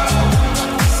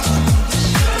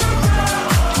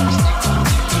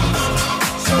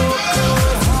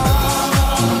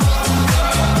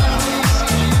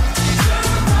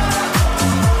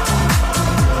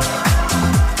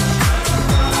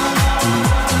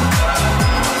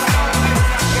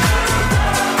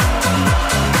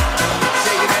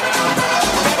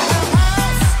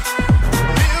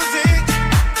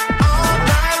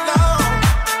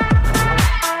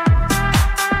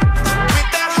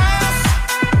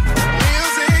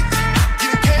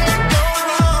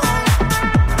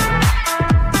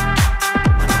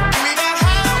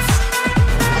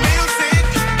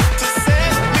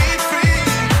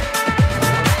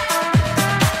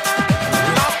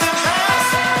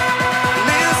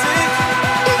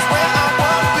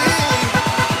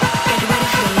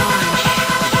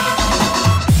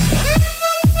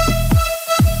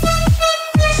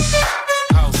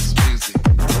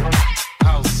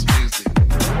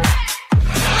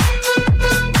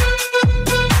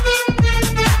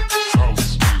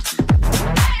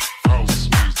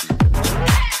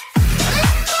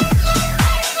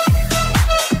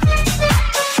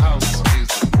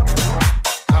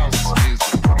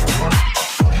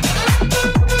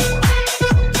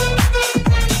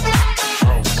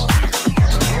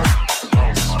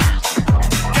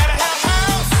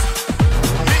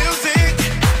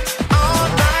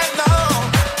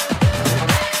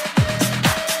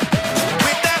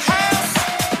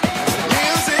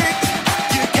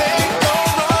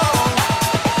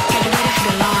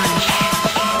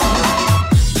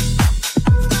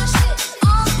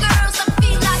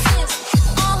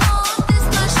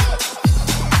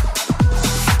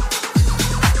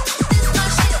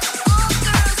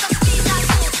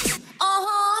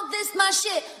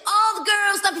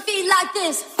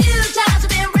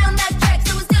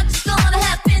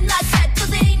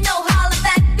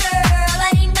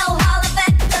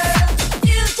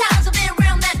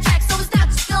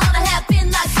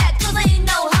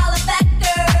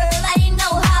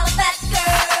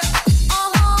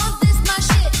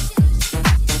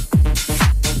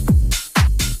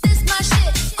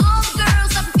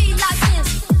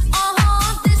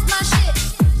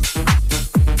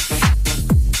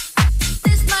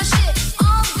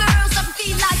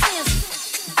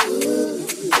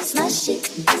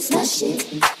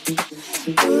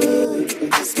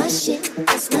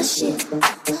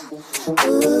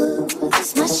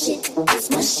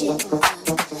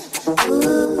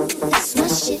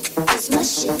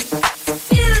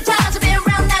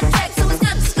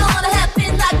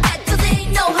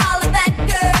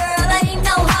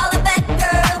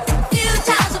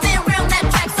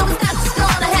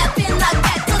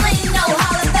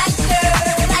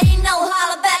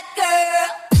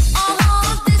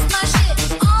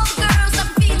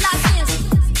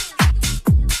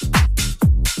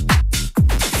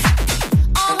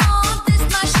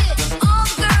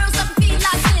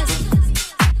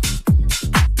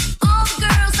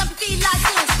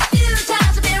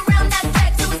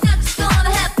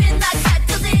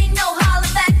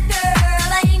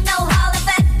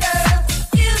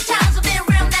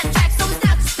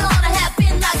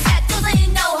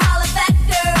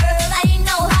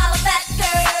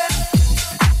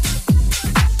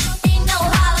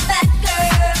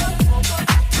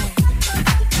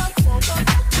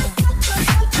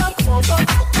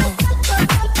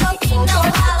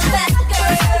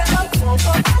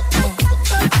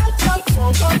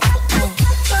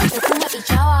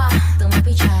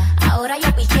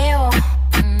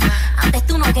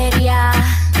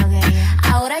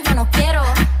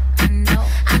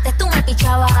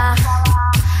 pichaba,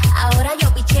 ahora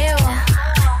yo picheo.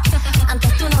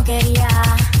 Antes tú no querías,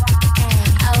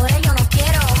 ahora yo no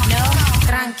quiero. No,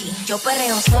 tranqui, yo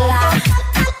perreo sola.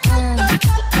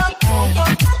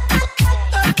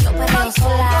 Yo perreo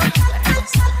sola.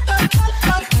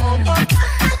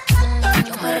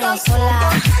 Yo perreo sola.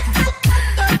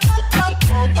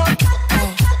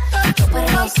 Yo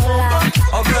perreo sola.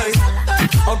 Ok,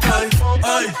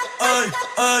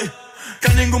 ay. Que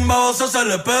ningún baboso se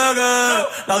le pegue.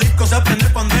 La disco se prende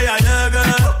cuando ella llegue.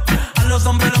 A los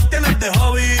hombres los tienes de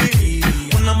hobby.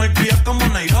 Una marquilla como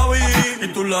Nairobi. Y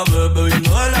tú la ves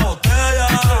bebiendo de la botella.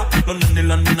 Los nenes y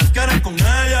las nenas quieren con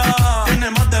ella. Tiene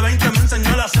más de 20, me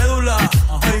enseñó la cédula.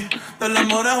 Ay, del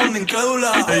amor es una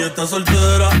incrédula. Ella está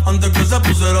soltera antes que se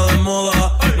pusiera de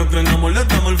moda. No creen amor, le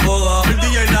damos el foda. El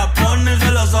DJ la pone y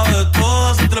se la sabe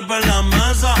toda. Se trepa en la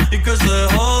mesa y que se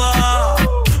joda.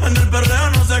 En el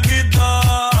perreo no se quita.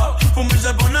 Fuma y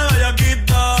se pone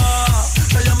bellaquita.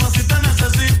 Se llama si te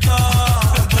necesita.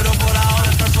 Pero por ahora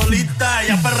está solita.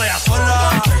 Ella perrea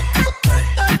sola.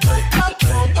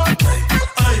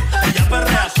 Ella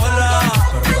perrea sola.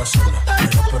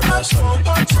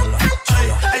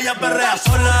 Ella perrea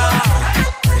sola.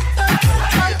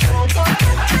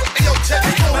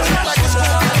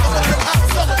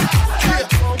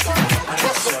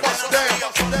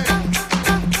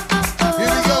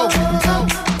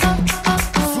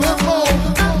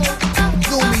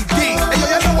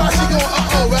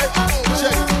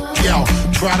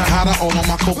 Rider, hotter, all on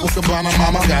my Coco Cabana,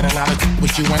 mama. Got a lot of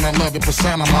with you and I love it,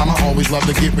 persona, mama. Always love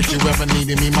to get with you, ever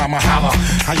needed me, mama. Holla,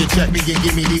 how you check me and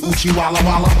give me the Uchi Walla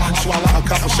Walla. Swallow a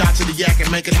couple shots of the yak and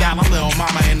make a dollar. Little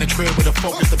mama in the crib with a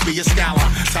focus to be a scholar.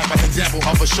 Type of example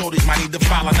of a shorties might need to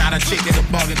follow. Not a chick in the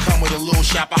bug and come with a little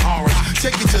shop of horrors.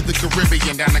 Take you to the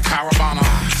Caribbean, down the Caravana.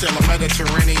 Sail the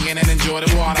Mediterranean and enjoy the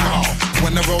water.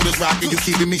 When the road is rocky, you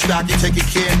keeping me stocky, take it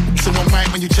care. So I'm right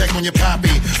when you check on your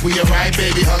poppy. We alright,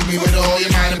 baby, hug me with all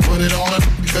your might and put it on it,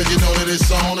 cause you know that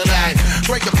it's on tonight.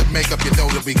 Break up the makeup, you know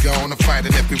that we gonna fight.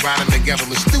 And if we riding together,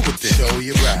 let's do it then. Show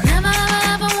you right. Never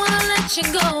ever wanna let you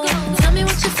go. Tell me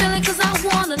what you're feeling, cause I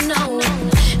wanna know.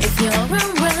 If you're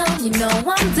around, you know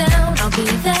I'm down. I'll be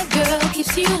that girl,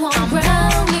 keeps you on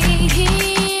ground. Me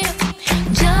here,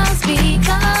 just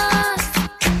because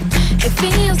it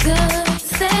feels good.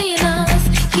 Stay in us,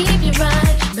 keep you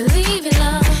right, believe in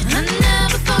love. I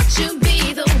never thought you'd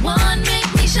be the one, make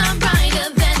me shine brighter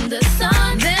than the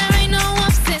sun. There ain't no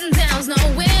ups and downs, no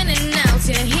winning outs.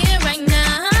 You're here right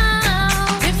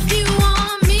now. If you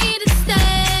want me to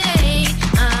stay,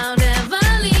 I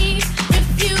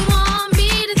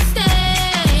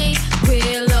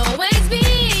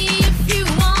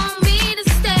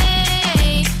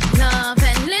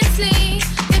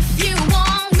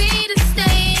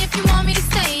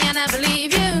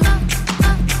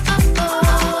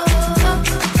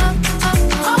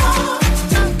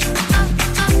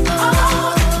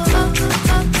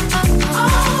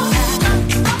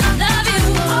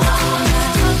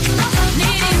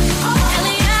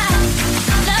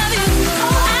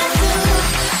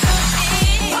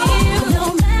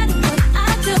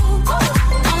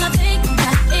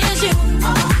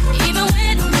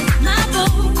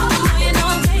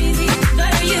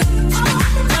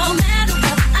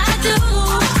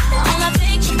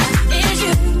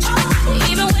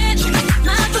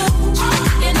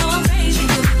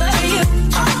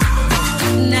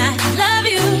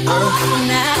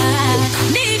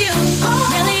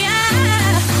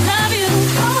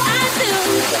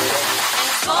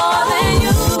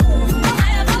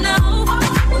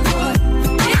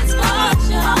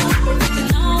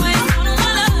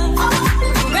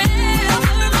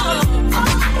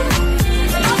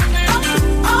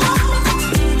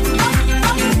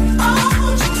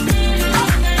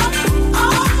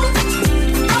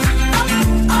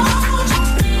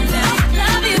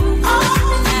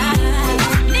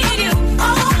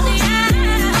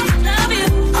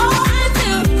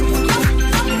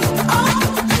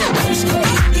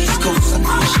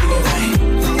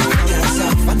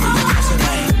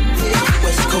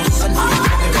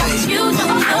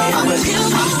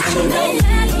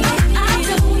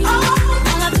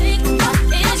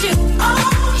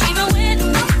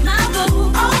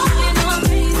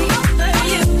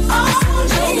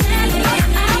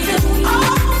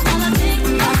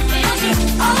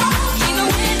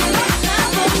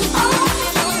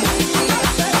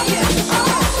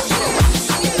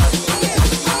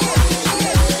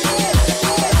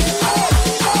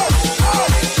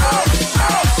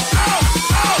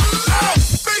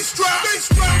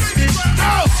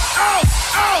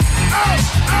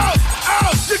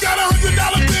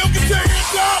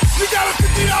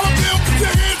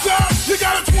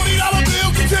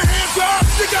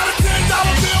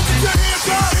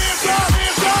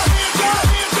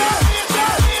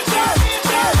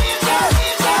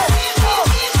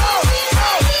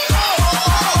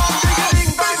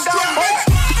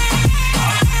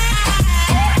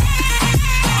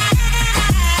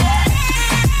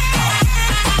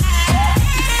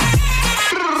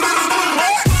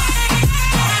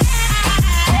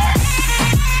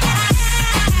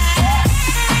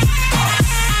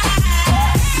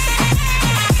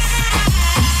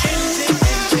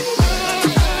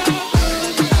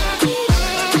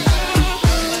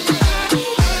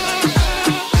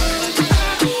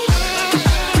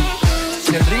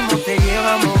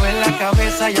lleva a mover la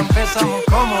cabeza y empezamos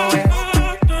como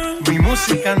es. Mi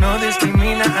música no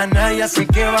discrimina a nadie, así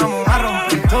que vamos a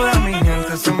romper. Toda mi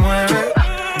gente se mueve,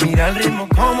 mira el ritmo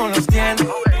como los tiene.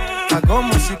 Hago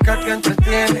música que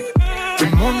entretiene.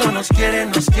 El mundo nos quiere,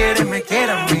 me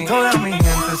quiere a mí. Toda mi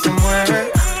gente se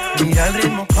mueve, mira el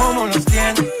ritmo como los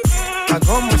tiene.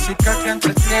 Hago música que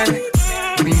entretiene.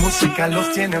 Mi música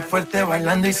los tiene fuerte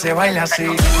bailando y se baila así.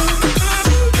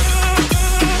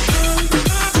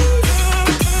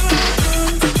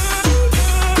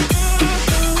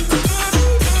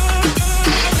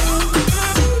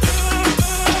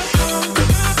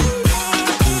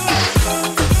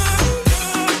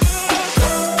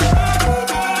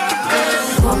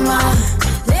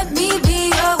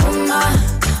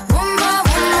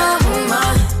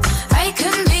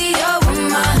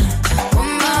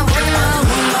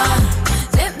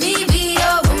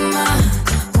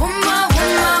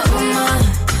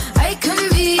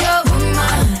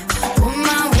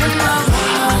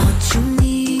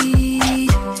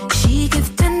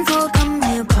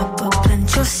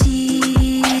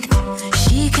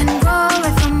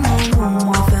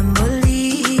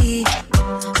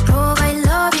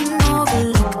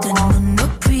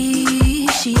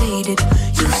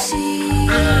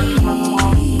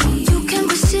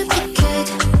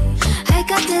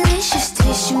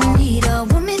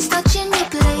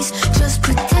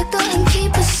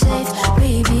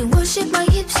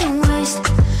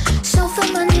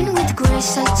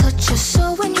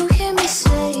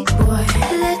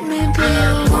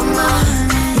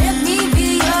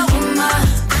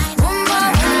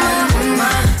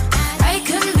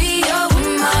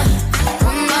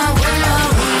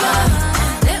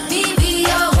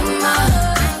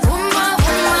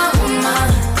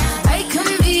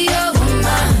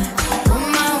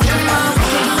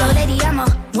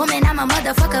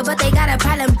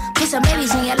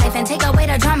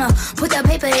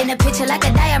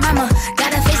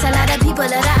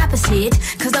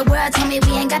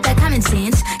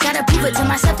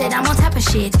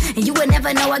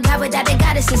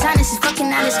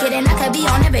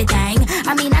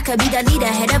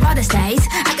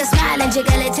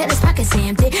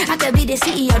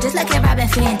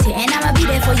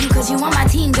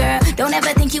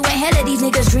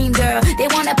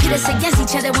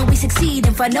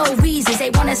 For no reasons, they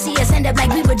wanna see us end up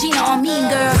like we were Gina or Mean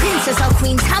Girl. Princess or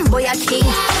queen, tomboy or king.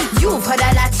 You've heard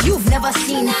a lot you've never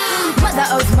seen. Mother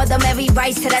Earth, Mother Mary,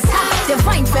 rise to the top.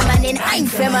 Divine feminine, I'm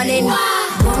feminine.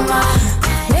 Woman,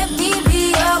 let me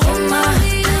be a woman.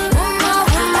 Woman,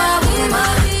 woman,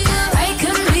 woman. I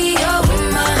can be a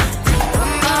woman.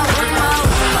 Woman, woman,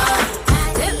 woman.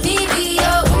 Let me be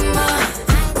a woman.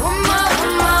 Woman,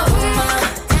 woman, woman.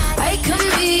 I can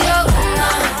be a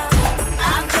woman.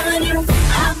 I'm telling you.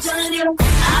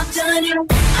 I'm telling you,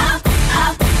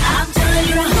 I'm telling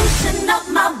you to loosen up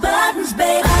my buttons,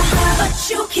 baby. But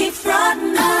you keep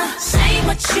frontin', saying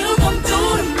what you gon'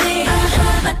 do to me.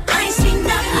 But I ain't seen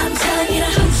nothing. I'm telling you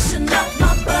to loosen up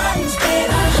my buttons,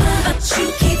 baby. But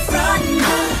you keep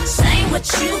frontin', saying what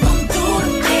you gon' do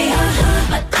to me.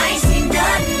 But I ain't seen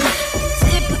nothing.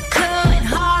 Typical and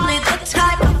hardly the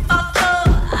type of fucker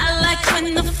I like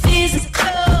when the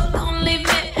physical. Don't leave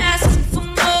me asking for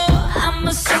more. I'm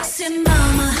a sexy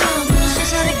mama.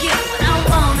 Just how to get what I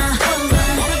wanna.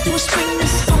 Wanna do is spring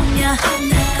this on ya.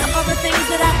 All the things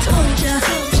that I told ya.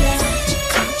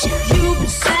 You've been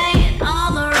saying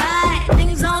all the right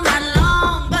things all night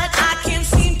long, but I can't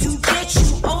seem to get you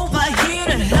over here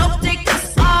to help take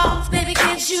this off. Baby,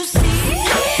 can't you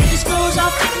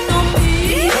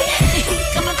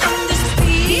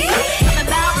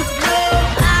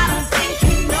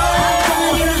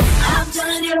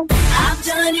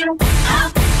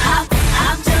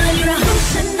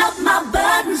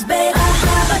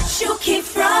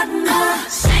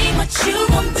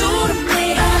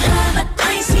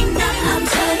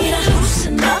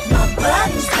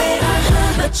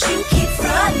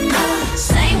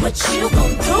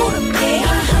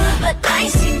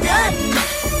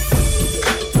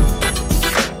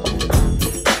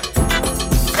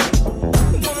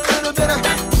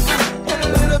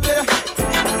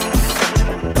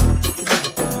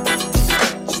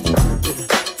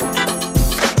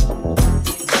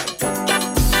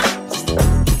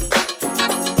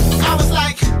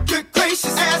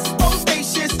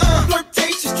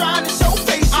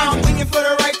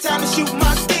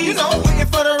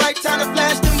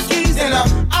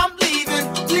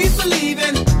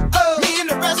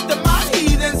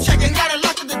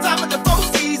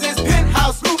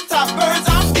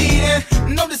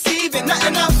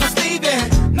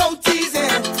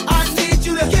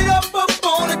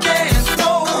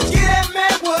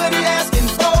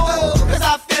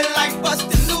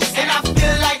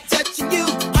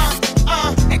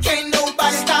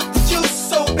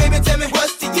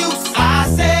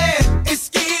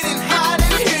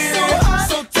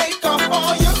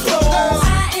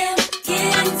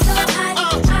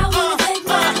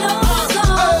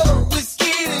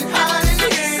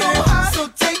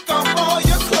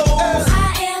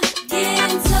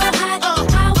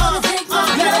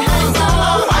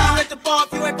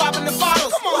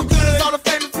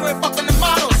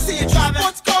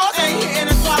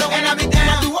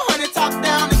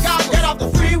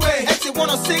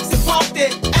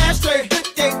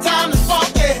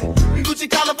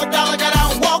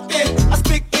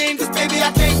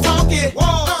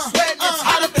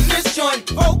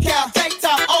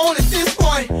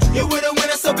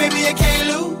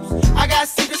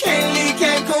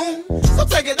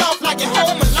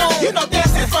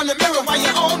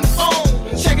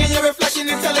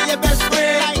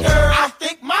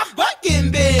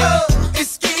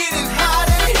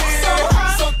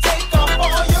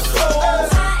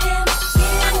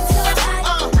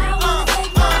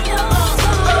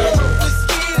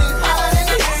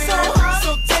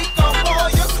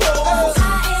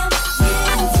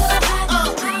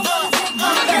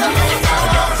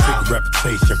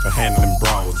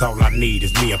Cause all I need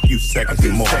is me a few seconds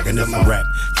and more, and it's a rap.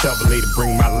 Tell the lady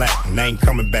bring my lap, and I ain't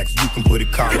coming back, so you can put a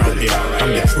car right there.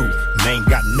 I'm the truth, and I ain't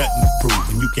got nothing to prove.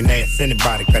 And you can ask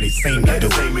anybody, cause they seen me do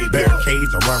it.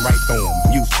 Barricades, I run right through them,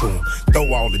 I'm used to them.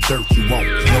 Throw all the dirt you want,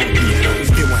 no deal.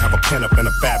 Still won't have a pen up in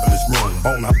a fabulous room.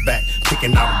 On her back,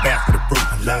 picking out a basket of fruit.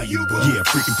 I love you, boo. Yeah,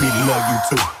 freaking Petey love you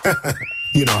too.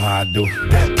 You know how I do.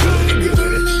 That good, You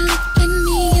may look at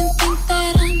me and think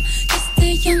that I'm just a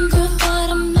young girl, but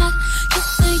I'm not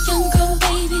just a young girl,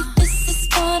 baby. This is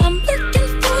what I'm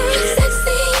looking for.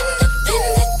 Sexy,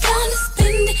 independent, gonna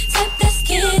spend it, type that's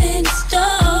getting it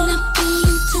strong. Not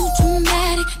being too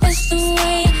dramatic, that's the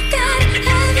way I gotta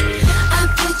have it.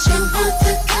 I bet you want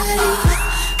the body,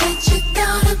 bet you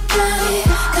gotta play.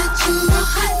 Got you more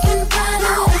hot and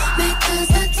bothered, because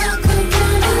I talk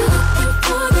around and looking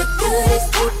for the goodies.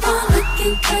 Keep on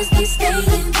looking, cause they stay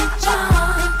in the jar.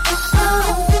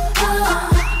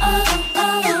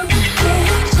 Yeah.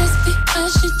 Just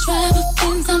because you drive a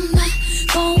Benz, I'm not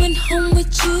going home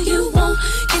with you. You won't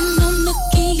get no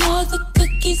nookie or the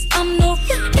cookies. I'm no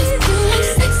rookie. I'm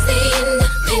sexy,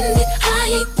 independent. I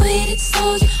ain't with it, so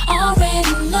you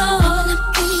already know. Not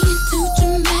being too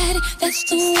dramatic, that's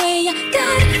the way I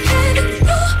gotta have it.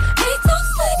 They talk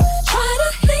slick, try to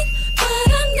hit, but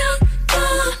I'm not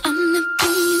done. I'm not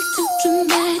being too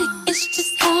dramatic, it's just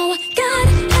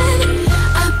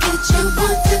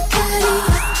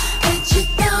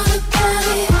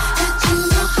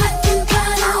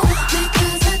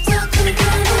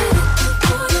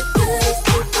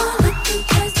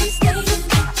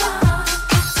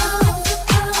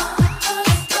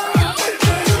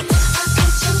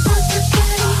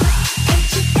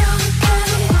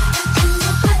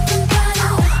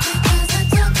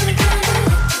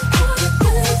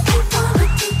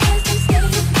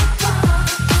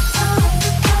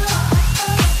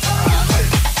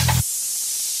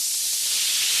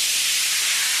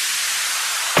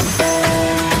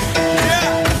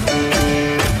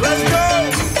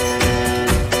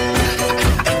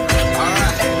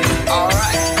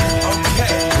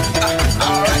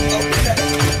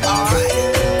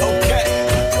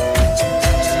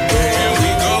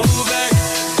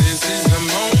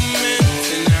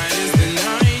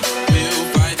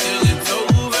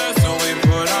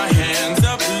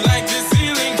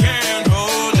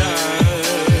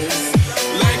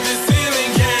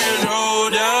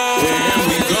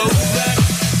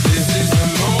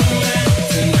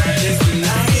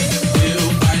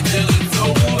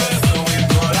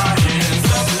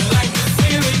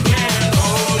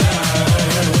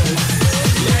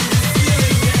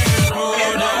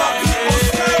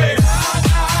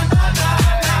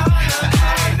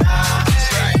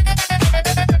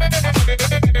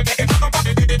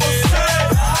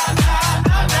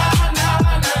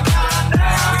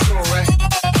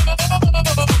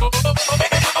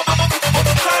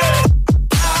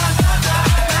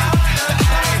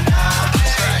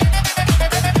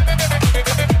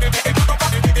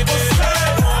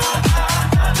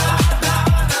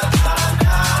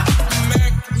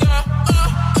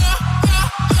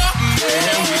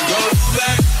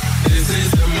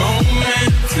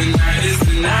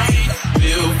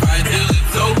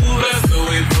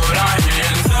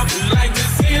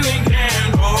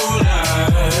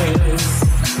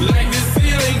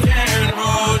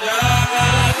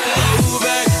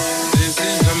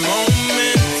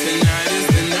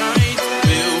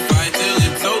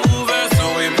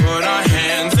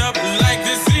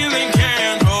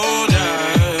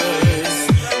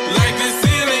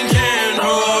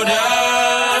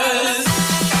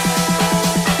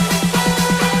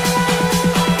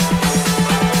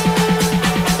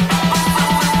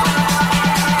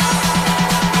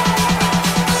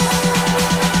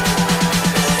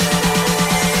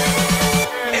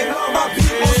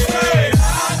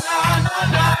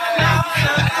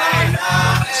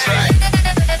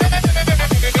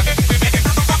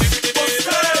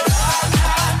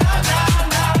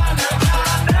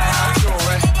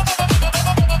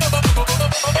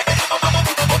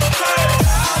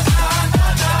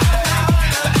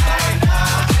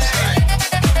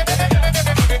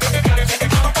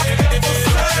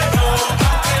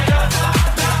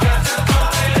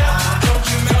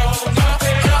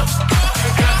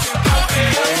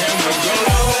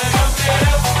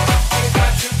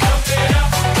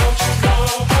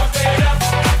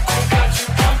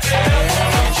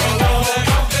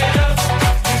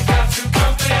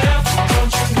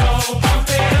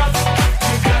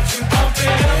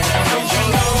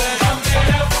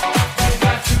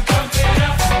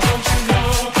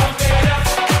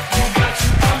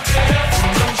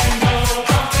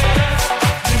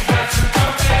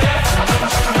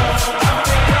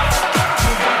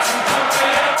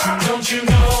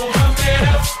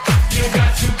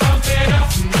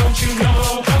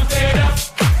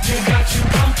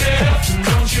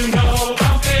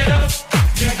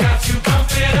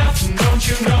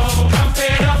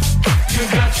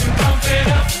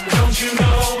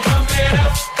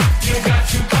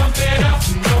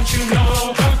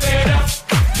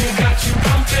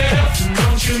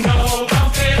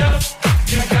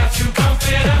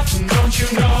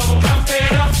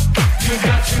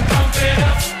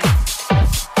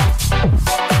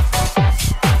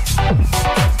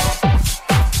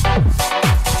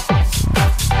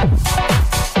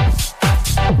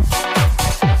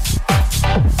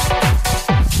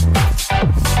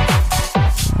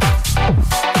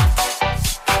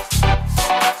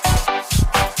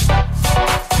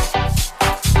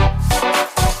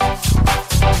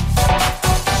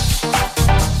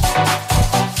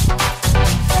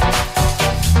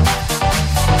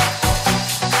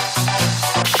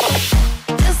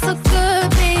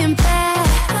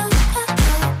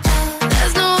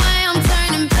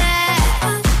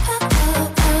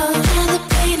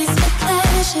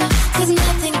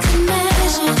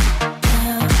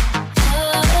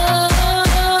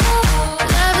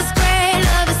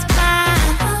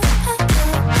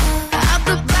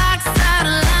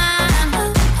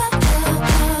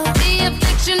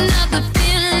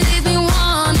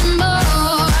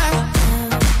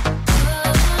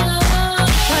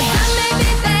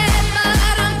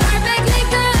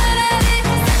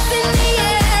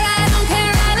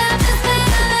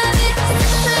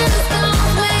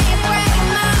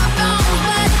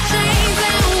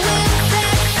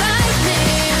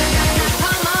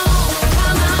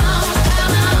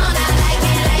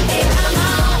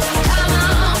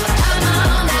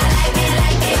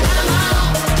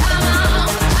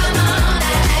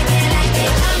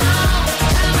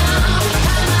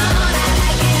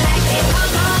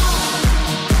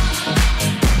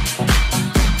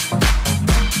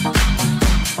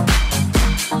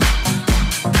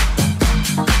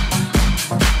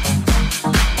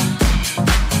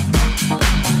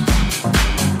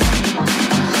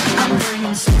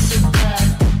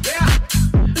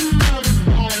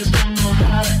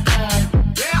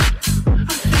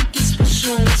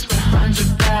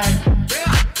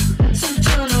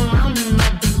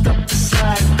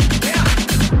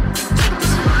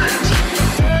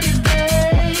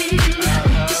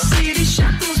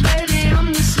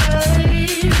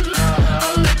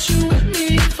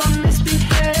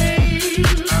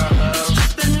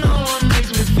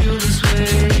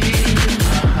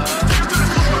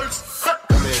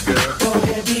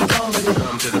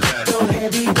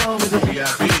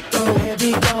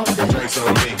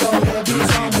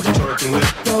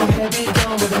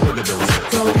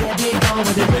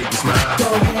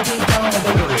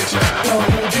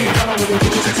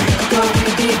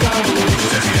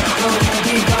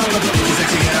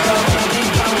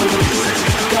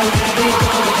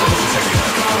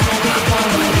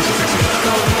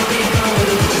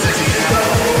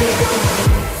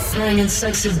bringing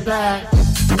sexy back.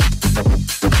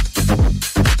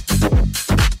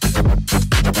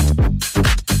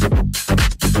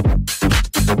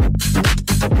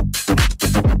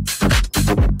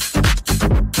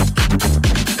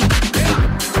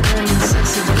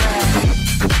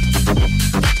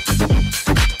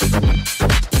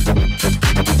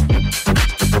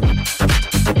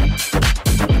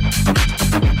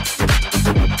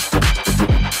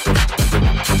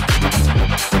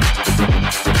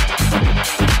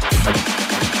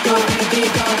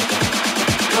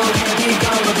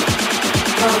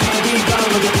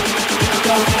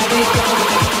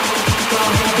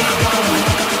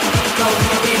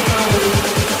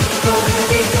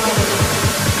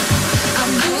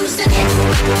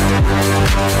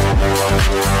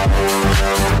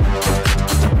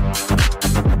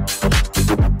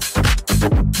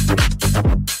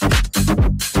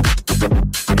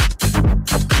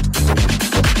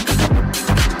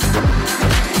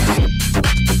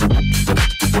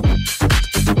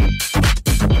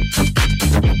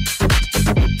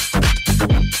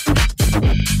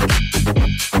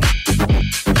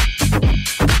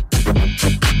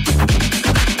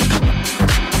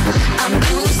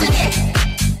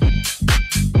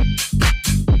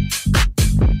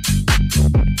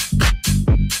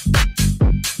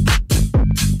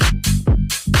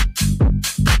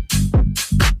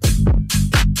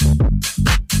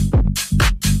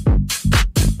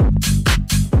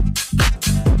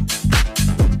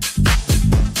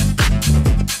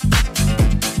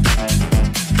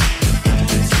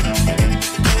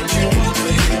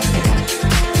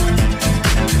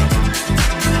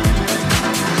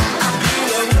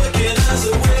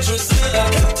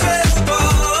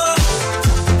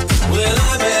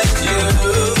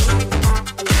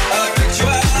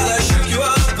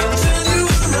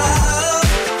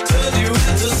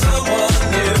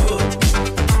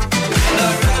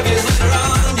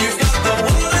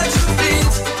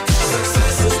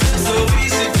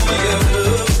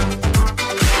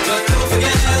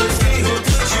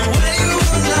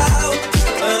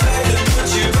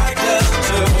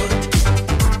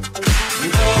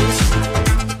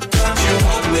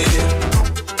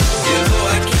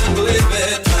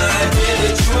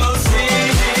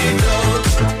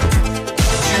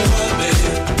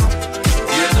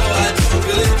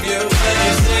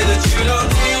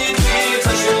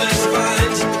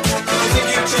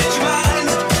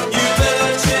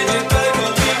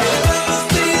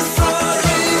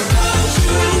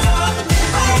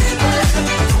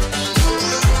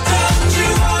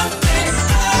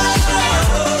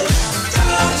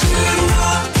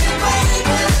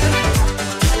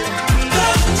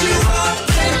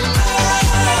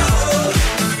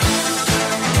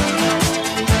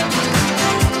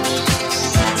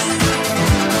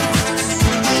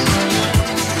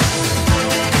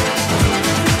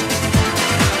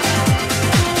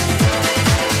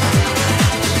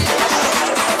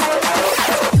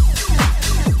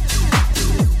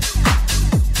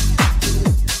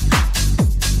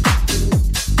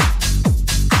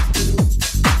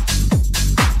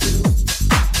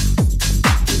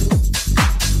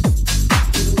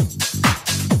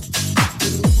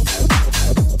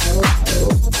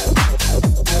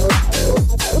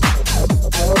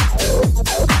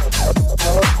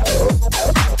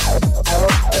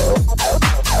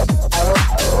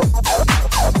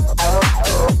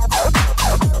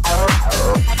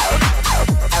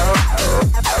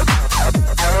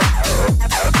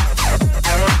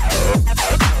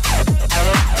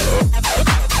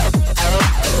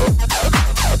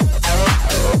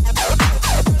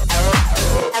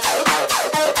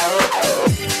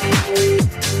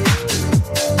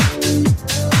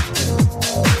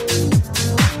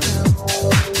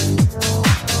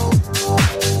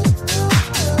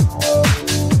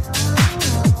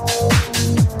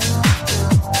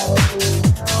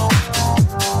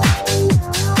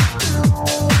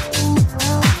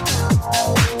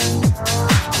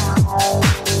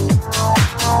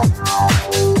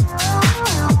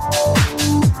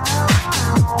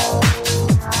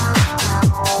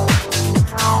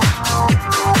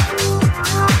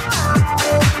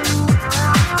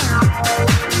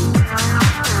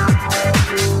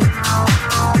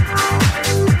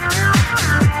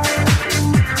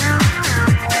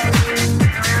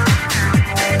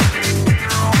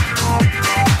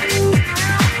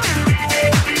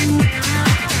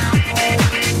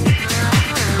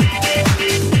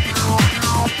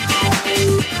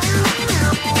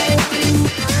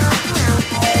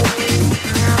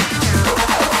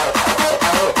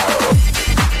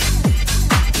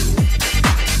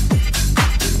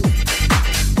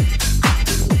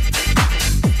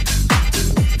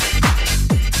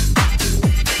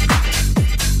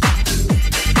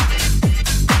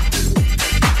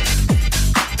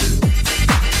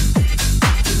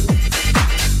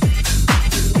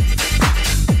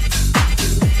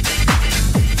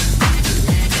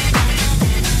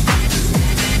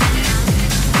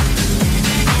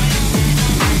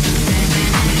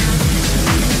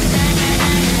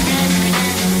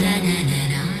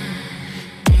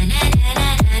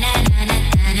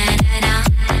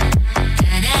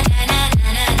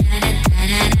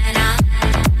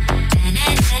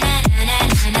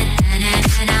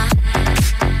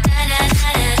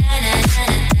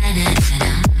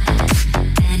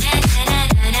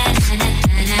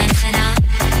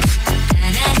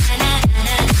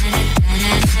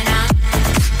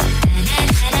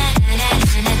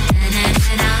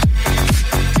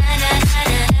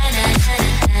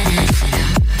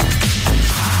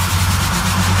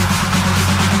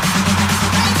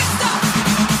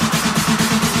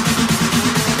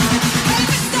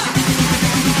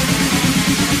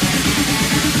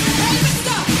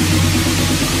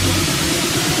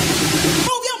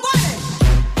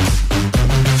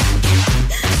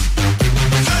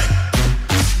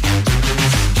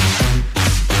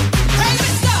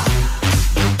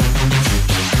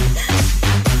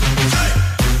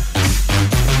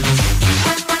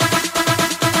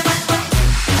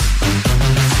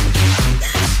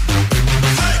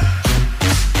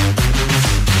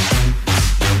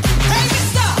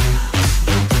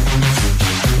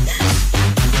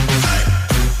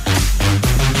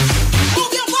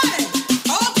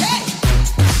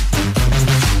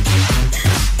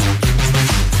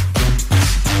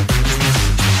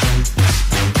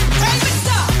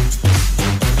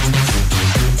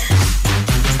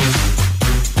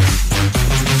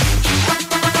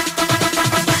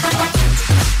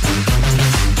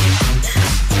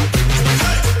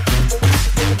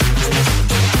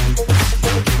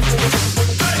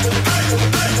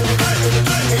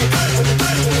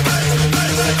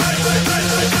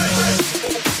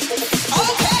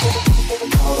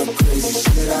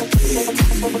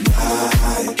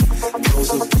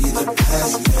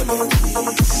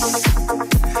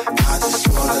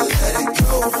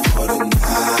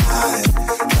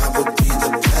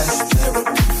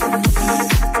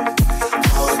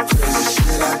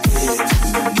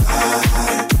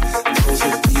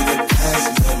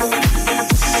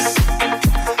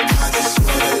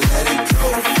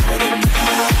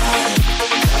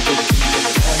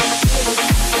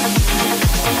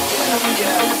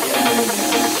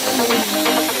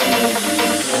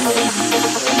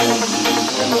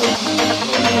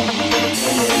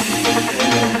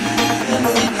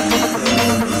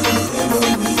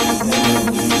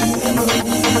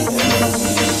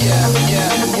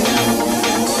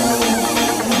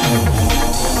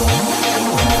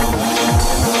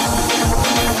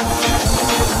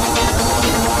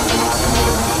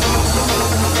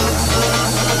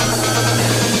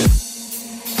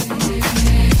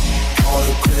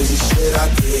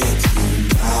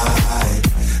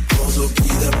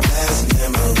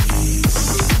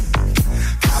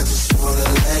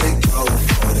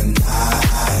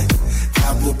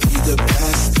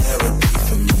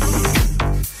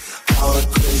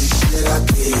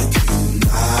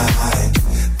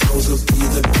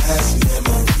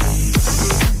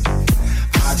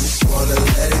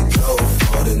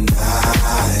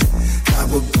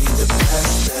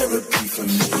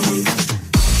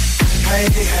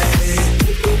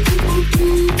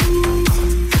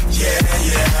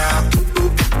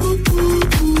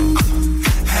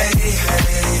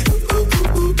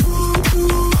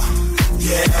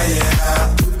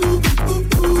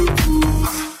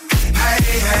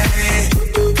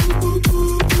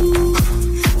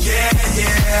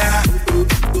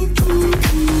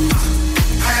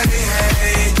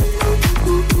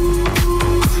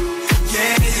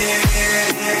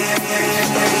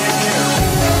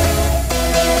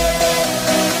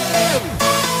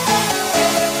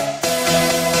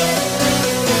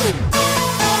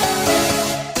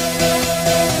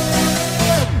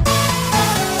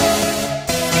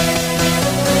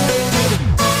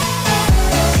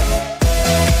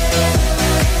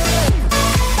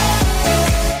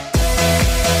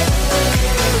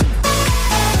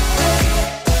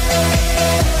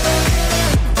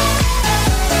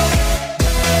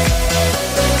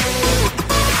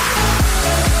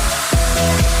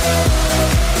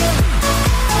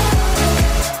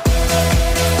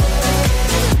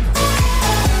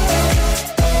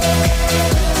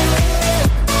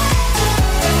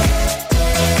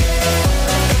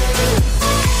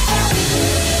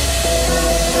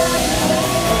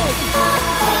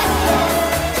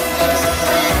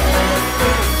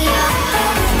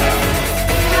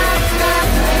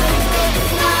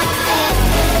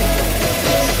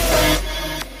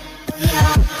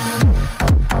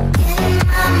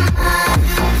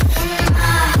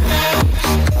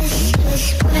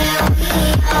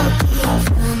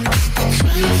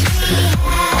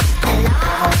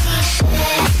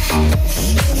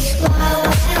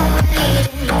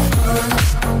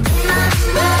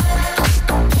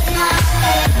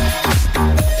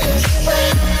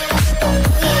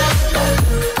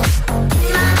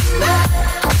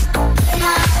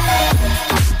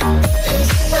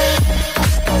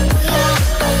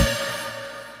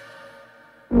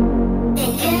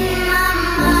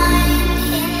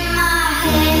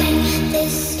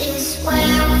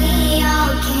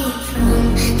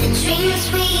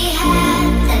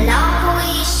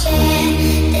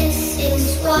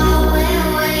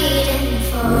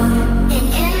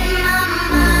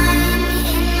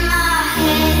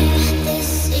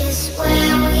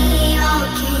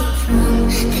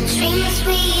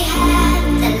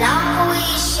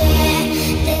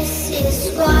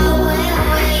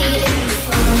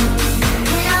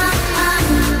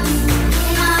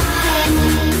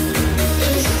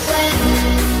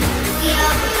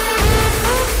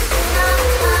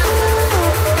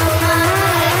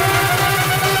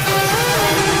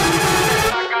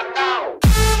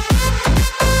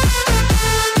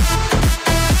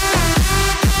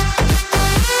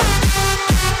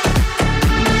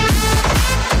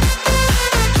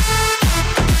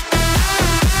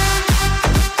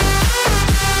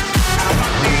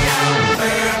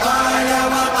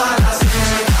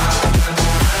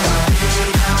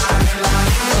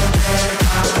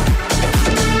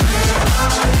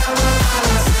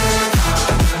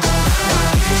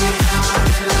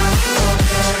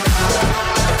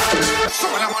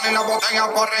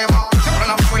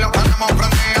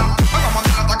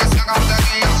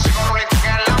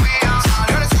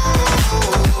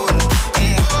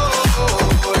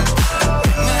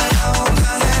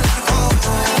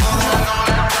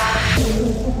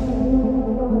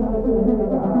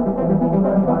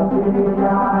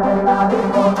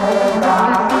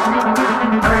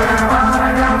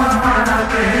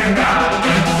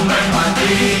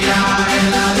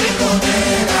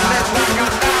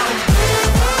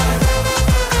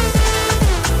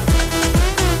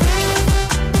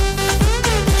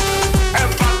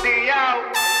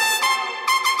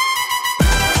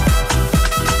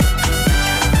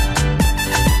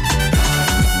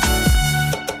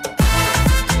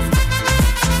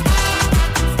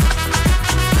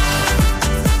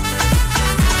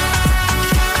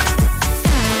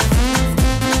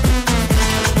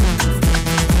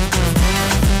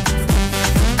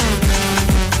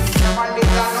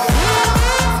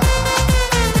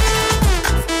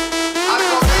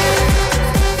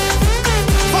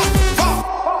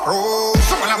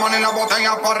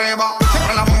 botella por arriba.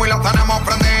 Siempre la bomba y la tenemos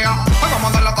prendida. Hoy vamos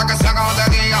a darle hasta que se haga de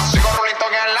día. Sigo rulito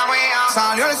que es la mía.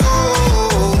 Salió el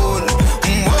sol.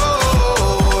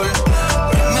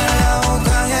 Prende la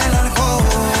boca y el alcohol.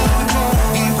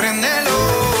 Y préndelo.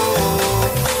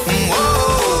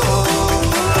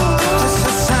 Eso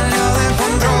salió de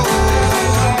control.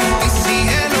 Y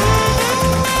síguelo.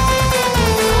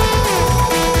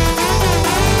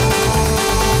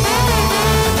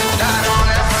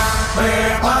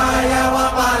 Vaya, va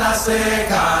pa' la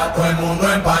seca, todo el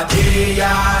mundo en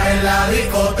patilla en la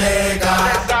discoteca.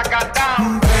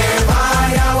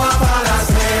 Vaya,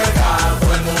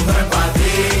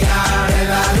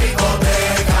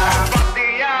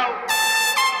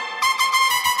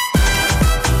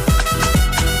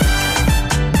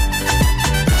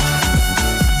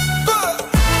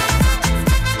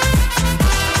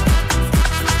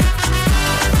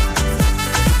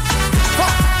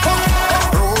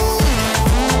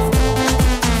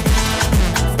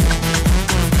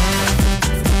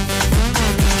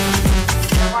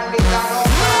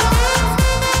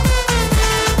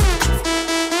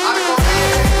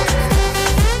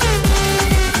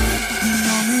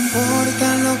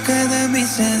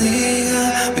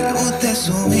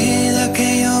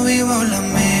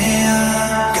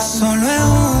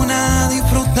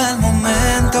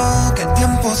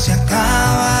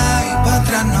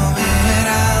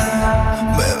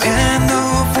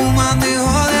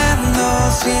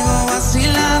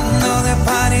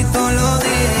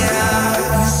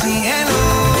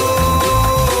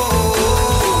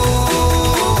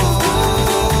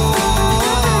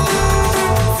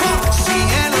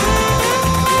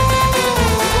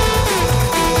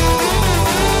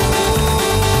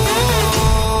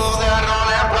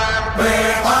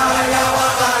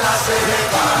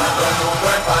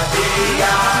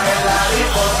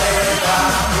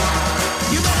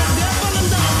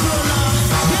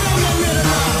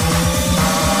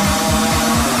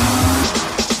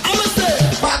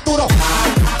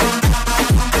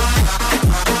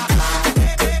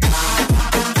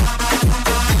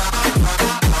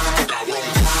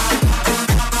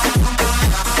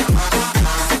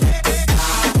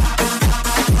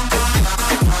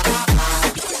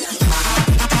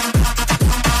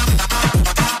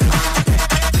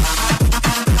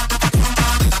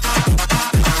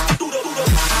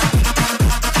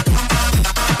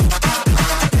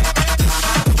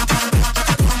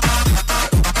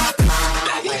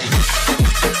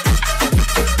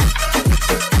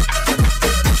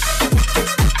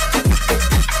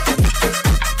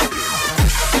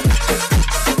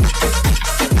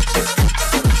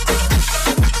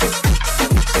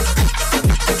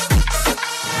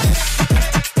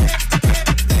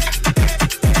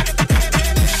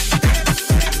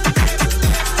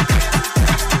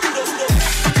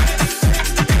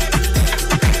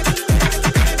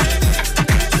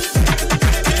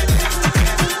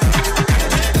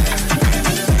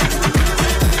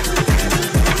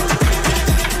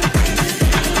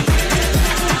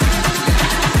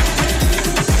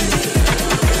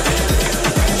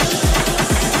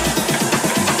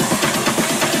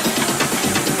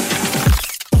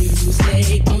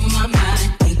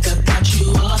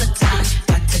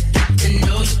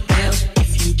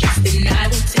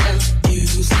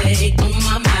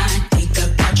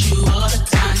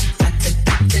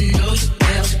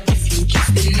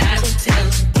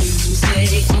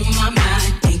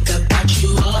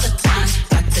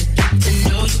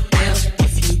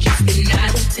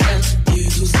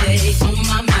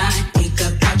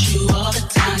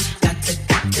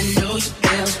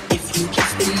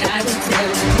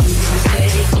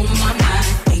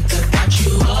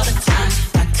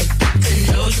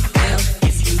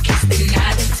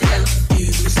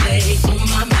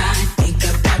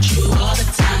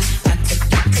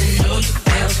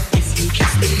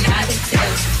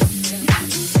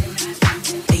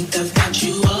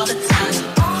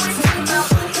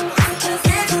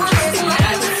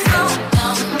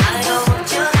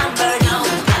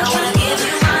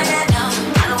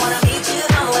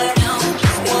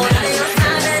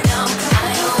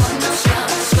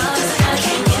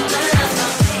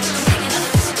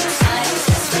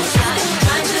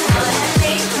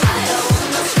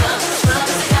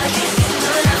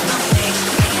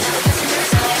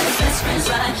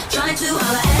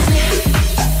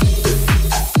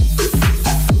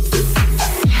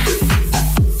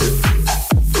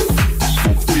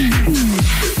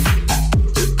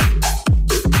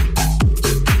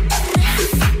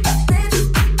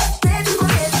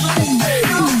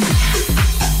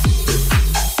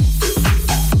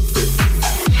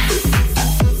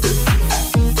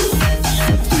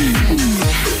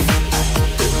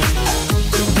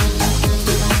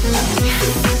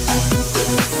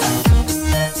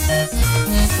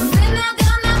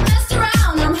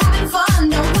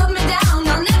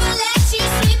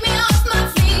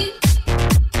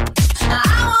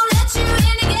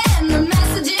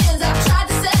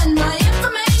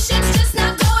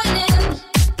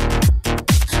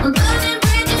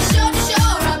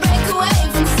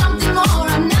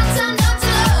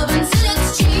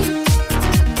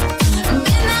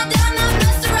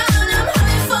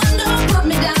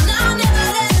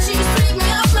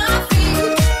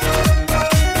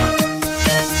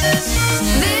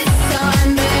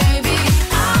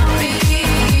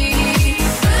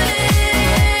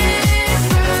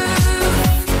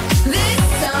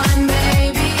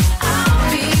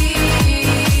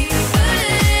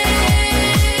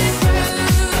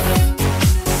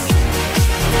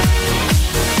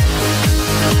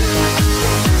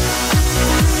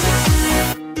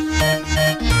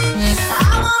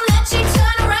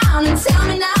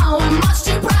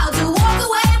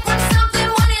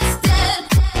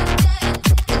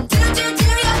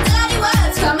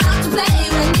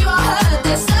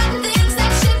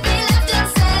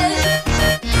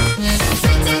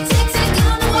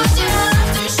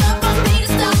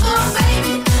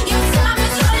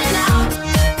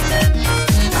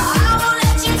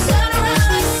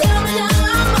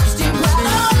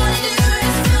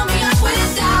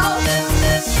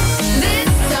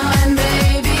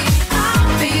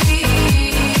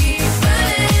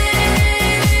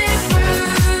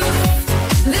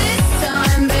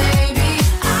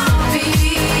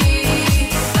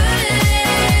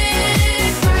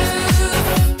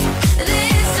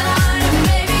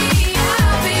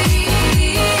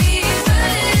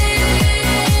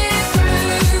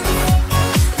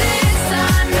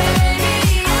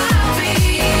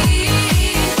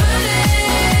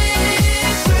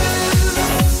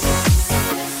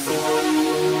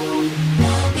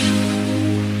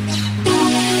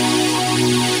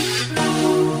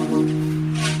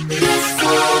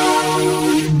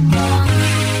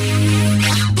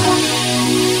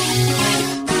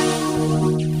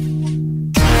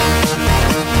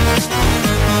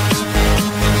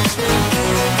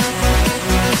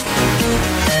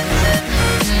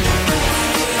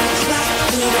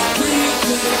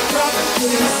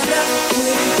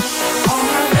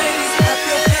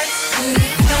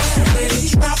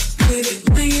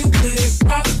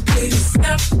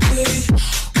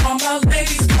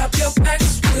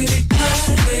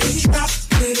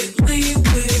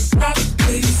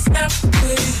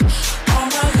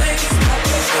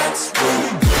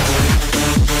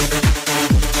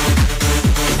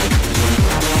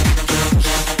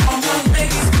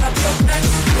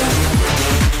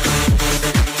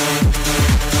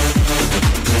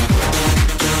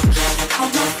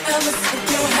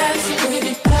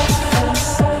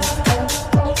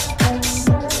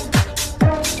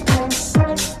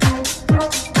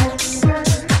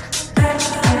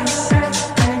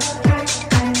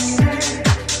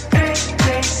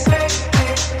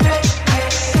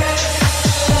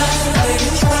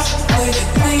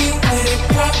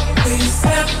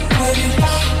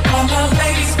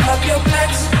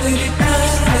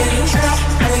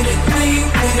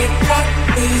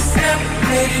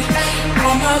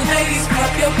 my ladies,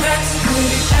 pop your backs with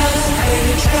it. Elevate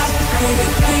it, drop with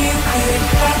it, lean with it,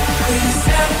 pop with it,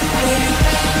 step with it.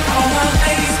 All my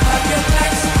ladies, pop your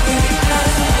backs with it.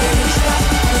 Elevate it, drop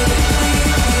with it, lean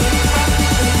with it, pop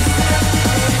with it, step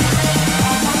with it.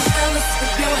 All my fellas,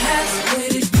 flip your hats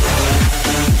with it.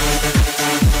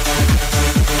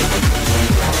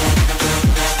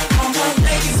 All my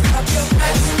ladies, pop your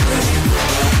backs with it.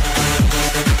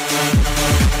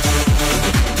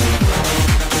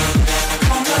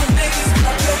 All my ladies,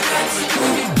 pop your backs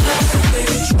with it.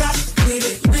 Drop with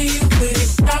it, lean with it,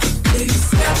 pop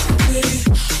with it.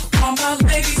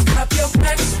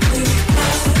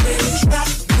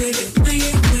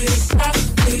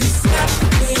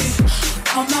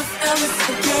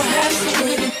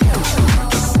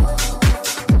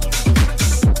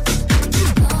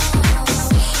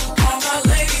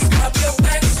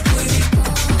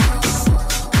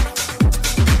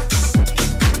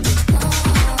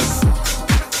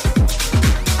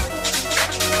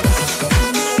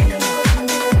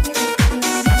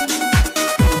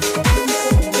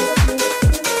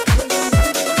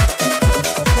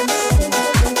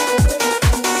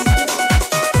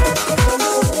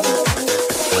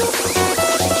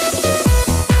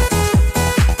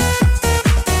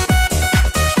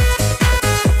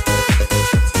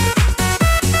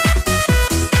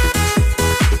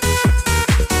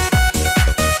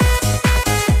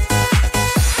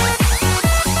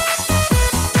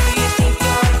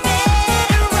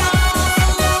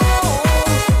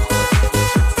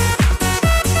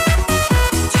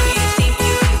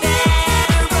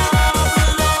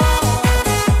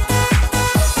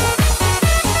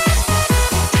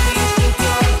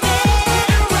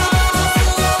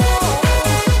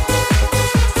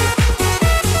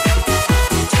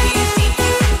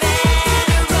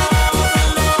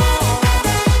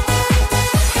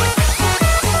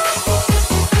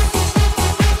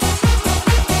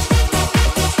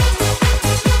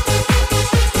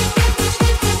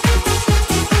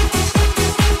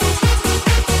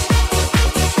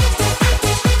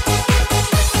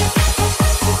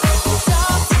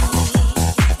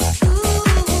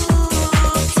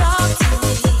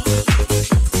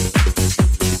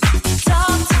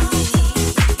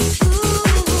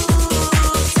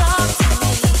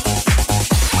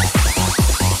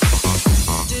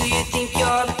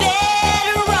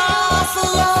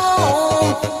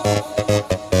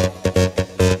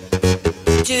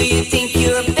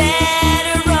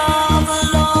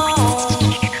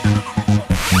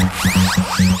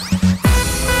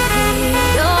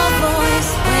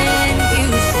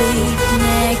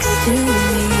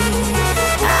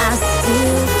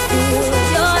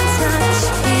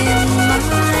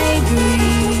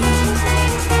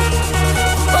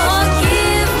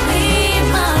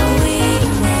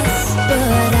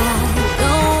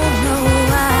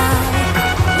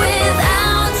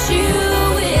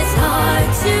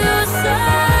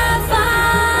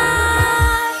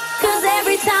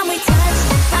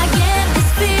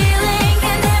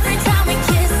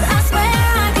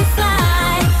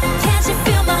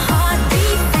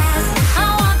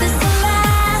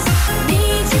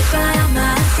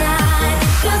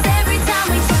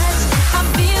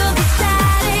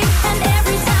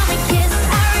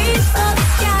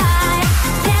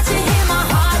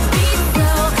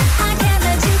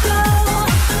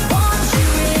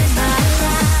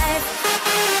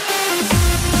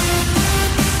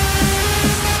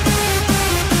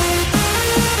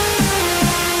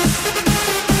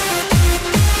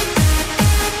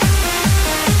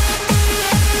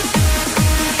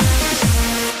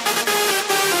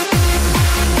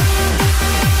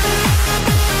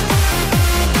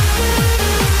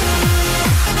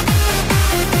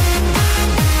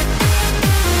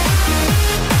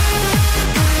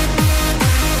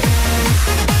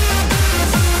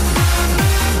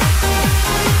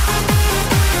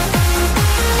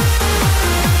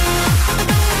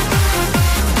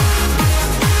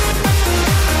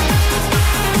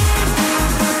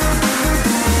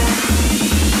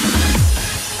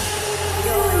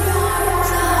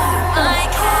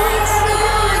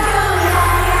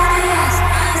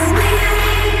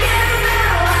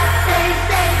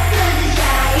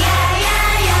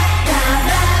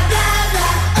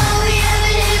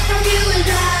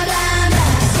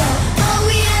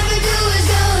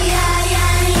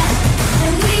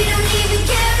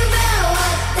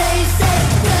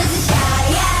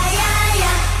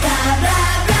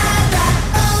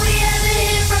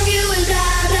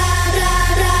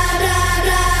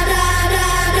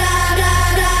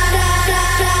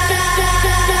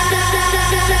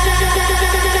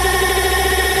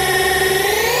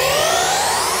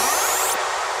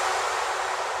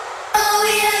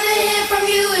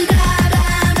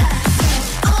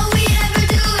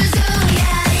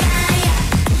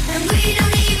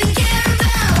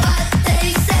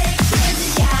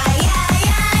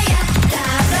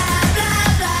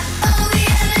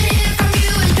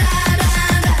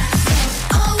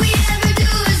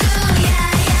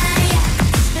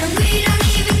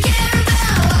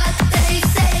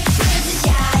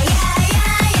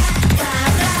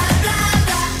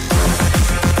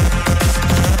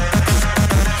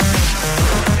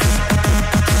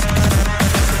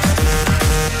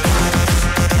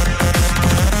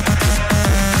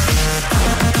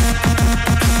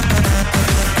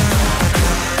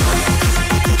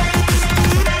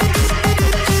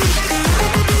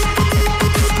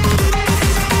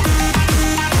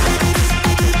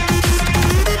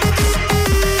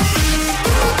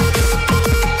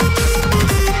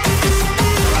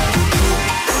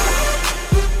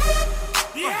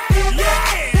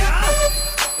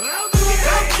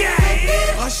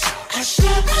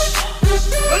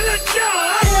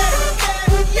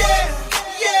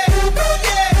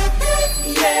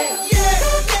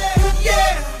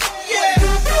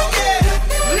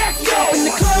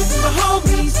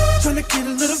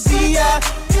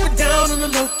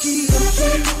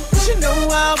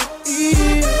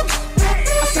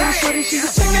 way she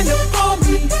was checking up on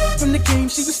me. From the game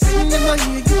she was spitting in my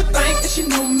ear, you would think that she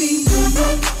know me.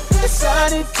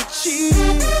 Decided to cheat.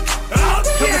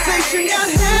 Conversation got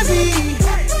heavy.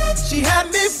 She had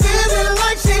me feeling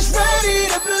like she's ready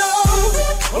to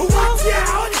blow. Watch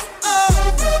out!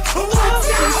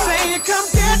 She's saying, come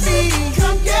get me,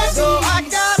 come get me. So I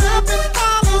got up and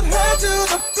followed her to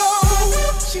the floor.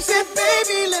 She said,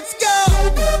 baby, let's go.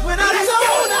 When I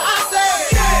told her, I said,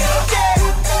 yeah, yeah.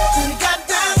 She got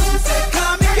down, she said,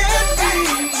 come and get me.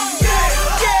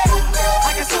 Yeah, yeah. I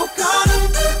got so caught up,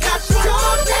 got you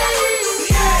told me.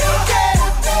 Yeah,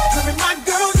 yeah. Her and my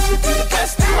girl, you should be the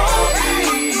best thing for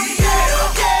me.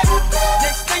 Yeah, yeah.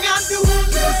 Next thing I knew,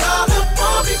 she was all up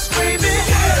on me screaming.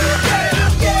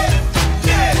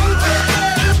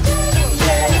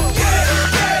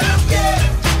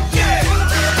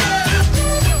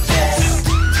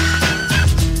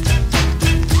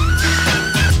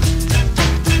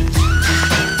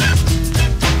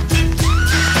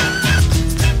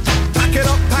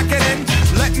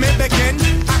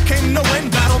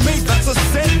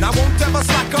 I won't ever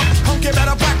slack up, punk you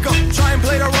better back up. Try and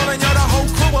play the role and you're the whole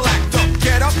crew will act up.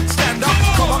 Get up, stand up,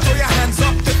 come on, throw your hands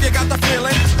up if you got the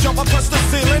feeling. Jump up, touch the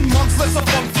ceiling, monks, let's a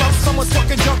funk flow. Someone's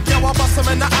fucking junk, yo, I'll bust them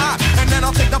in the eye. And then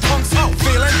I'll take the punks out,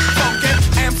 feeling funky.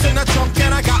 Amps in the trunk and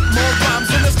I got more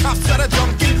rhymes than this cops at a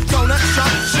junkie. Donut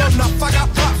shop, sure enough, I got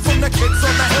props from the kids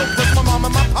on the hill, plus my mom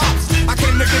and my pops. I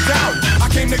came to get down, I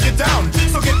came to get down.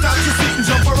 So get out your seat and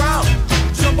jump around,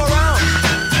 jump around,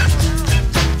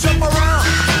 jump around.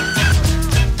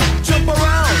 Jump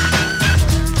around,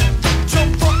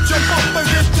 jump up and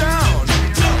get down.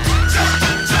 Jump, jump,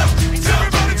 jump,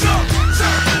 everybody jump,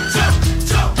 jump, jump,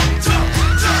 jump, jump,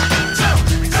 jump, jump,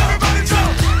 everybody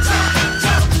jump, jump,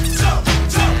 jump, jump,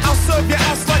 jump. I'll serve your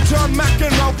ass like John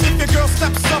McEnroe. If your girl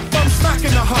steps up, I'm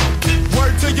smacking the hoe.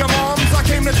 Word to your moms, I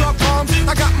came to drop bombs.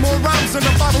 I got more rhymes than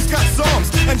the Bible's got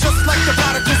songs. And just like the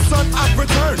prodigal son, I've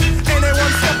returned.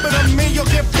 Anyone stepping on me, you'll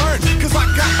get burned. Cause I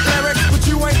got lyrics, but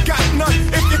you ain't got none.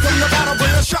 If you come to battle,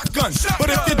 bring a shotgun. But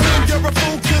if you do, you're a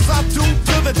fool, cause I do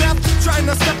to the death. Trying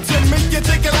to step to me, you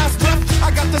take your last breath.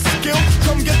 I got the skill,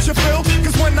 come get your fill.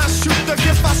 Cause when I shoot the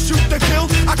gift, I shoot the kill.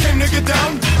 I came to get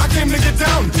down, I came to get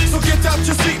down. So get out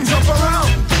your seat and jump around.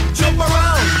 Jump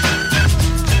around.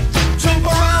 Jump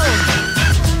around.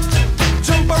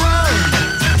 Jump around.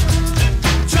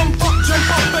 Jump up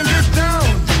and get down.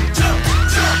 Jump,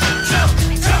 jump, jump.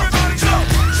 Everybody jump,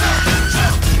 jump, jump,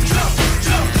 jump, jump, jump,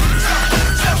 jump,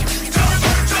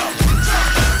 everybody jump, jump, jump,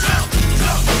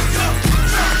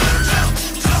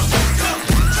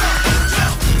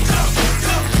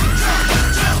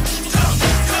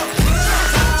 jump,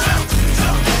 jump,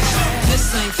 jump, jump. This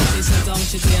ain't funny, so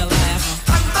don't you dare laugh.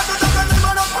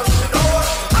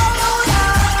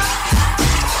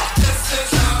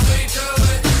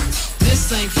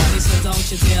 This ain't funny, so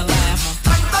don't you dare laugh.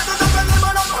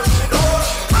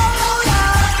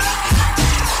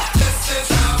 This is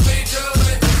how we do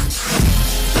it.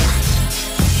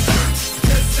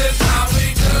 This is how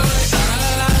we do it. La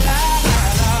la la la.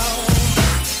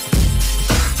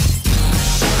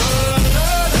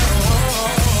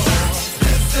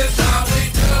 This is how we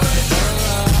do it.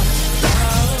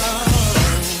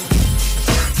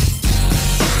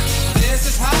 This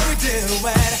is how we do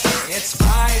it. It's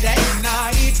Friday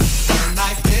night, and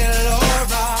I feel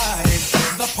alright.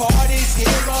 The party's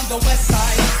here on the west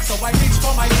side, so I reach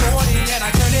for my 40 and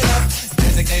I turn it up.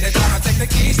 Designated driver, take the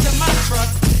keys to my truck.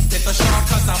 Hit the shop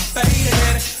cause I'm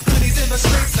faded. Hoodies in the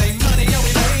streets, say money, yeah,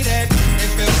 we made it.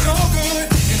 It feels so good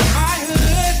in my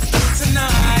hood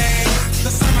tonight.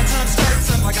 The summertime skirts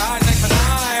and my guys ain't for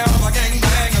all the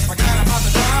gangbangers forgot about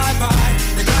the drive-by.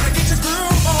 You gotta get your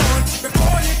groove on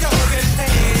before you go get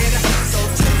paid. So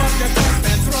tip up your cup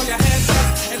and throw your hands up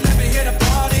and let me hear the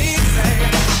party say,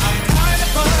 I'm kind of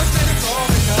buzzed and it's all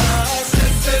because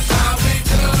this is how we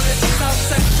do it. South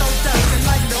Central does it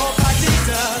like nobody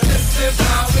does. This is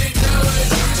how we do it.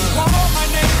 To all my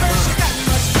neighbors, you got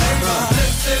much flavor.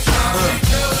 This is how we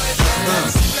do it.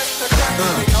 Let's flip the crack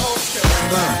of the old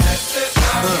school. This is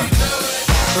how we do it.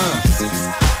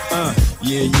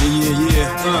 Yeah.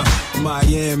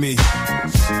 Miami.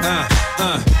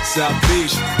 South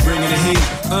Beach, bringing the heat.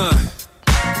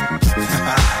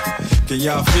 Can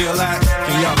y'all feel that?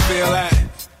 Can y'all feel that?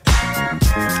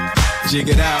 Jig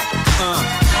it out.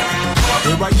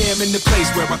 Here I am in the place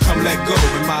where I come let go.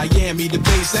 In Miami, the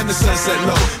bass and the sunset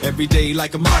low. Every day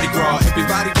like a Mardi Gras.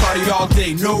 Everybody party all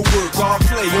day, no work, all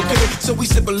play, okay? So we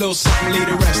sip a little something, leave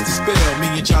the rest to spill. Me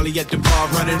and Charlie at the bar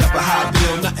running up a high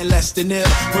bill. Nothing less than ill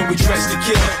when we dress to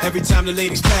kill. Every time the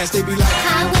ladies pass, they be like,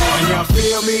 and y'all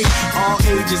feel me? All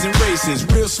ages and races,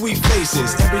 real sweet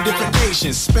faces. Every different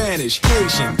nation, Spanish,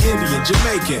 Haitian, Indian,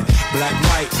 Jamaican, black,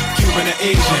 white, Cuban, or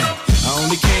Asian. I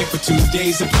only came for 2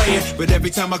 days of playing, but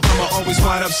every time I come I always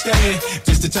wind up staying.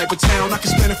 Just the type of town I can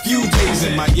spend a few days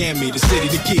in. Miami, the city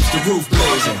that keeps the roof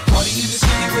blazing. Party in the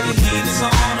city where the heat is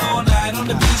on, all night on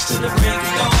the beach till the break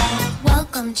of dawn.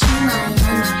 Welcome to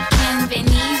Miami,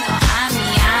 bienvenido a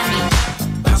Miami.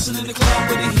 Bouncing in the club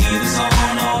where the heat is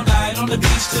on, all night on the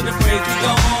beach till the break of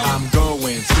dawn. I'm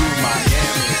going to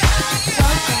Miami.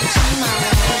 Welcome to Miami.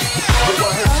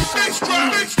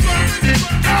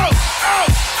 Out, out,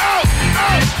 out,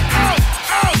 out, out,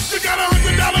 out. You got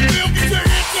 $100 bill, get your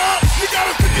hands up. You got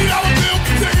a $50 bill,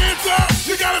 get your hands up.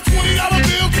 You got a $20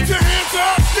 bill, get your hands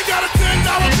up. You got a $10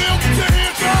 bill, get your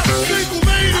hands up. Single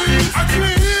ladies, I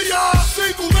can't hear y'all.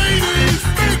 Single ladies,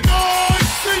 make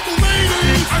noise. Single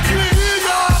ladies, I can't hear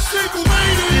y'all. Single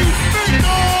ladies, make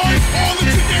noise. All the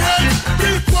chicken heads,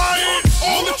 be quiet.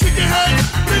 All the chicken heads,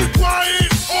 be quiet.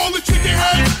 All the chicken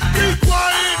heads, be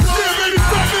quiet. Yeah, baby,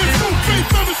 stop this. Don't say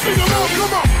something, sing along,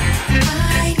 come on.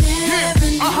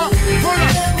 I never knew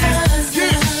there was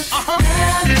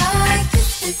love like this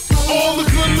before. All the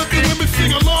good looking women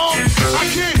sing along. I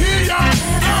can't hear y'all.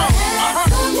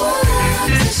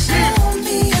 Someone to show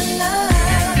me a love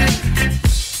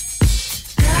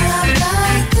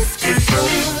like this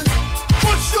before.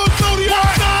 Push your zodiac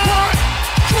sign.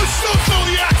 Push your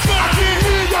zodiac sign. I can't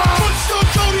hear y'all. Push your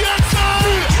zodiac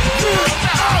sign.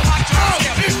 Out, out.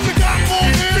 If you got more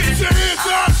hair, get your hands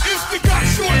up. If you got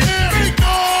short hair, make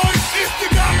noise. If you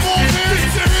got more hair,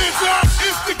 get your hands up.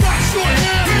 If you got short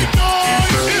hair, make noise.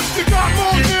 If you got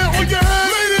more hair on your head,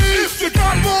 ladies. If you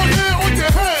got more hair on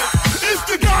your head. If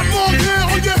you got more hair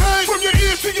on your head, from your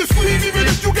ear to your sleeve, even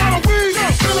if you got a weave.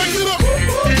 Can I get up?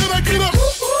 Can I get up?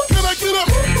 Can I get up?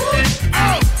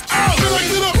 Out, out. Can I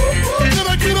get up? Can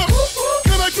I get up?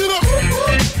 Can I get up?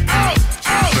 Out,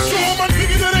 out. So all my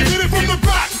niggas that hit it from the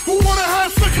back, who wanna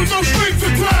have sex with no strings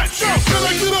attached. Can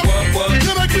I get up?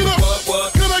 Can I get up?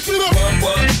 Can I get up?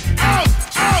 Out,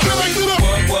 out. Can I get up?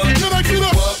 Can I get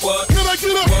up? Can I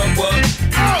get up?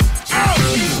 Out, out.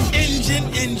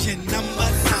 Engine number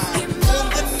 9 on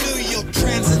the New York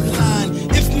Transit line.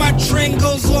 If my train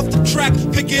goes off the track,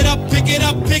 pick it up, pick it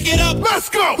up, pick it up. Let's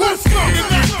go, let's go. In the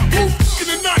night, woof, in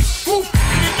the night, woof,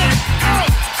 in the night, out,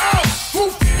 out,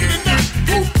 woof, in the night,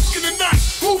 woof, in the night,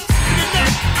 woof, in the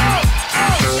night, out,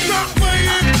 out. Stop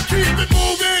playing, keep it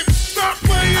moving. Stop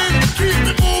playing, keep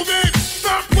it moving.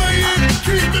 Stop playing,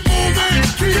 keep it moving.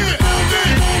 Keep it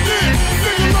moving, moving.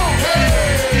 Sing along,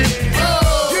 hey,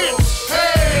 oh, yeah,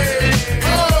 hey,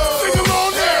 oh. Sing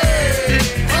along, hey,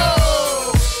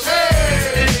 oh, hey,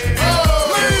 oh.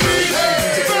 Ladies,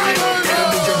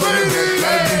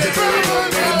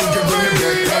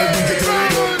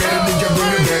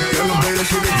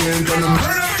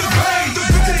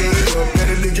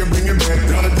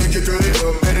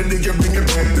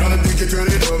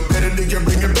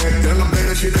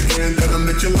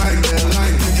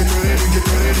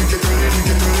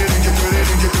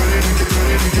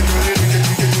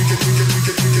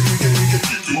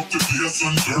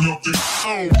 turn up the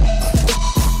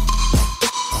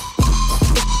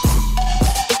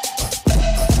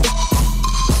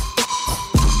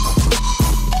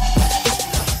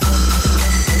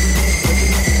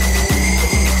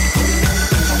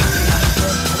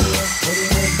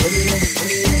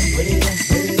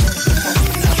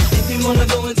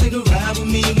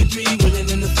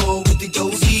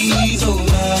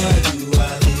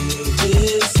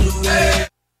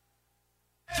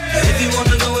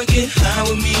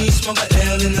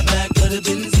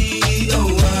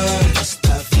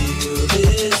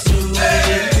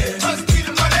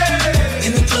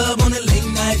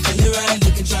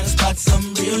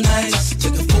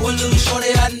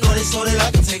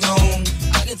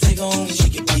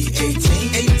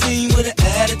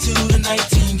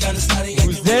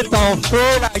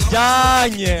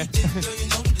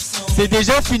C'est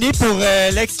déjà fini pour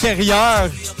l'extérieur,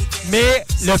 mais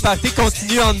le party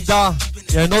continue en dedans.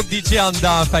 Il y a un autre DJ en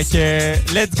dedans, fait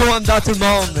que let's go en dedans tout le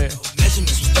monde.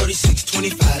 36,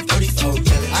 25, 34,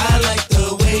 I like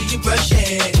the way you brush your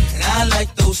hair, and I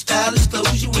like those stylish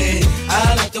clothes you wear.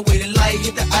 I like the way the light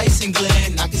hit the ice and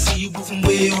glint. I can see you moving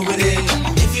way over there.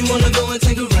 If you wanna go and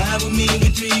take a ride with me,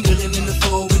 with 3 wheeling in the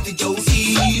 4 with the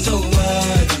goatees. Oh,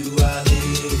 why do I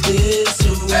live this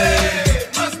way?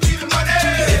 Must be the money.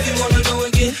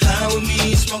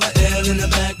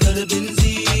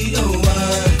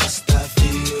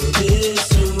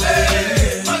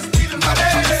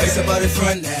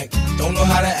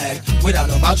 bag. Without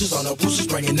no vouchers or no boosters,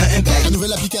 bringing nothing back. La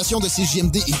nouvelle application de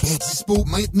CJMD est dispo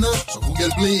maintenant sur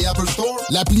Google Play et Apple Store.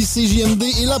 L'appli CJMD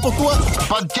est là pour toi.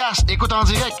 Podcast, écoute en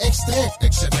direct, extrait,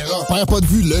 etc. Perds pas de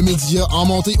vue, le média en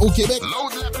montée au Québec.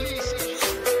 Load l'appli.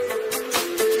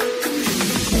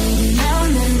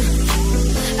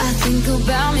 Think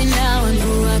about me now and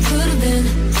who I could have been.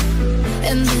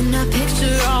 And then I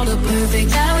picture all the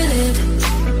perfect that we lived.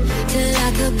 Till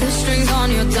I could put strings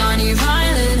on your tiny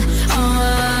violin.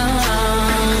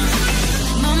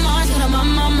 My mind's got my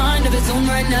mind of its own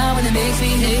right now, and it makes me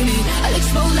hate me. I'll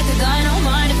explode like a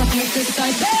dynamite if I can't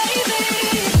decide, baby.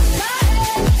 My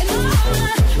head and my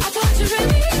heart, I thought you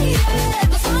really, yeah.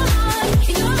 But my heart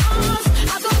in your arms,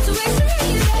 I go to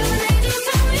extreme, yeah. When they do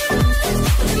tell me run,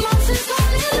 emotions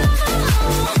falling love.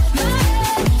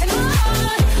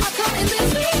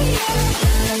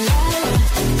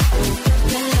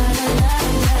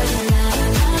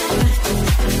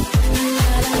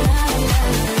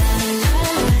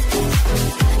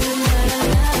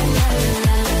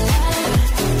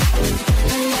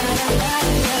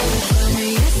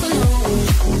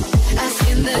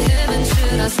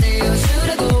 I stay or should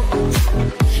I go?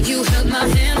 You held my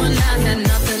hand when I had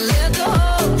nothing left to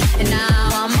hold, and now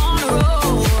I'm on a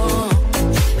roll.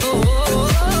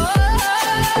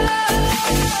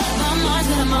 My mind's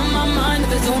got my mind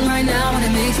of its own right now, and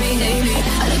it makes me hate me.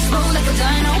 I'll explode like a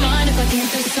dynamite if I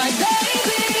can't decide,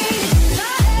 baby. My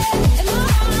head and my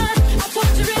heart, I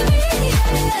thought you really,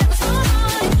 yeah. But my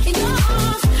heart in your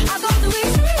arms, I go through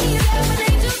extreme, yeah. When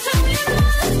they just tell me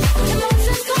run,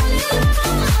 emotions calling love.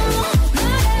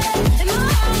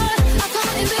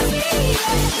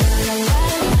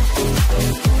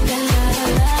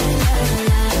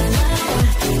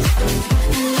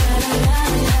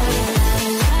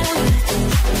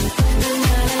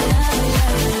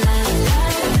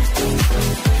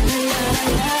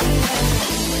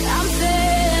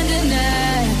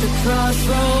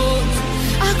 Crossroads,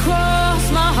 I cross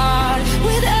my heart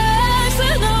with X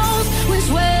and O's. Which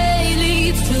way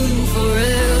leads to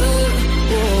forever?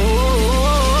 God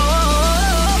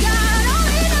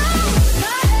only knows.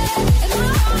 My head and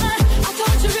my heart, I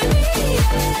thought you really,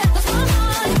 yeah. But my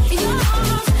heart in your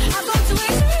arms, I go to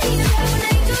extreme, yeah. When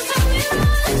they do tell me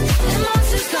run,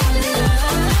 emotions calling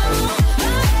love.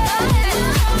 My head and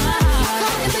my heart, I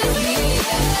thought you really,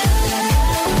 yeah.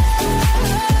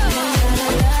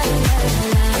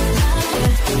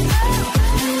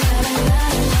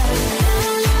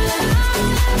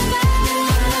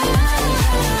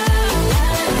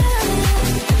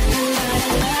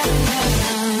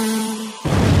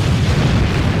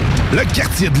 Le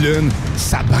quartier de lune,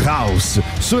 ça brasse.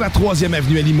 Sur la 3e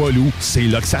avenue à Limoilou, c'est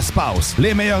là que ça se passe.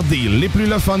 Les meilleurs deals, les plus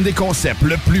le fun des concepts,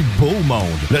 le plus beau monde.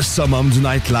 Le summum du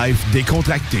nightlife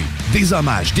décontracté. Des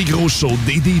hommages, des gros shows,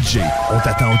 des DJ. On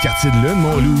t'attend au quartier de lune,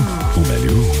 mon loup. Au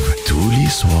Malou, tous les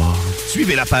soirs.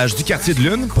 Suivez la page du quartier de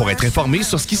lune pour être informé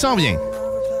sur ce qui s'en vient.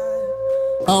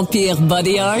 Empire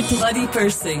Body Art, Body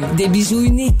Pursing. Des bijoux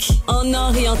uniques, en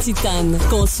or et en titane,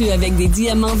 conçus avec des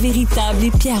diamants véritables et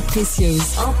pierres précieuses.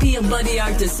 Empire Body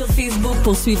Art sur Facebook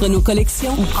pour suivre nos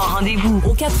collections ou prends rendez-vous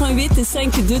au 88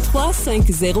 523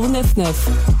 5099.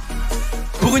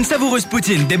 Pour une savoureuse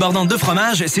poutine débordante de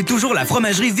fromage, c'est toujours la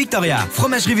Fromagerie Victoria.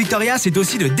 Fromagerie Victoria, c'est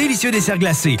aussi de délicieux desserts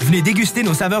glacés. Venez déguster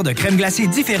nos saveurs de crème glacée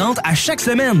différentes à chaque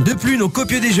semaine. De plus, nos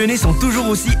copieux déjeuners sont toujours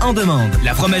aussi en demande.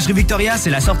 La Fromagerie Victoria, c'est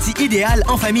la sortie idéale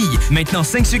en famille. Maintenant,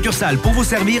 5 succursales pour vous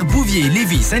servir: Bouvier,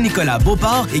 Lévis, Saint-Nicolas,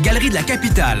 Beauport et Galerie de la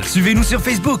Capitale. Suivez-nous sur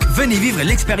Facebook. Venez vivre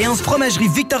l'expérience Fromagerie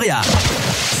Victoria.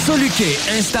 Soluquet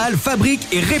installe, fabrique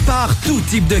et répare tout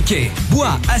type de quai.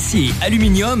 Bois, acier,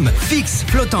 aluminium, fixe,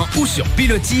 flottant ou sur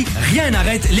pilotis, rien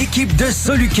n'arrête l'équipe de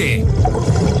Soluquet.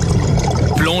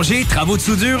 Plongée, travaux de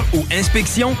soudure ou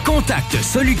inspection, contacte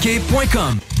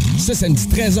soluquet.com. Ce samedi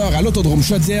 13h à l'Autodrome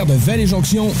Chaudière de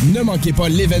Vallée-Jonction, ne manquez pas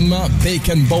l'événement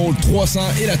Bacon Bowl 300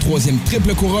 et la 3e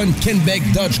triple couronne Kenbeck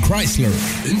Dodge Chrysler.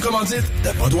 Une commandite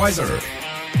de Budweiser.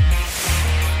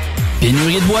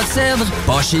 Pénurie de bois de cèdre?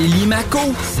 Pas chez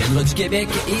Limaco. Cèdre du Québec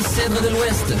et cèdre de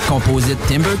l'Ouest. Composite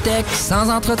TimberTech,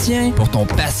 sans entretien, pour ton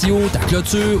patio, ta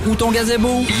clôture ou ton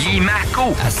gazebo.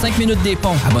 Limaco. À 5 minutes des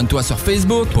ponts. Abonne-toi sur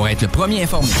Facebook pour être le premier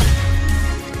informé.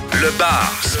 Le bar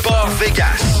Sport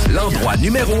Vegas, l'endroit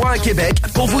numéro 1 à Québec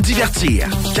pour vous divertir.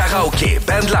 Karaoké,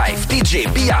 bandlife, DJ,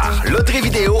 billard, loterie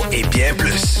vidéo et bien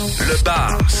plus. Le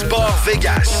bar Sport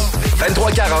Vegas,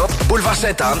 2340 Boulevard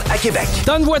Sainte-Anne à Québec.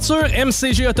 Tonne voiture,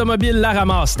 MCG Automobile la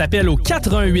ramasse. T'appelles au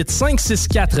 88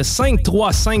 564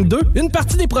 5352. Une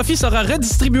partie des profits sera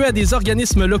redistribuée à des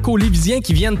organismes locaux lévisiens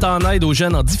qui viennent en aide aux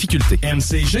jeunes en difficulté.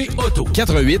 MCG Auto.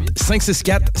 88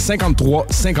 564 53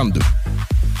 52.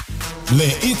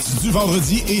 Les hits du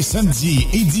vendredi et samedi,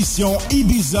 édition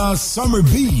Ibiza Summer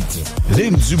Beat.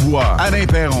 Lynn Dubois, Alain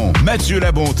Perron, Mathieu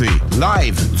Labonté.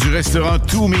 Live du restaurant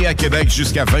Toumé à Québec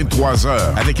jusqu'à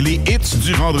 23h avec les hits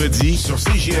du vendredi sur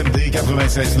CJMD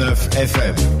 96.9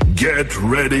 FM. Get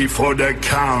ready for the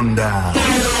countdown.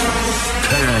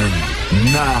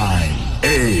 10, 9,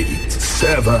 8,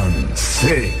 7,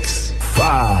 6, 5,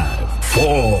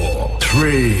 4, 3,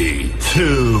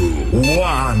 2,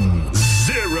 1,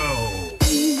 0.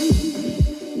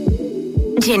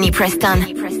 Jenny Preston.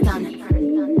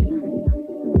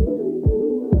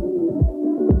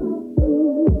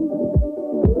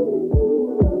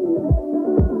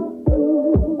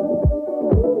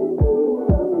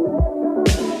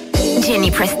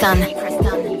 Jenny Preston.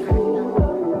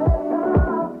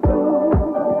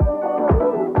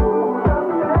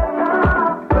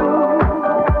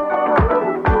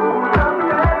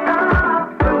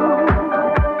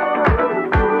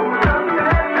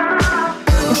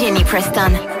 Jenny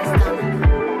Preston.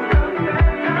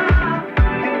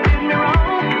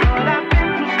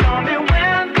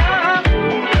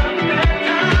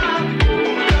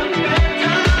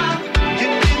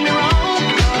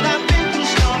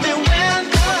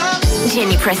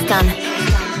 Jenny Preston.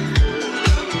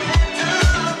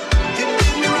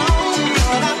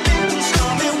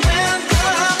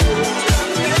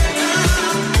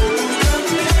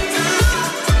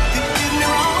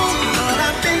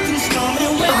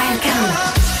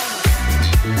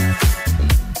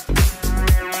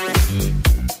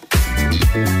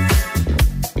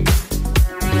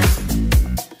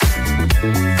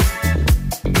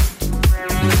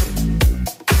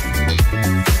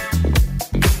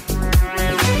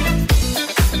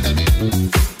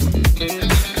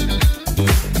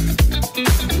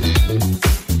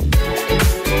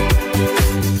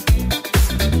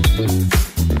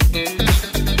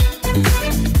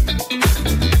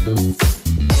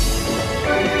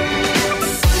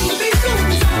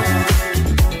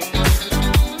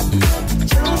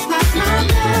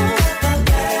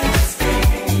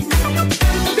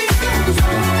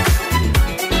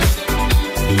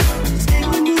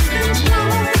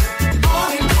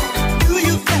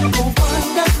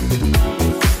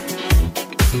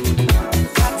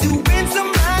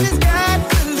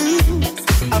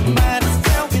 I might as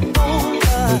well get on.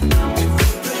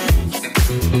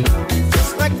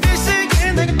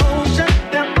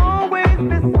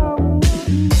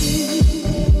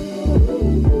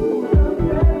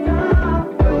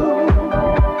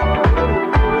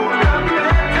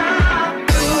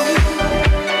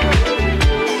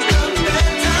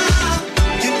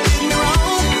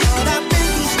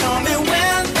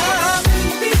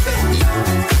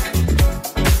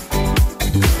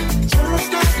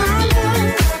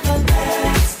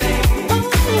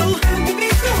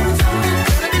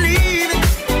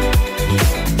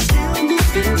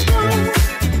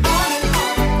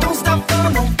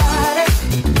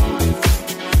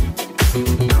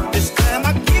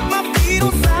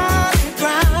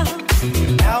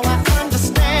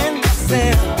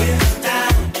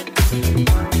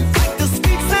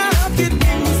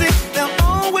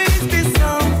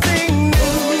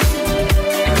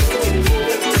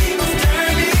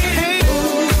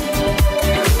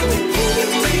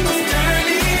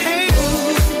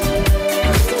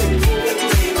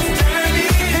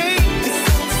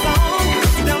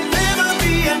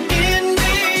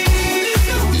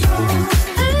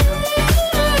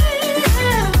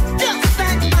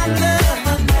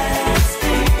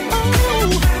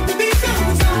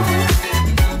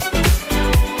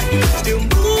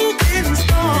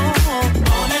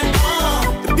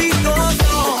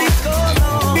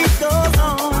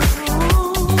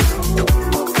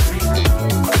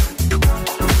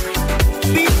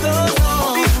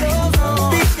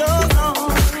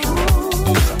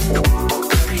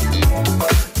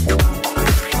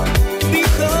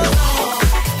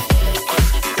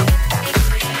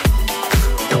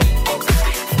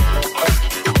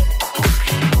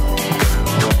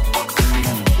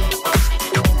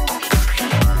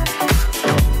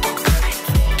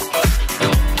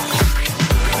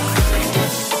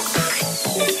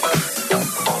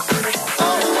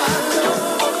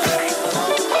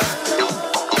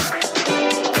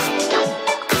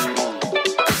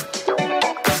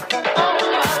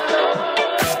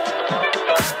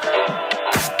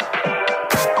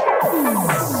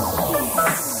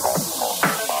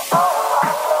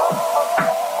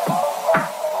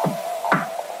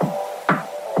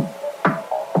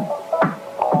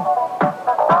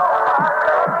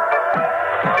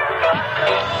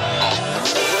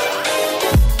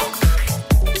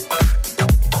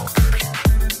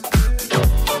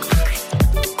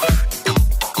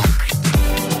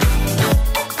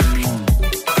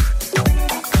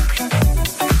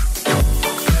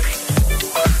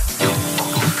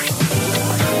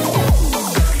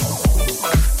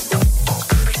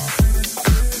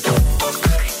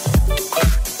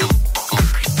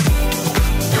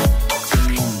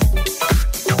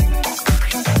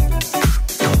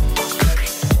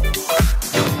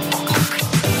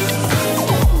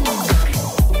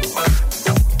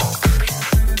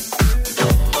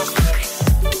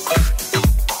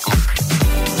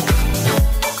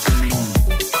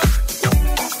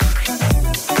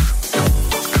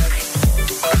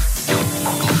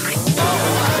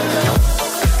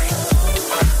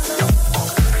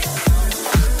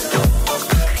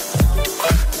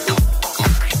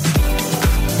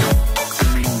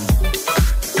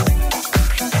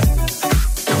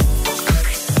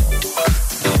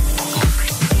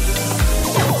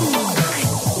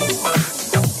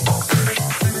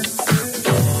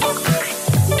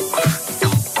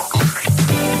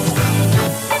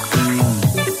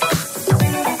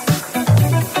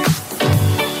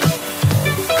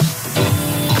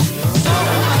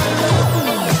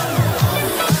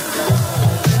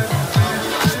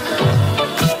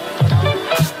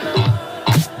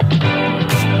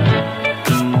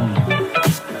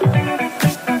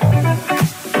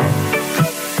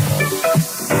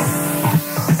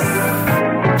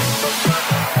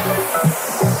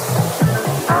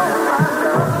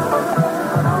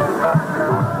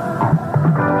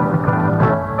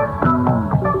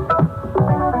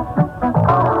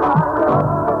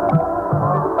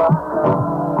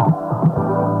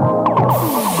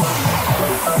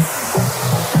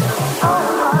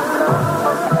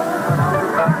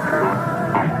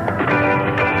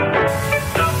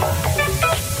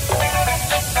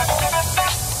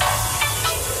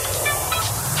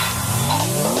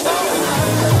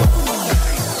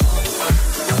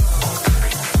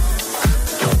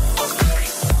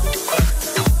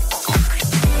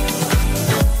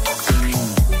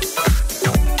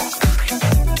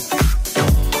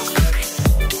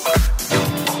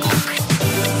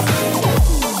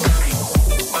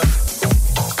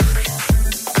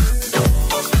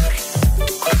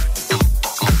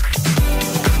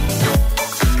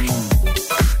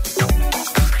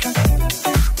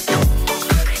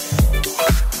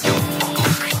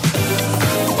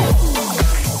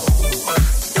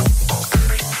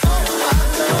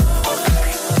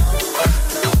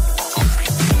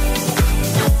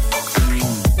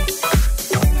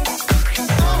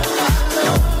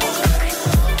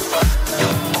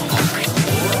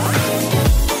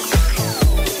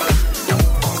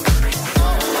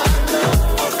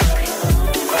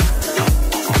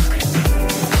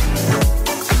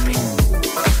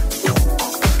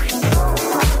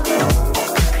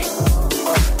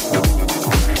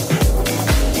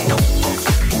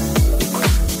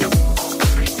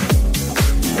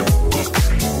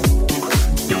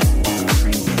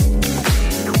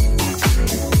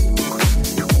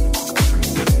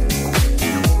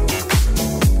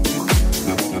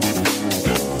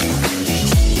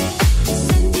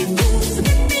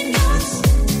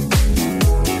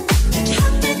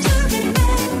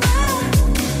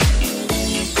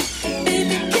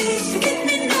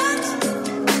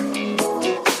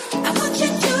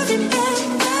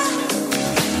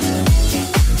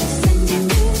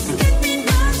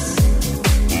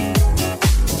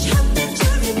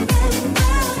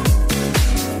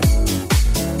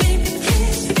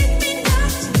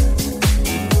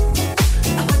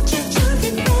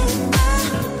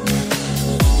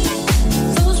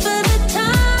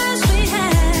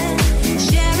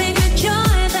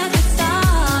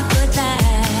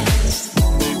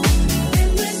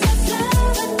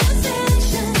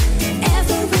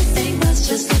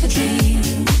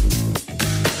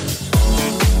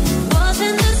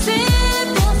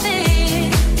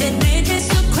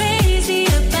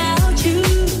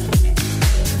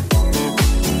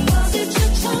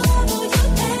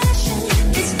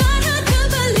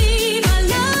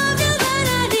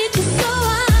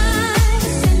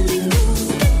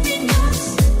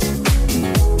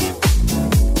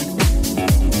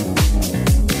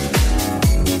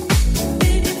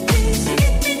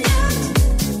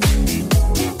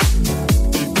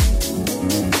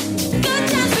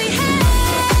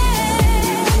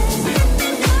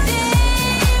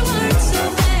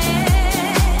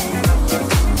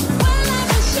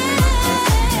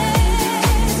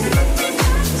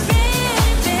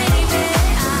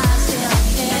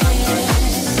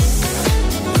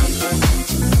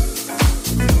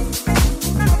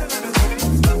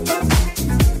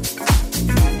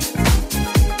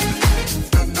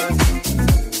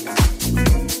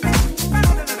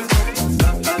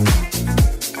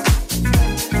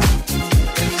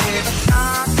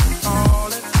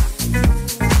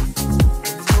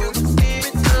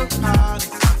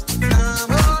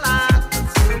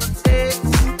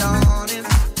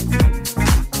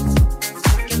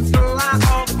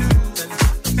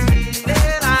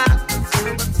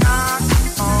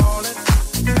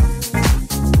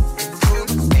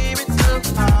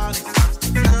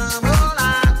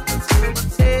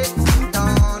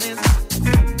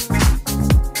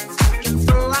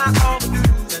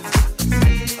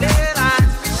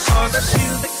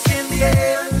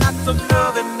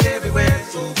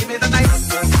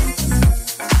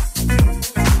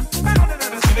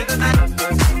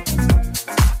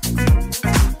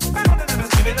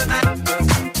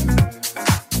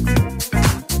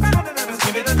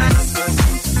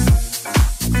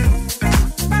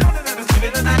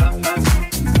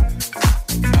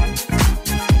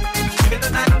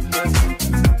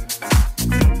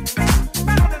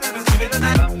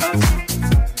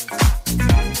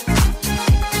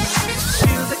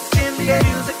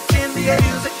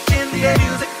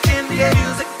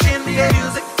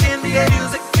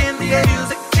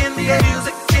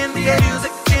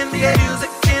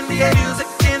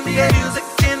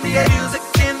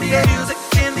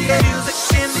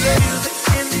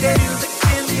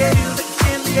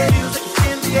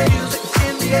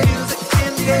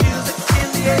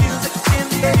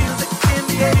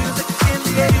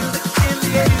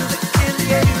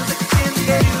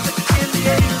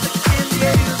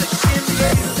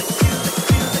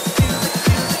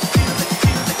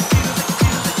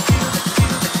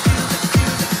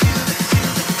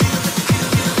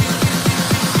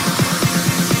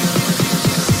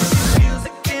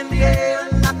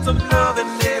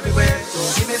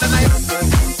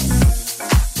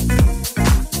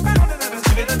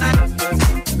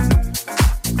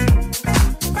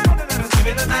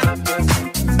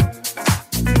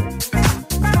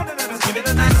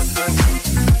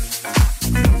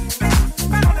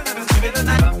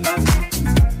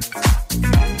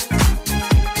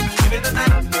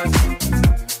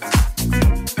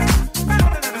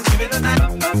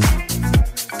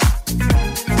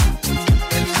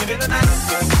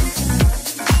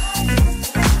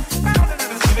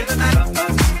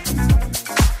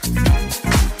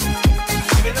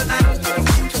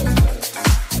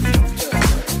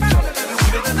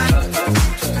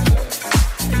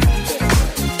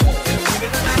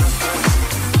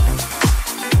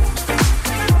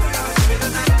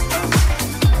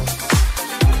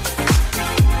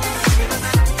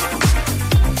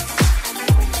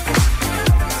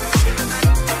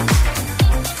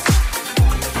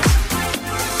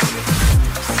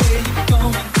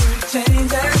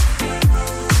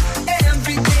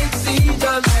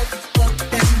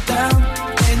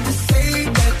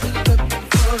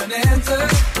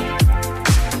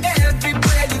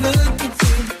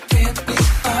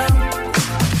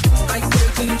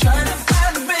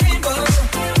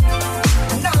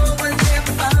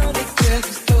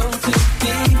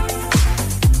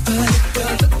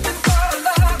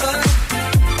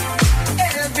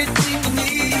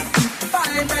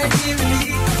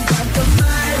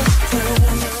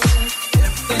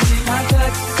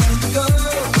 touch and go.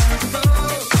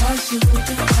 Hush you,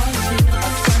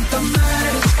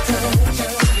 automatic touch.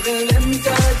 Baby, let me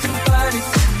touch your body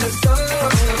from the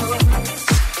soul.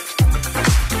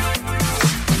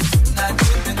 Now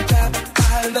you've been trapped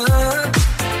by love.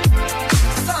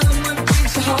 Someone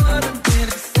breaks your heart and then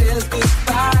it says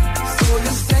goodbye. So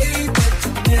you say that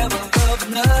you never love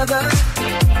another.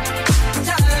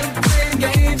 Tired of playing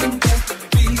games and that's the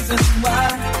reason why.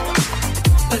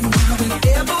 But now we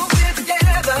never been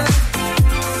together.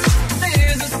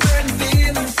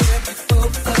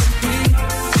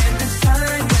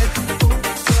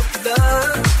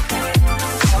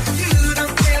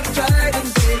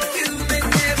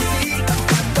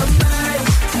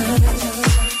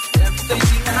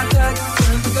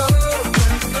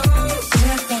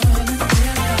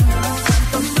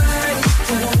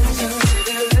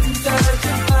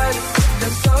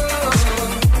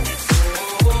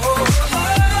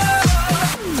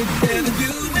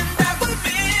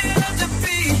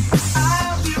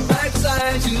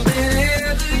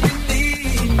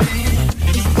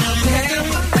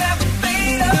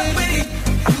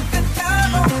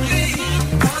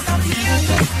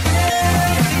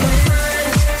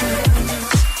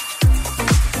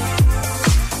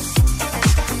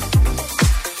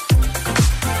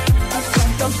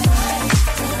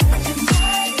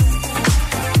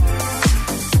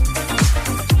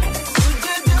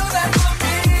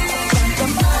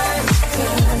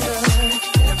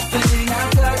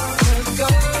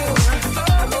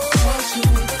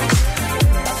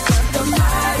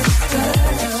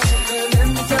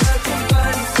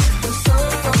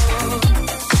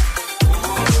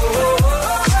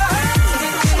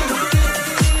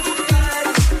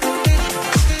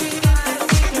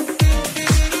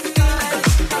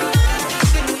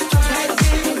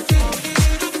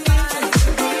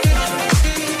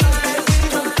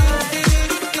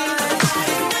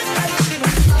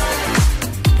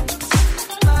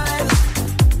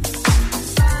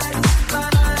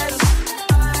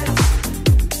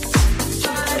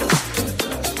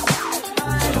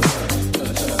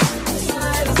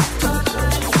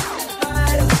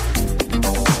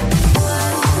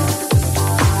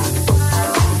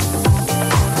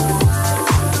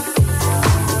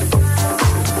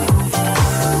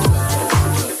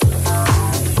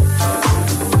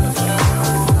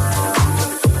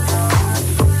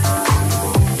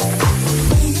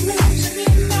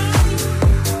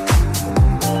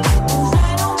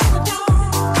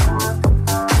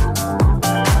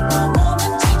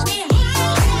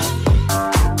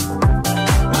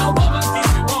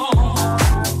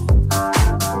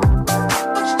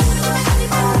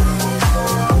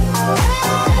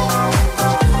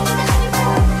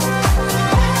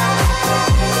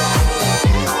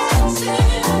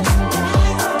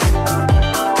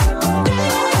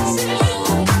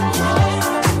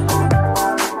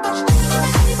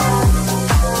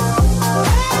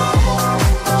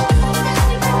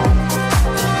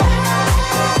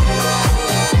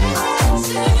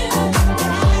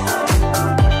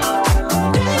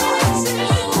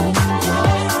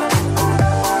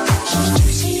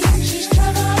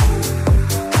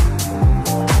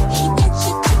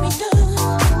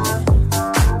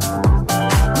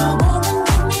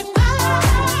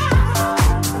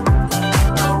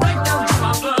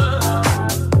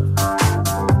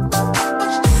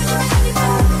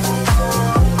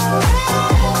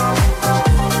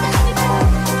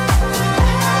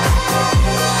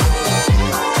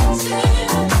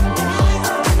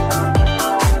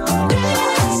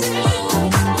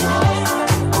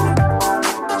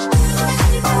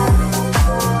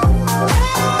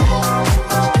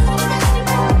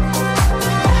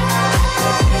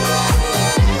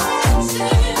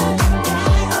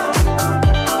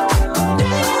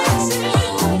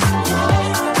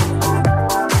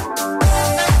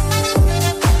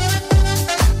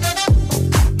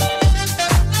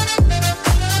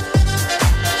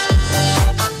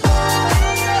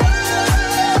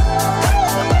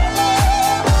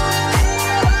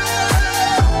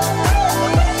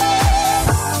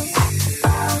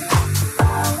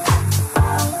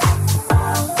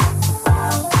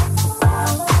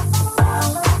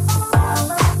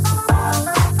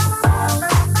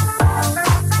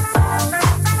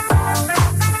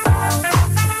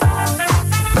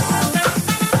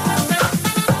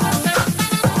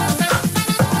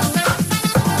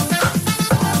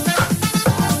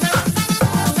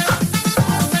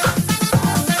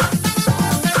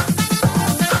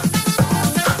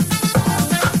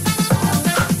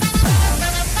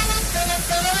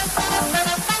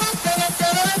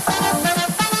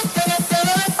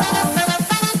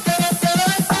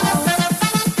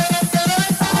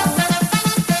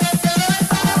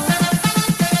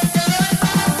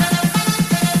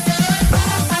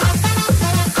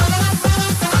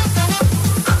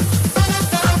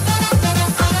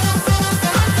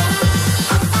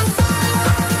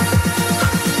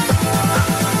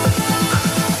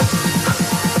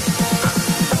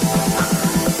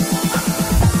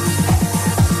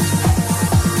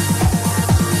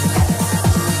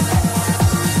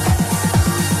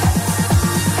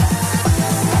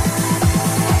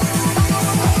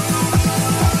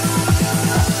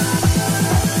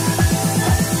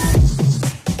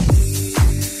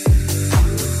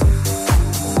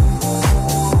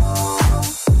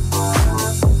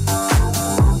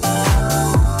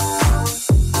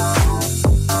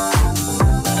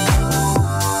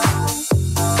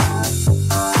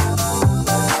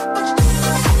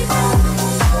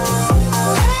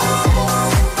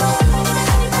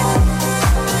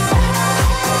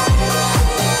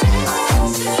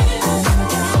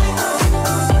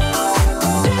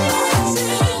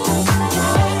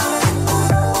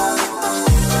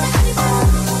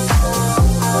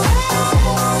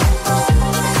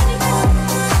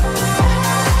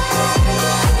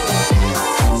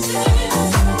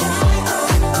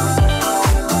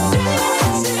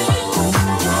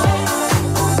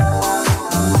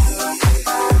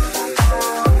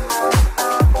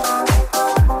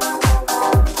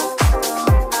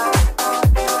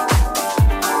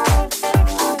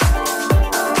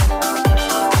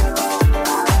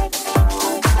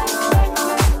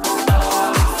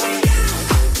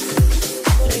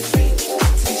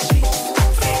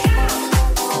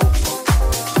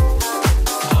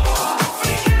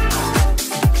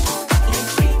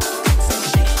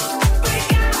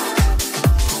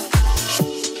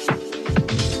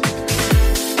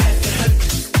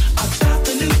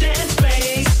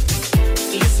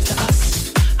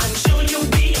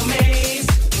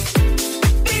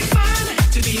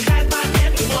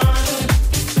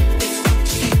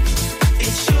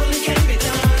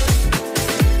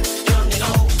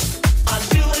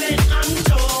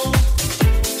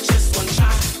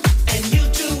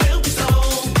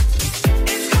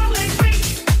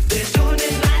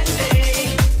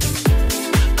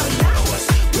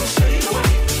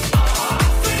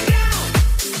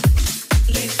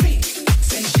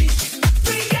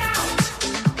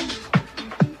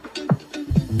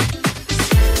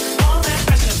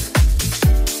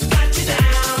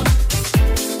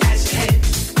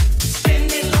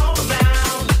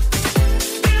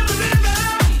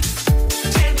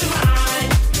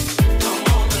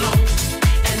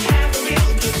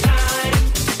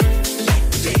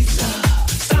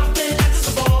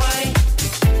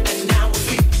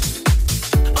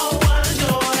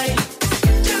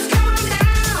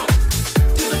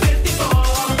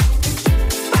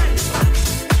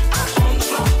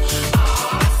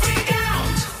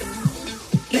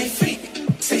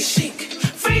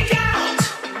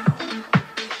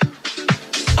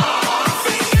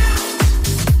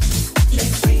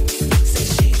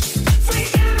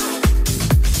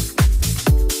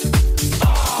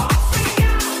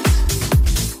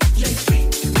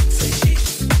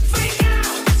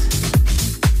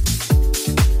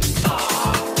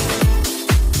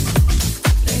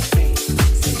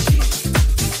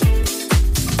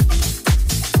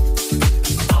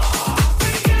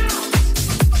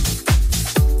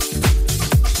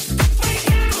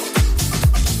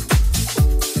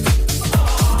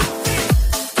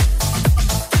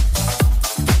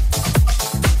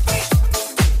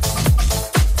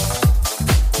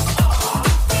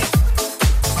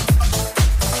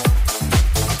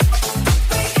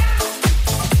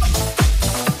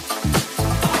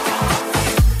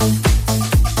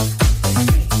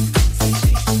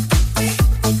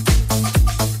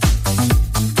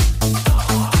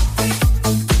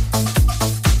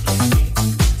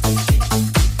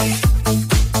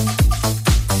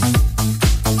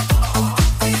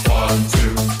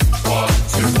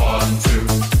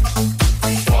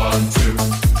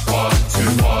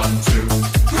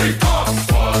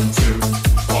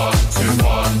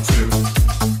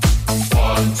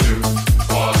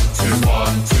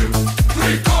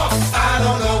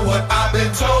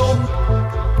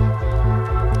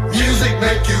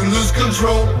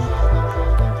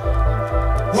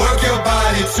 Work your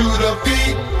body to the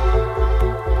beat.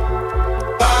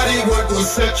 Body work will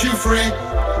set you free.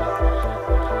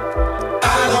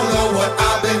 I don't know what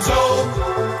I've been told.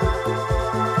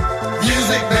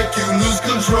 Music make you lose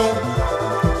control.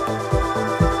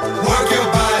 Work your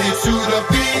body to the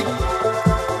beat.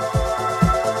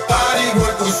 Body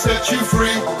work will set you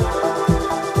free.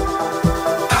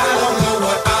 I don't know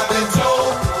what I've been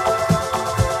told.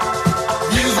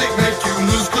 Music make you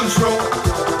lose control.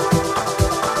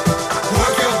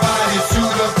 Work your body to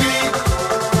the beat.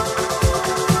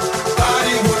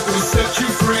 Body work will set you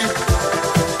free.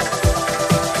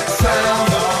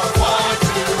 Sound off, 1,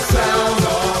 2, sound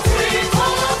off, 3,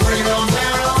 4. Bring 'em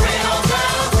down, bring 'em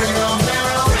down, bring 'em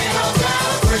down, bring 'em down,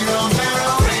 bring 'em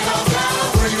down, bring 'em down,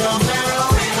 bring 'em down,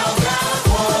 bring 'em down.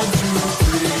 1, 2,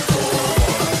 3, 4.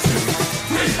 1, 2,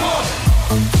 3, 4.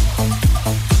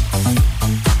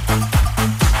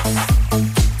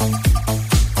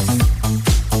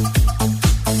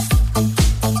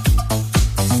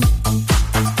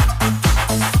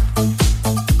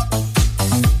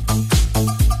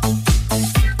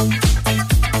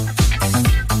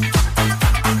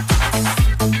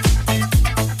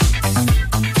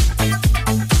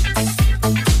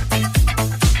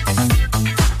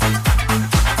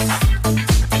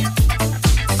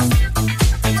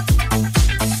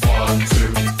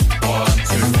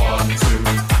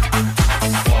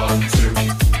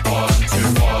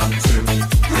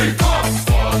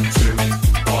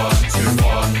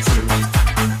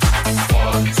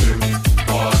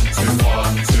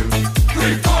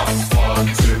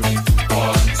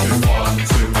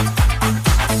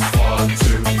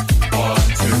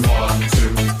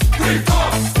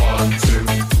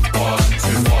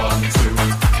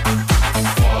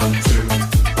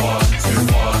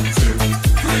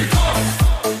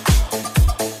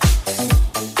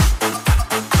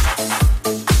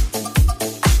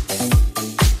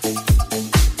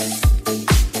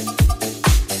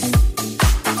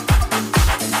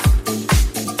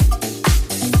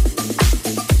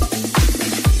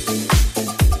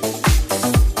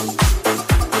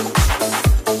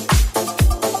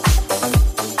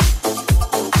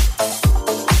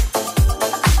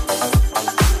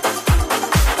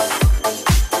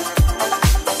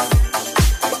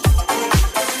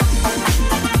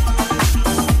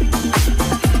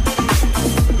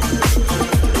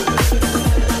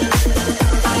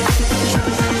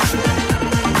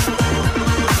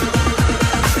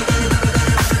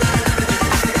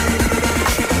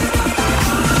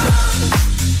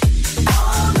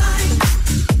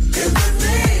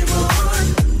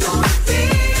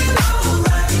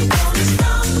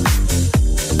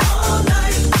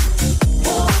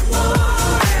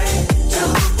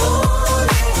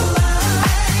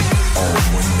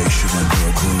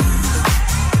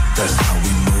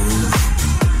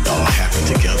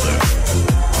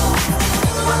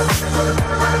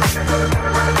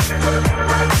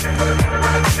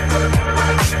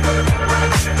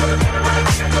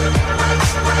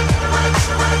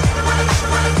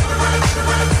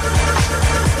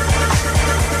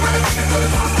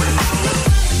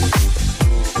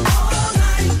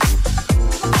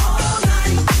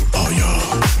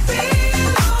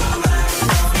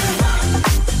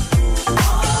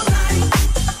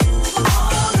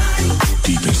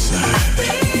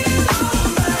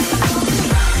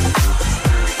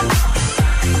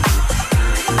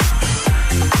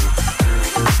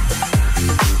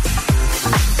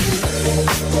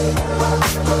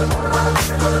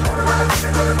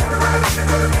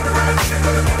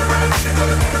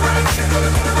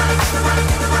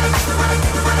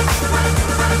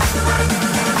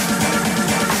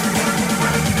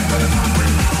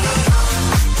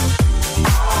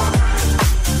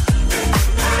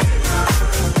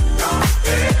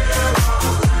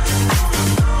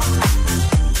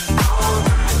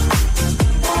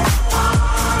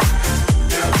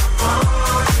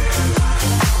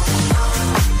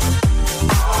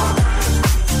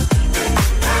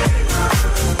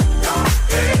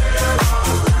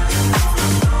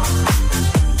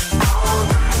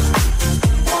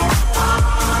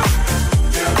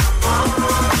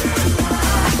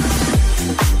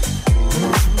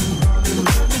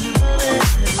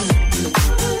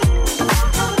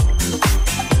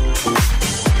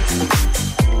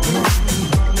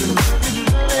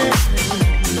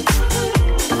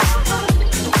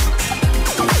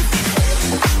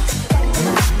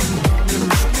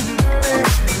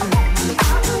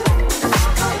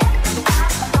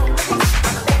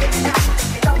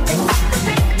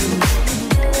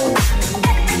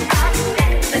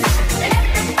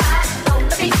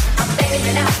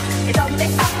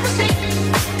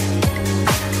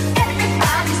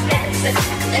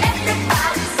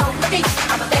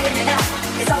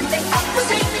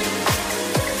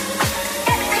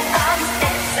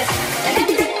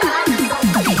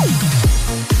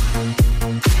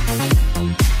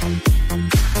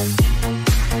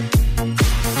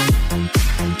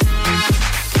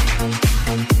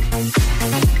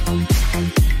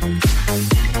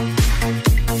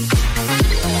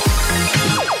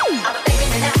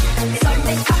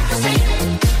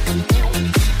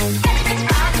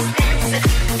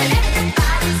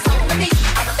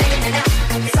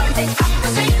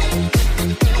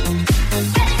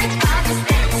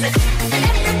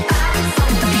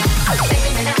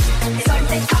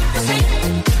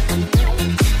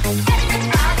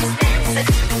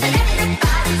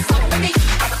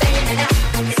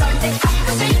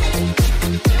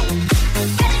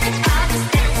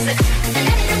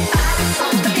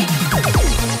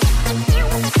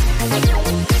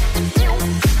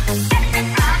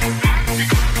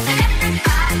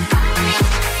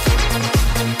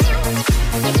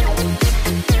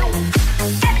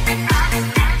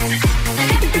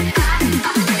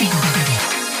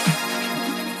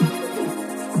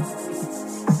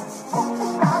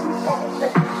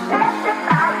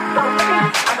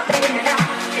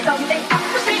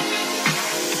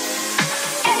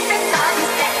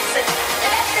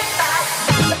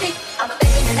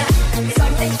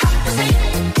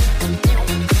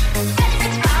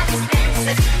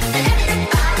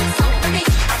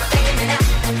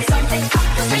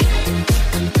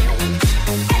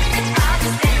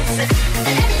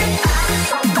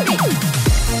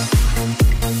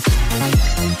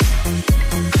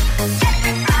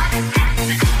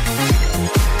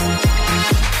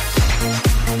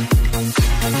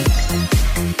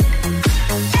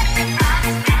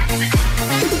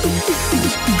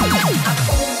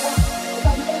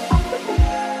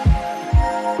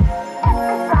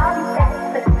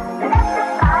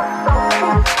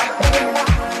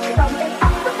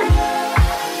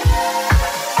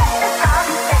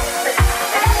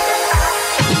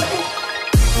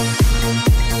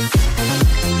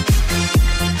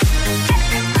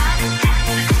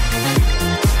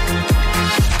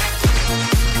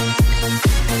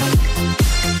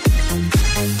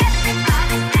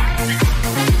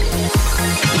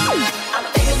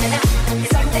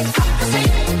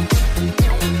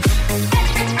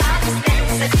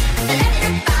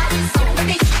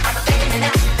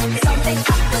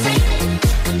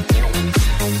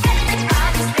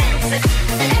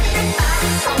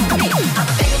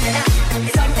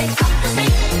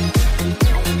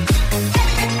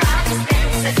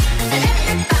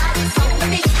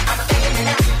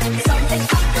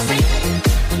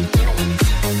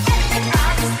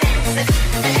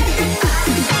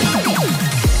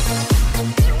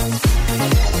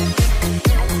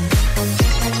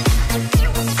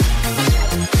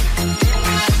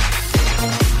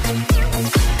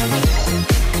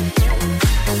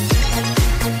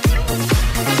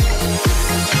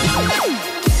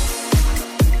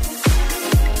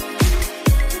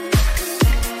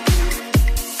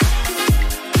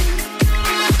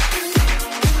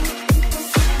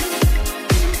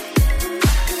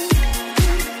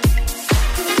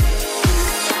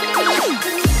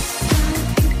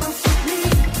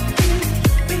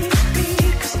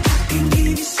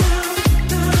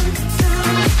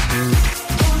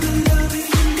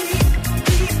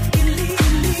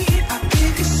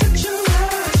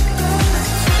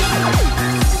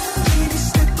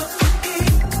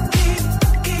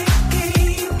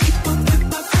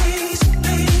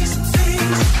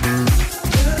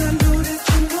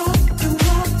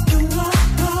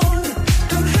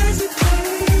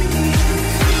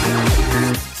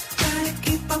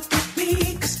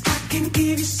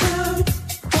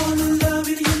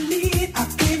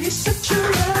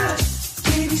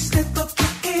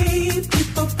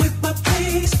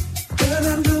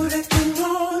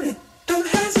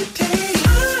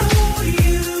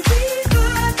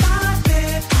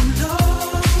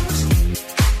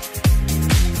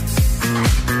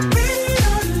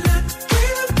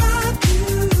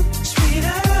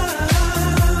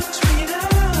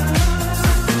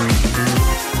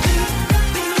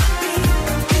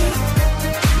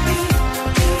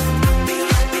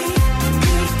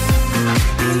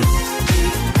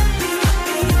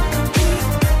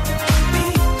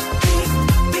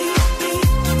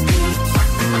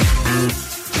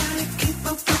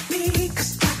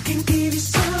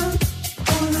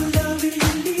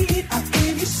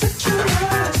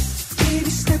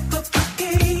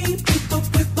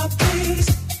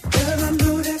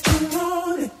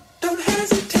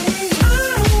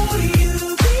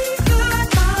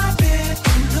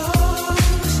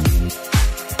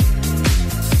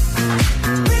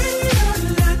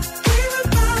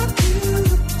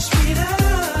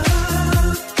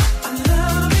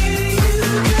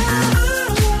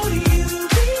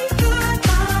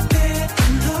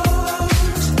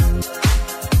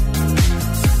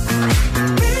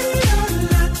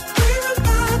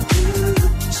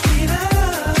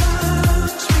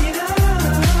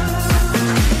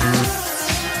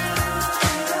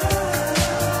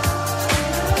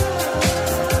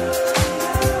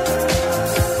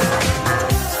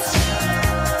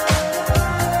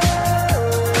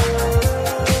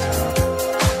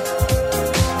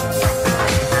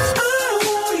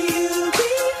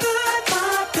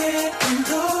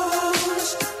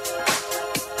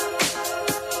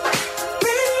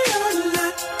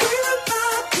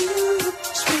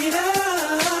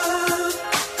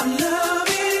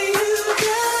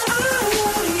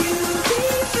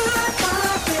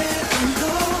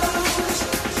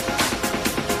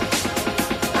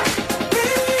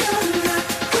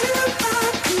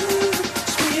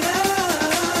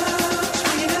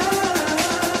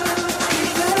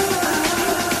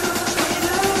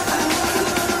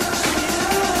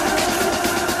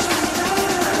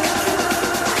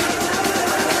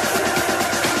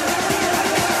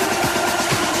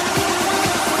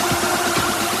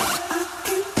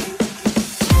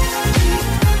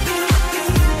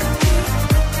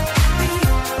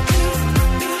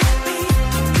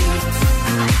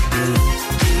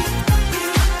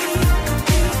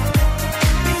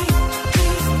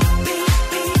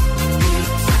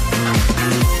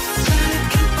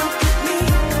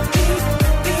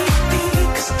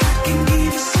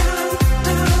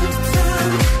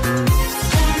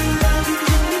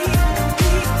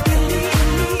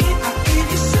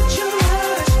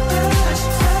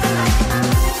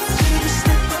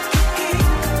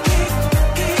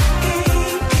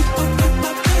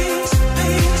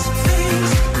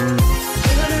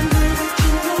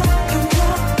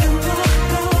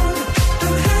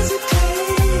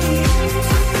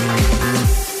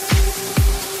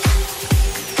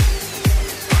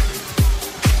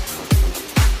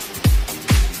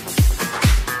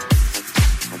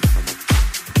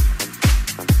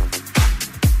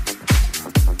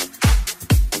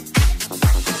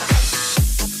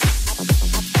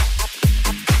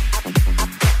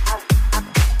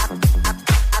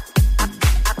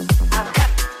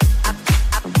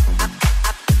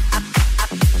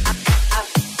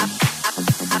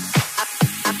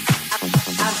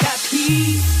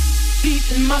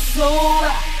 soul.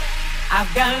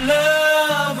 I've got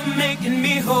love making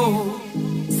me whole.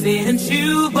 Since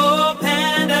you've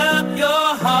opened up your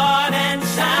heart and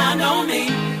shine on me,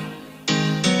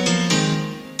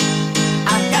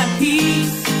 I've got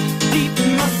peace deep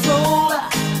in my soul.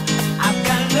 I've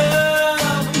got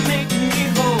love making me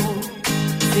whole.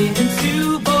 Since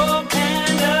you've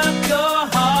opened up your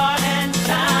heart and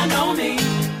shine on me,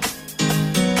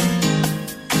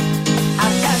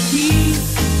 I've got peace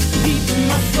deep in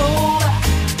my soul.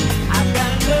 I've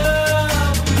got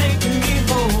love making me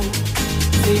whole.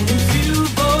 Since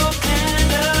you've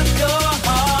opened up your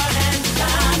heart and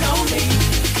shine on me,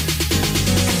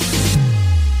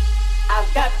 I've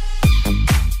got.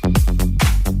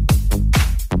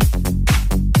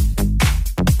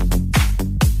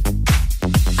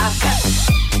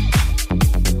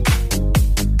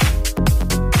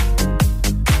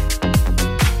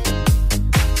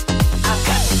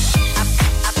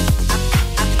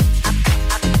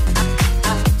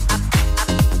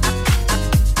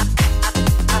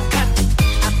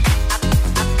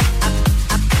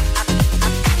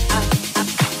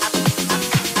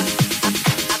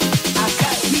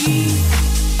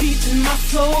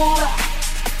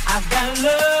 I've got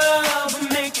love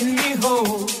making me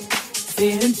whole.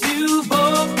 Since you've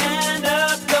opened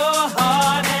up your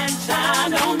heart and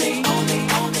shine on me, on me,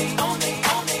 on me, on me,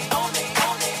 on me, on me,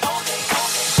 on me, on me,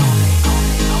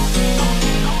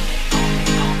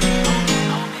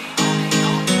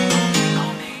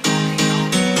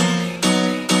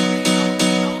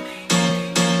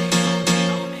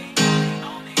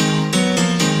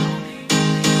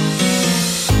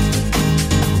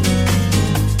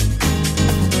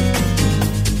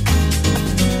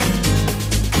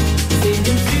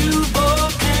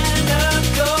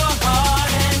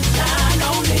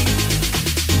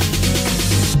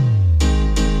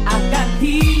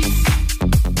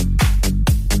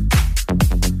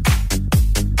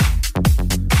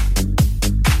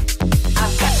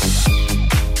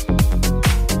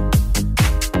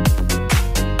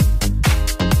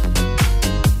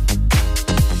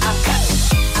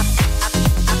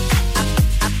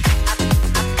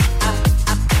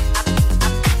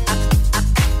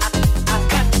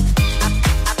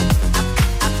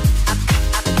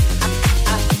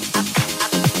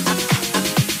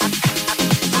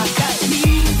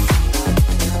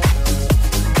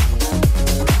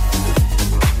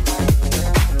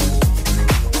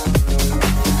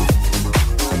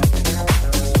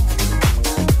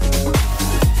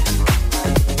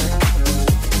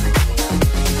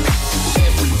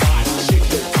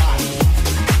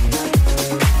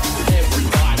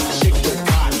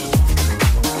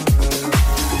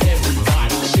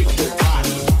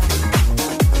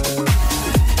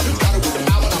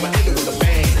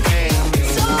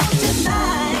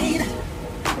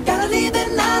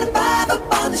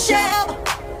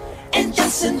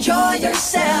 enjoy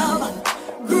yourself.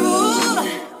 Groove,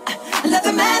 let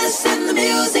the medicine, the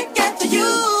music get to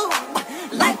you.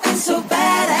 Life ain't so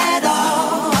bad at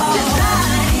all.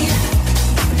 Tonight,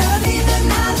 gotta leave the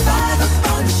 9 to 5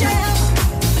 up on the shelf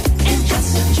and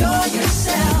just enjoy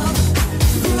yourself.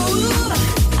 Groove,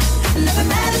 let the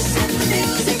medicine, the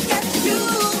music get to you.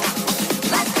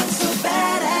 Life ain't so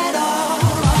bad at all.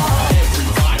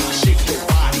 Everybody shake your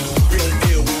body. Real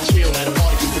deal, we chill at a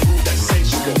party. Keep the groove that's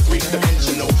sensual,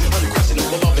 three-dimensional,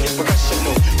 unquestionable, love it is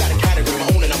professional. Got a category of my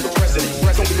own and I'm the president.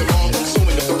 Don't be along, I'm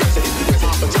assuming that the resident. Where's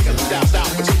my particular style,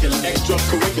 particular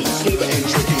extracurricular, smoother and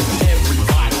tricky.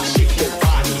 Everybody shake your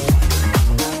body.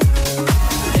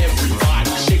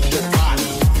 Everybody shake your body.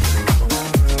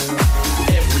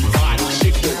 Everybody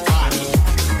shake your body.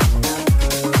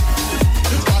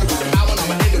 Started with the album,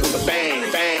 I'ma end it with a bang,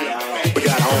 bang. We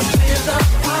got home.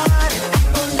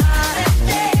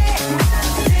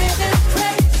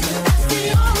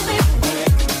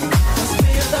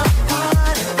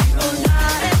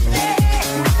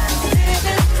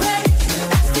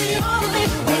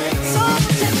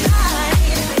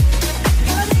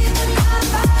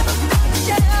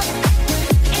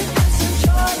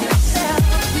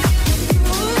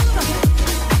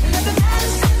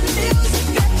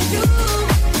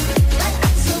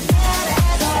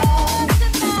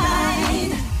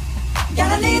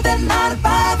 Gotta leave the 9 to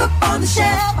 5 up on the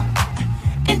shelf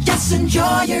and just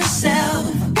enjoy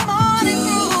yourself. Come on and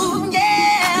groove,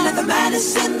 yeah. Let the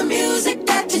medicine, the music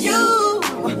get to you.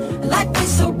 Life ain't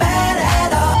so bad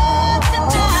at all.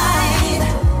 Tonight,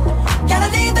 gotta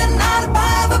leave the 9 to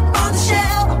 5 up on the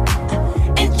shelf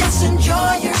and just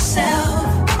enjoy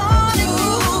yourself. Come on and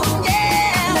groove,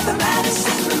 yeah. Let the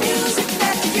medicine, the music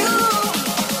get to you.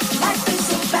 Life ain't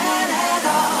so bad at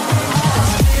all.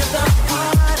 Just live the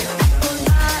party.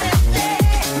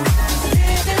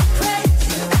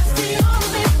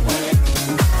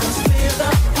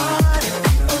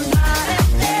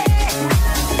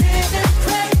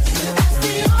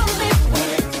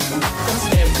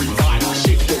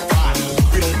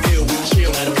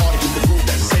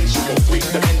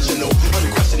 three-dimensional,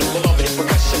 unquestionable, love it is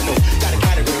professional. Got a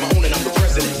category of my own and I'm the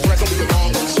president. Don't be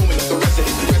along, consuming of the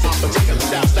resident. Particular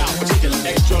style, particular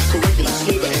extracurricular,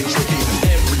 smoother and tricky.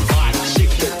 Everybody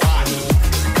shake your body.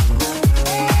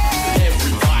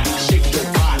 Everybody shake your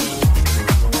body.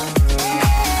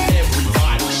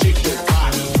 Everybody shake your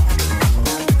body.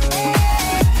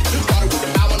 Started with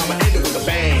the power, I'ma end it with a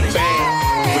bang, bang.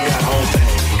 We got a whole thing.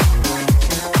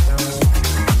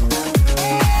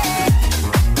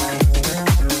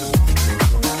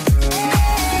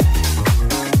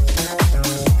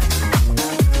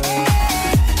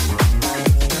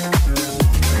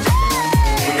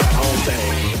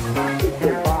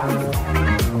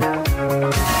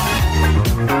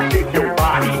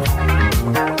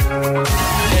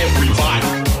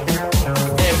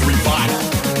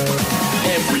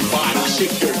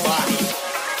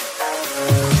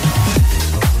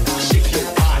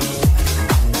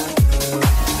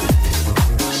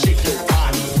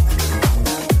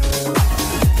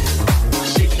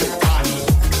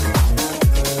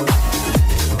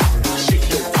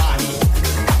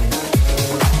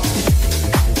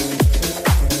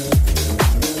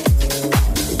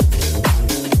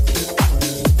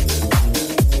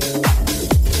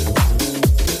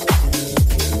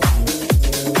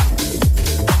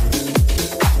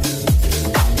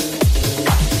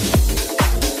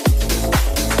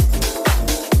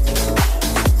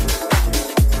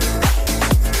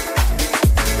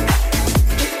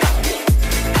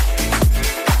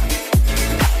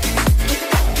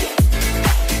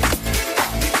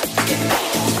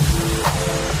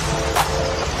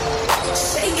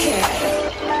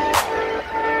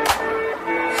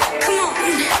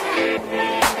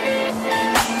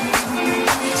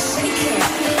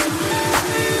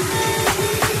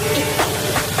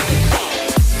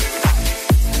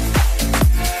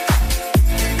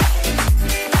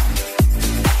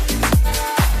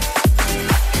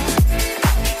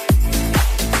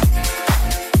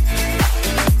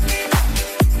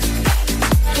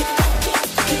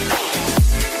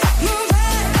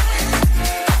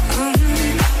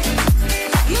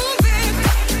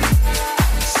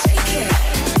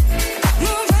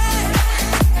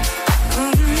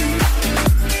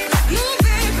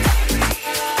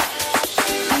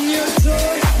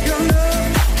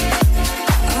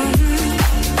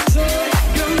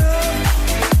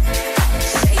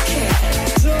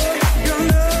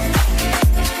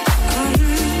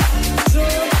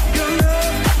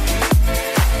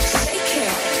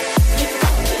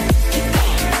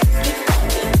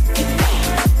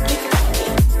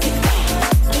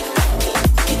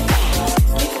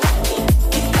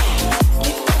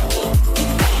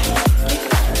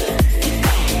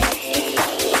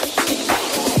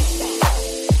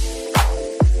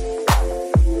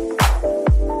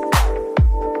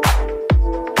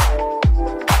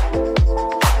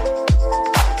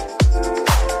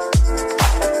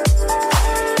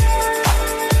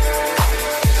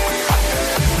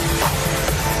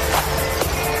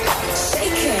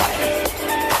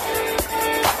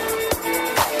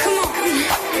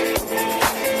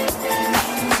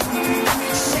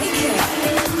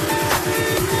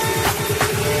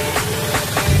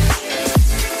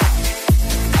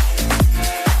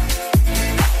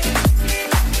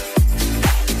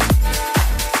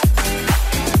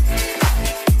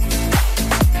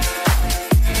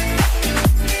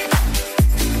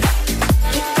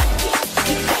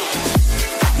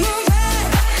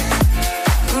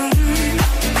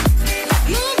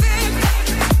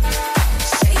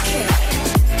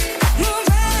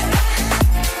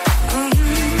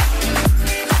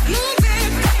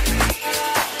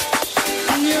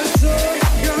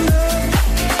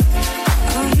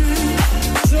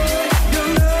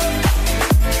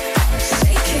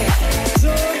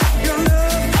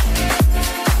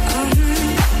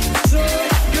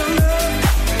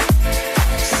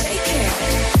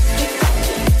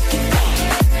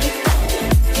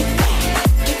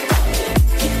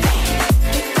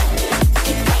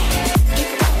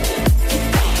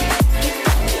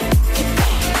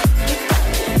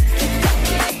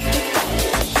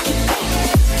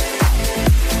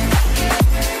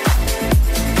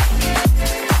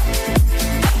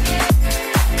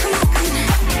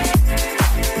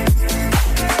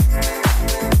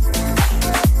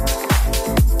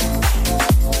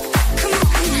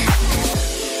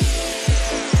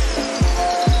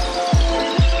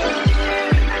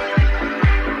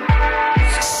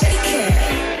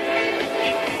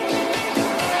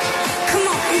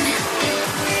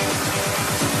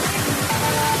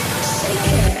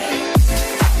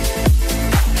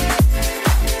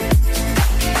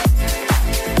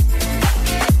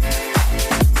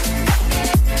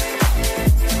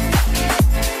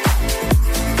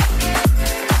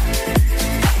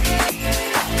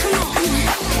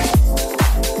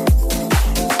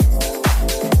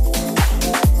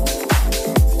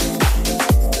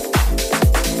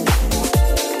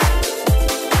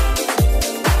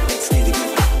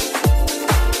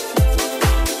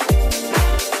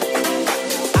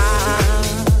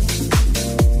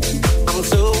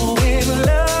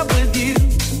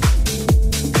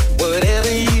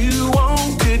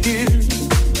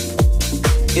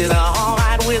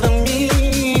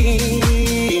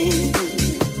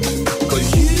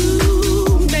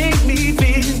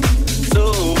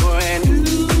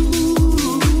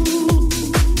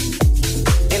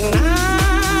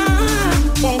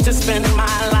 to spend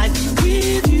my life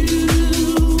with you.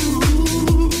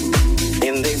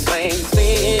 And they say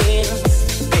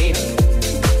since, baby,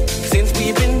 since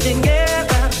we've been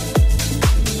together,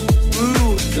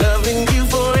 ooh, loving you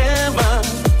forever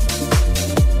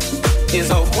is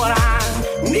what I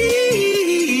need.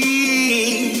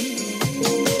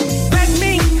 Let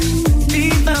me be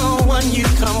the one you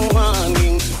come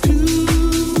running to.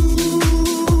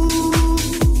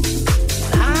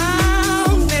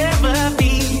 I'll never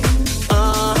be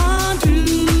untrue.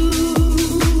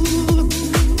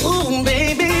 Ooh,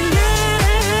 baby,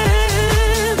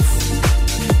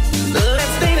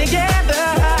 let's stay together.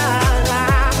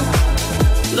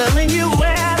 Loving you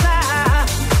weather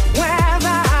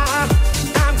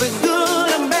times are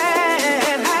good and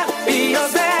bad, happy or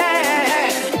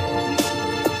sad.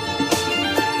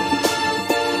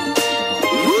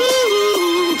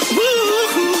 Ooh,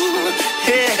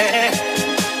 yeah.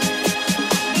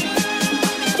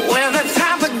 Whether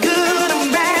times are good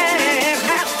and bad,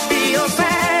 happy or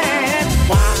sad.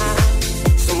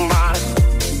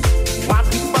 Why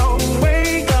people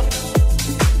wake up,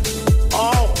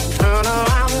 oh, turn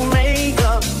around and make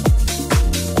up?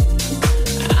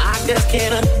 I just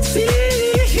can't see.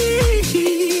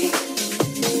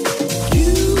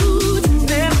 You'd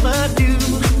never do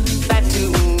that to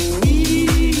me,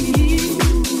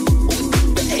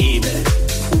 baby.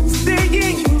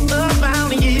 Thinking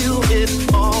about you is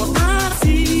all I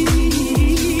see.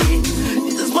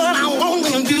 This is what I want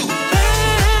to do.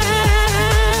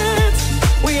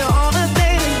 We ought to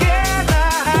stay together,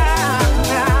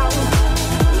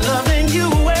 loving you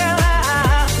whether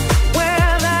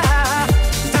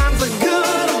times are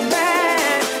good or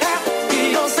bad,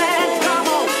 happy or sad. Come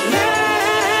on,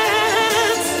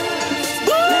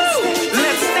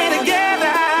 let's stay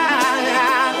together,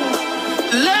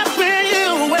 loving you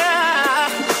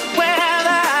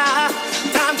whether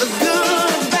times are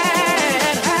good or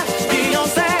bad, happy or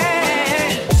sad.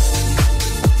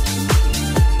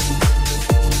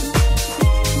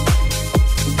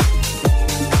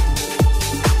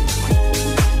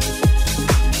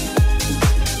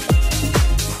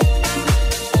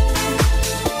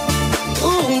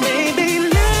 Ooh, baby,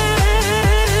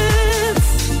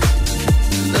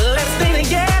 let's stay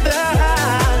together,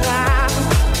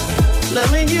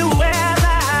 loving you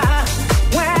whether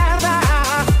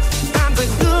times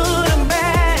are good and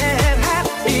bad,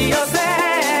 happy or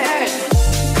sad.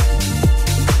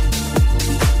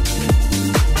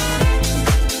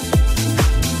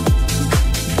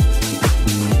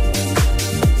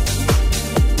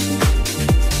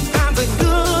 Times are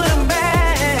good and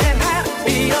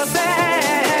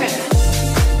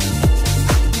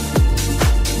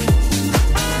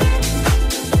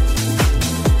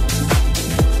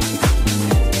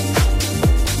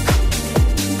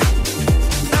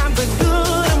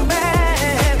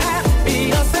bad,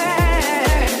 happy or sad.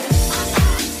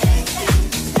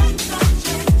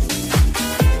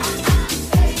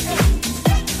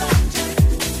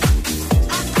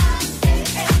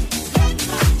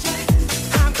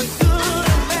 Times are good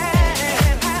and bad,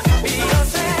 happy or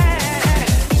sad.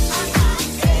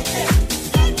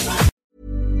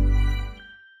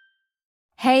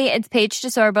 Hey, it's Paige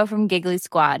DeSorbo from Giggly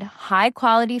Squad. High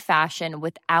quality fashion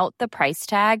without the price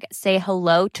tag. Say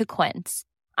hello to Quince.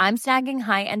 I'm snagging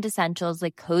high-end essentials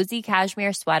like cozy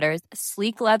cashmere sweaters,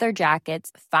 sleek leather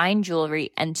jackets, fine jewelry,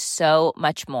 and so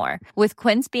much more. With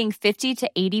Quince being 50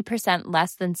 to 80%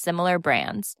 less than similar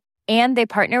brands. And they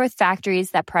partner with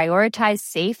factories that prioritize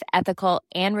safe, ethical,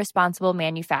 and responsible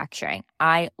manufacturing.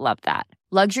 I love that.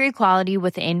 Luxury quality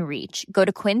within reach. Go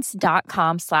to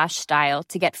quince.com/style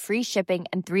to get free shipping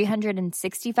and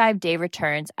 365-day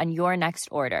returns on your next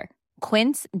order.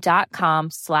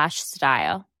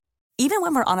 Quince.com/style. Even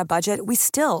when we're on a budget, we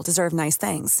still deserve nice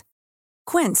things.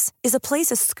 Quince is a place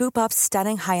to scoop up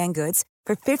stunning high-end goods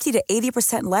for 50 to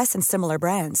 80% less than similar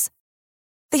brands.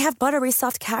 They have buttery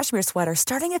soft cashmere sweaters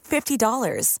starting at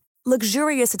 $50,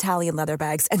 luxurious Italian leather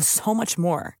bags, and so much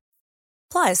more.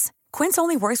 Plus, Quince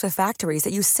only works with factories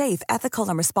that use safe, ethical,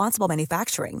 and responsible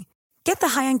manufacturing. Get the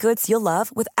high-end goods you'll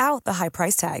love without the high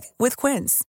price tag with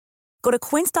Quince. Go to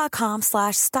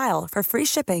quince.com/style for free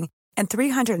shipping and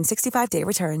 365-day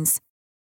returns.